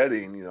in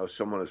getting,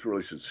 someone that's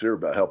really sincere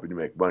about helping you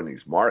make money in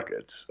these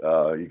markets,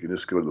 you can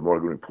just go to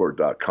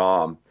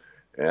themorganreport.com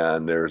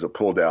and there's a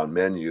pull down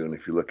menu. And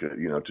if you look at,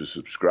 to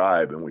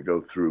subscribe, and we go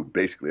through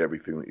basically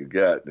everything that you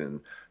get.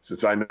 And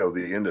since I know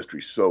the industry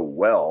so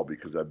well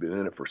because I've been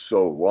in it for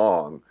so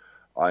long,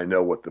 I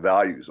know what the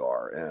values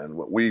are. And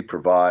what we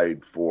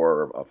provide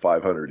for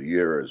 $500 a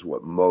year is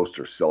what most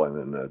are selling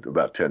in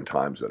about 10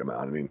 times that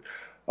amount. I mean,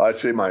 I'd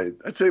say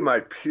my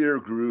peer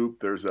group,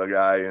 there's a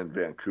guy in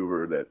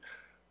Vancouver that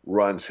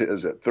runs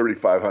his at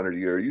 $3,500 a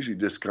year, usually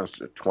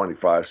discounts at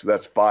 $25. So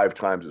that's 5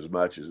 times as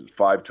much. Is it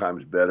 5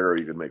 times better, or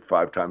you can make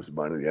 5 times the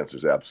money? The answer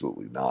is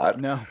absolutely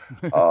not. No,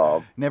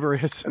 never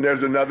is. And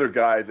there's another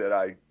guy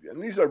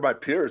and these are my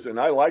peers, and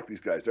I like these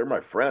guys. They're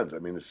my friends. I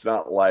mean, it's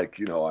not like,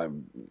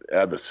 I'm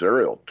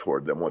adversarial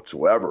toward them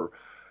whatsoever.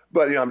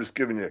 But, I'm just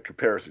giving you a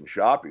comparison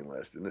shopping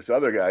list. And this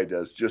other guy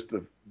does just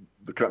the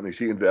companies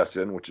he invests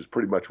in, which is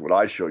pretty much what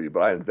I show you,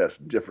 but I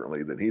invest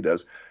differently than he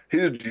does.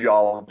 He's a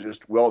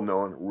geologist,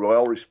 well-known,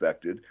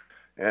 well-respected,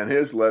 and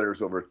his letter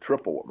is over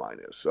triple what mine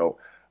is. So,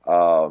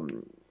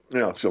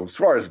 so as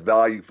far as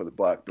value for the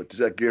buck, but does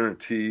that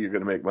guarantee you're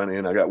going to make money?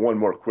 And I got one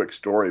more quick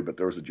story, but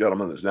there was a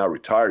gentleman that's now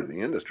retired in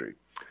the industry,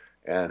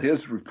 and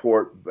his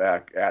report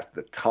back at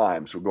the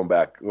time, so going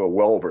back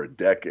well over a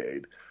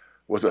decade,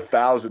 was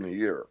 $1,000 a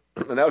year.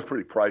 And that was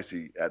pretty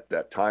pricey at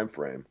that time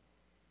frame.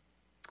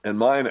 And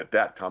mine at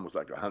that time was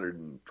like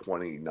 $129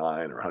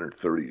 or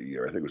 $130 a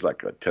year. I think it was like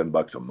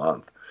 $10 a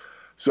month.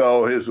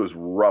 So his was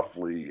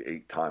roughly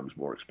 8 times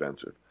more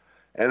expensive.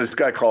 And this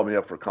guy called me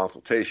up for a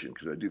consultation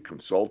because I do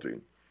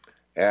consulting.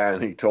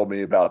 And he told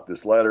me about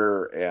this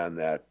letter and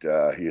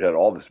that he had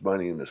all this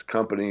money in this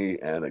company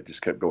and it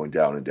just kept going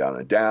down and down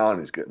and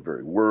down. He's getting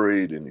very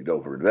worried and he'd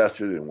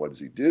overinvested. And what does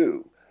he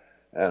do?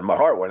 And my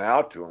heart went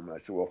out to him. I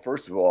said, well,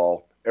 first of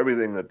all,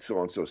 everything that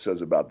so-and-so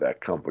says about that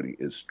company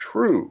is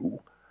true.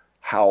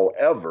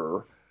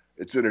 However,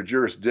 it's in a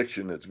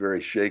jurisdiction that's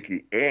very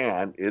shaky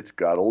and it's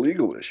got a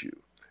legal issue.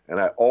 And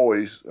I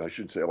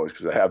shouldn't say always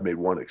because I have made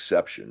one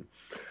exception.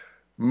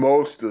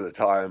 Most of the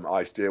time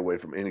I stay away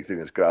from anything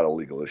that's got a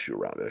legal issue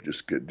around it.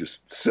 Just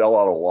sell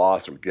out a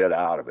loss or get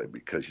out of it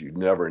because you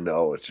never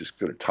know. It's just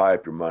going to tie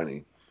up your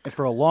money. And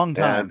for a long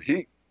time.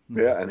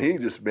 And he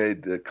just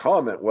made the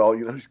comment, well,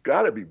 he's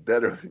got to be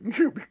better than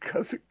you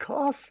because it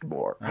costs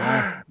more.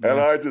 And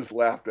I just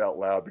laughed out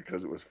loud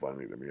because it was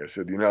funny to me. I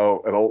said,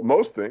 and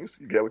most things,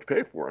 you get what you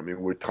pay for. I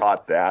mean, we're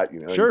taught that,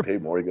 sure. You pay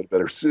more, you get a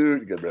better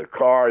suit, you get a better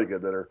car, you get a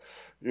better,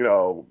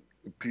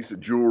 piece of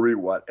jewelry,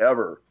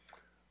 whatever.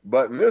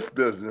 But in this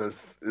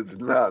business, it's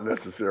not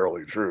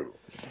necessarily true.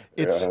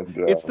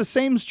 It's the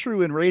same's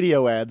true in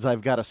radio ads,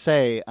 I've got to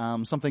say.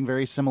 Something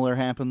very similar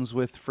happens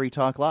with Free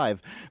Talk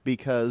Live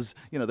because,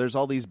 there's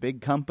all these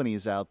big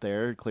companies out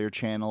there, Clear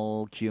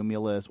Channel,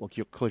 Cumulus. Well,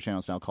 Clear Channel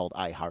is now called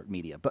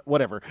iHeartMedia, but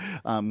whatever.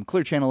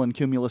 Clear Channel and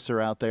Cumulus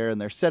are out there,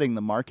 and they're setting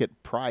the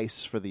market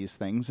price for these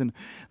things. And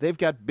they've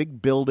got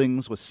big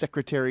buildings with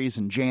secretaries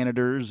and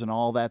janitors and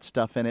all that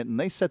stuff in it, and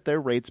they set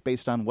their rates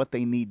based on what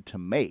they need to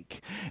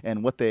make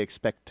and what they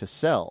expect to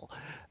sell.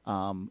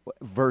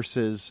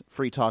 versus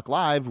Free Talk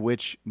Live,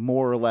 which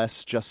more or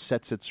less just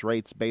sets its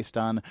rates based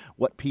on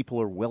what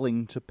people are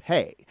willing to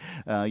pay.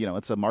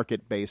 It's a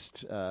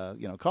market-based,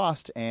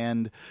 cost,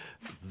 and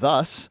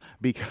thus,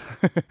 because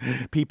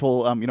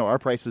people, our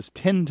prices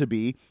tend to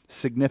be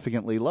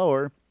significantly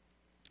lower.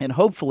 And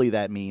hopefully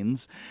that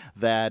means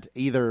that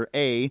either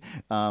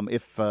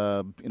if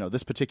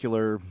this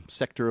particular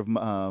sector of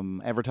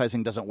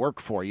advertising doesn't work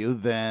for you,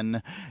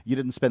 then you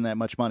didn't spend that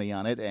much money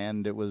on it,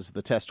 and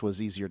the test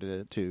was easier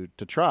to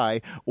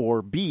try.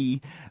 Or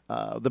B,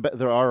 the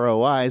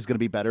ROI is going to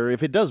be better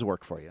if it does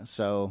work for you.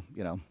 So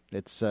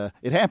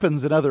it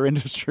happens in other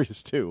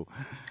industries too.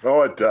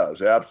 Oh, it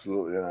does,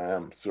 absolutely, and I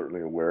am certainly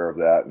aware of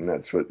that, and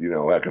that's what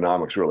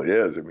economics really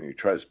is. I mean, you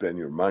try to spend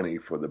your money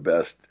for the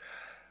best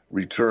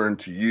return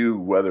to you,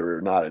 whether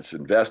or not it's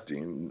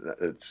investing.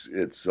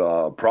 It's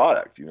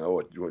product.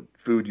 What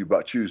food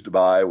you choose to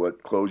buy,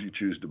 what clothes you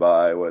choose to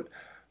buy, what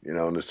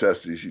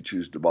necessities you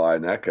choose to buy,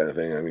 and that kind of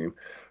thing. I mean,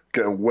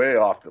 getting way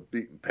off the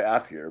beaten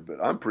path here, but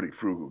I'm a pretty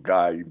frugal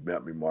guy. You've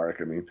met me, Mark.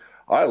 I mean,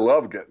 I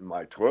love getting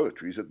my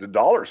toiletries at the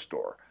dollar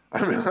store.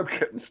 I mean, I'm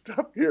getting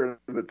stuff here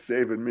that's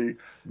saving me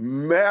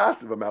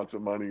massive amounts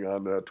of money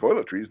on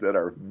toiletries that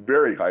are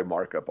very high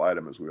markup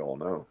item, as we all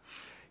know.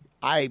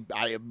 I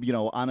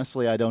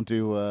honestly, I don't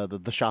do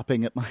the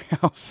shopping at my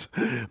house.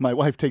 My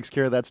wife takes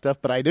care of that stuff,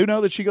 but I do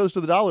know that she goes to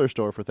the dollar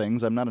store for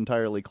things. I'm not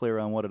entirely clear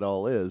on what it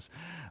all is.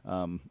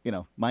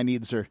 My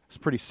needs are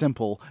pretty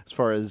simple as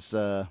far as,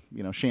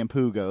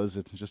 shampoo goes.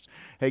 It's just,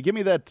 hey, give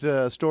me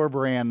that store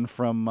brand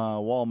from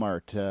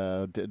Walmart,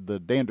 the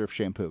dandruff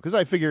shampoo. Because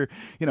I figure,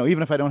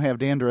 even if I don't have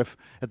dandruff,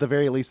 at the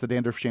very least, the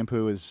dandruff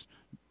shampoo is,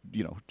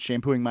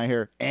 shampooing my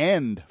hair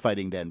and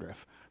fighting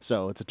dandruff.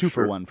 So it's a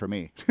 2-for-1 for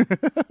me.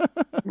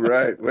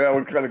 Right. Well,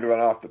 we're kind of going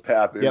off the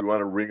path. Maybe you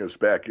want to ring us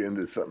back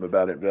into something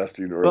about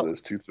investing or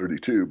this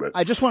 232. But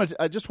I just want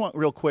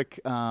real quick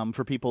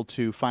for people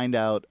to find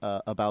out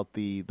about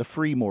the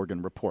free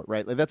Morgan report.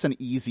 Right. Like, that's an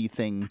easy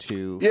thing for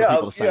people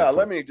to sign up for.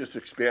 Let me just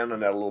expand on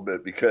that a little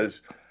bit,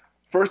 because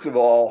first of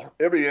all,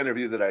 every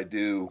interview that I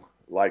do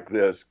like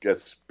this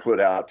gets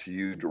put out to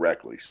you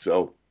directly.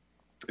 So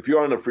if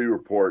you're on the free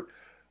report,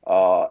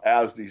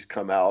 as these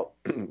come out,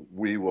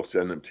 we will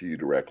send them to you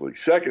directly.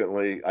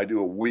 Secondly, I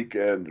do a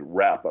weekend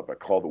wrap-up I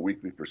call the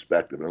Weekly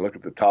Perspective, and I look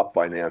at the top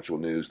financial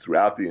news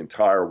throughout the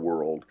entire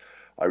world.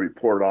 I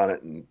report on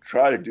it and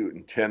try to do it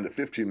in 10 to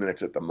 15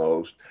 minutes at the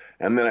most,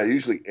 and then I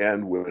usually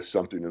end with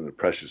something in the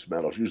precious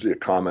metals, usually a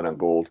comment on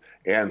gold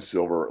and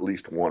silver, at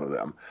least one of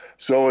them.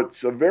 So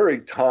it's a very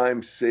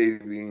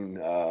time-saving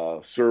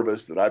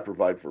service that I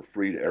provide for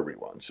free to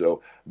everyone.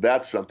 So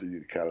that's something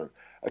you kind of...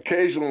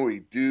 Occasionally, we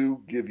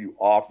do give you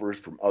offers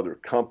from other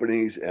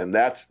companies, and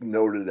that's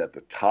noted at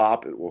the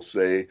top. It will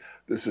say,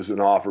 this is an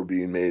offer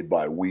being made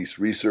by Weiss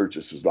Research.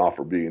 This is an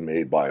offer being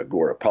made by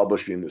Agora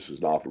Publishing. This is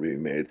an offer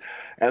being made.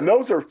 And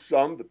those are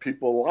some that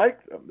people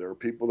like them. There are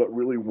people that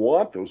really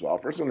want those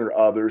offers, and there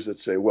are others that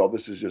say, well,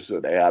 this is just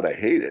an ad. I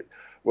hate it.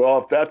 Well,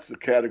 if that's the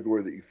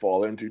category that you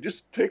fall into,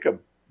 just take a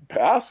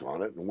pass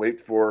on it and wait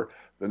for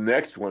the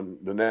next one.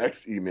 The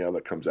next email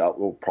that comes out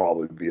will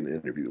probably be an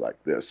interview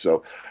like this.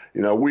 So,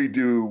 we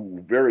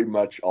do very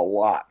much a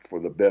lot for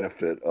the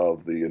benefit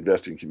of the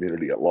investing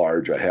community at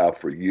large. I have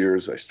for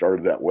years. I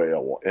started that way. I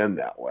will end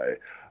that way.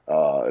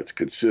 It's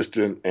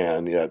consistent,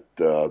 and yet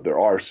there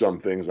are some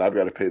things, and I've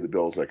got to pay the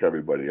bills like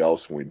everybody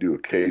else, and we do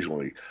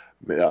occasionally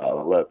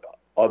let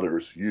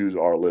others use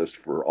our list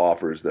for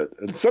offers that,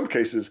 in some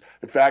cases,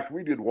 in fact,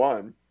 we did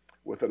one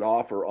with an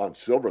offer on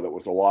silver that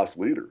was a loss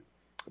leader.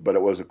 But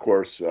it was, of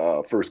course,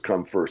 first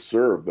come, first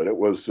serve. But it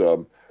was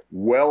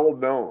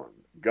well-known,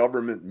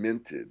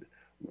 government-minted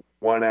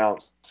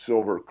 1-ounce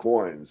silver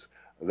coins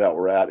that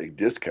were at a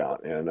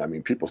discount. And, I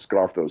mean, people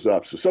scarf those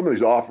up. So some of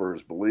these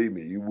offers, believe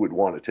me, you would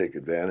want to take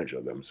advantage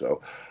of them.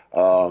 So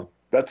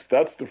that's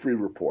the free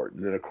report.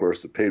 And then, of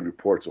course, the paid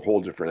report's a whole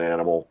different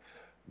animal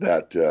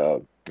that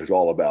is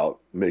all about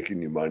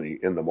making you money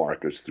in the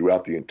markets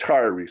throughout the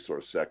entire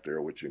resource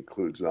sector, which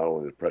includes not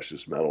only the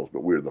precious metals,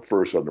 but we're the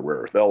first on the rare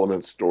earth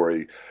elements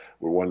story.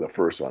 We're one of the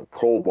first on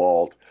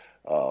cobalt.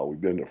 We've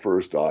been the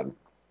first on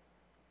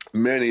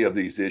many of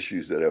these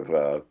issues that have,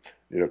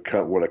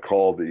 kind of what I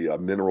call the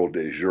mineral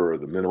du jour,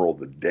 the mineral of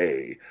the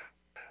day,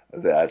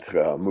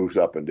 that moves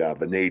up and down.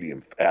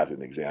 Vanadium, as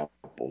an example,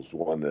 is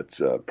one that's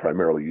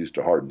primarily used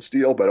to harden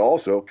steel, but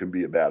also can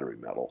be a battery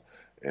metal.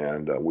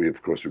 And we,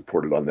 of course,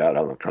 reported on that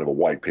on a kind of a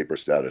white paper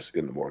status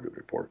in the Morgan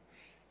Report.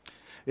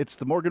 It's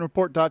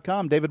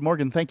themorganreport.com. David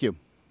Morgan, thank you.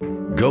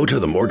 Go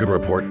to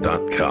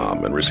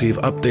themorganreport.com and receive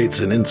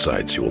updates and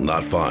insights you will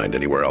not find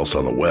anywhere else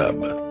on the web.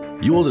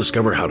 You will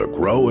discover how to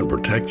grow and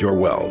protect your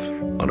wealth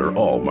under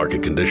all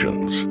market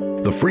conditions.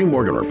 The free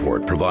Morgan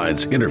Report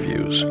provides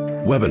interviews,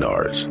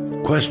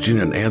 webinars,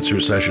 question and answer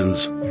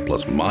sessions,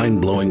 plus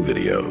mind-blowing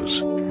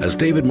videos. As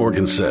David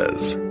Morgan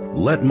says,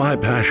 let my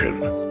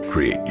passion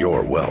create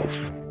your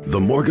wealth.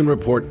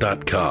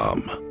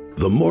 TheMorganReport.com.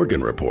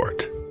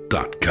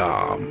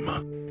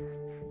 TheMorganReport.com.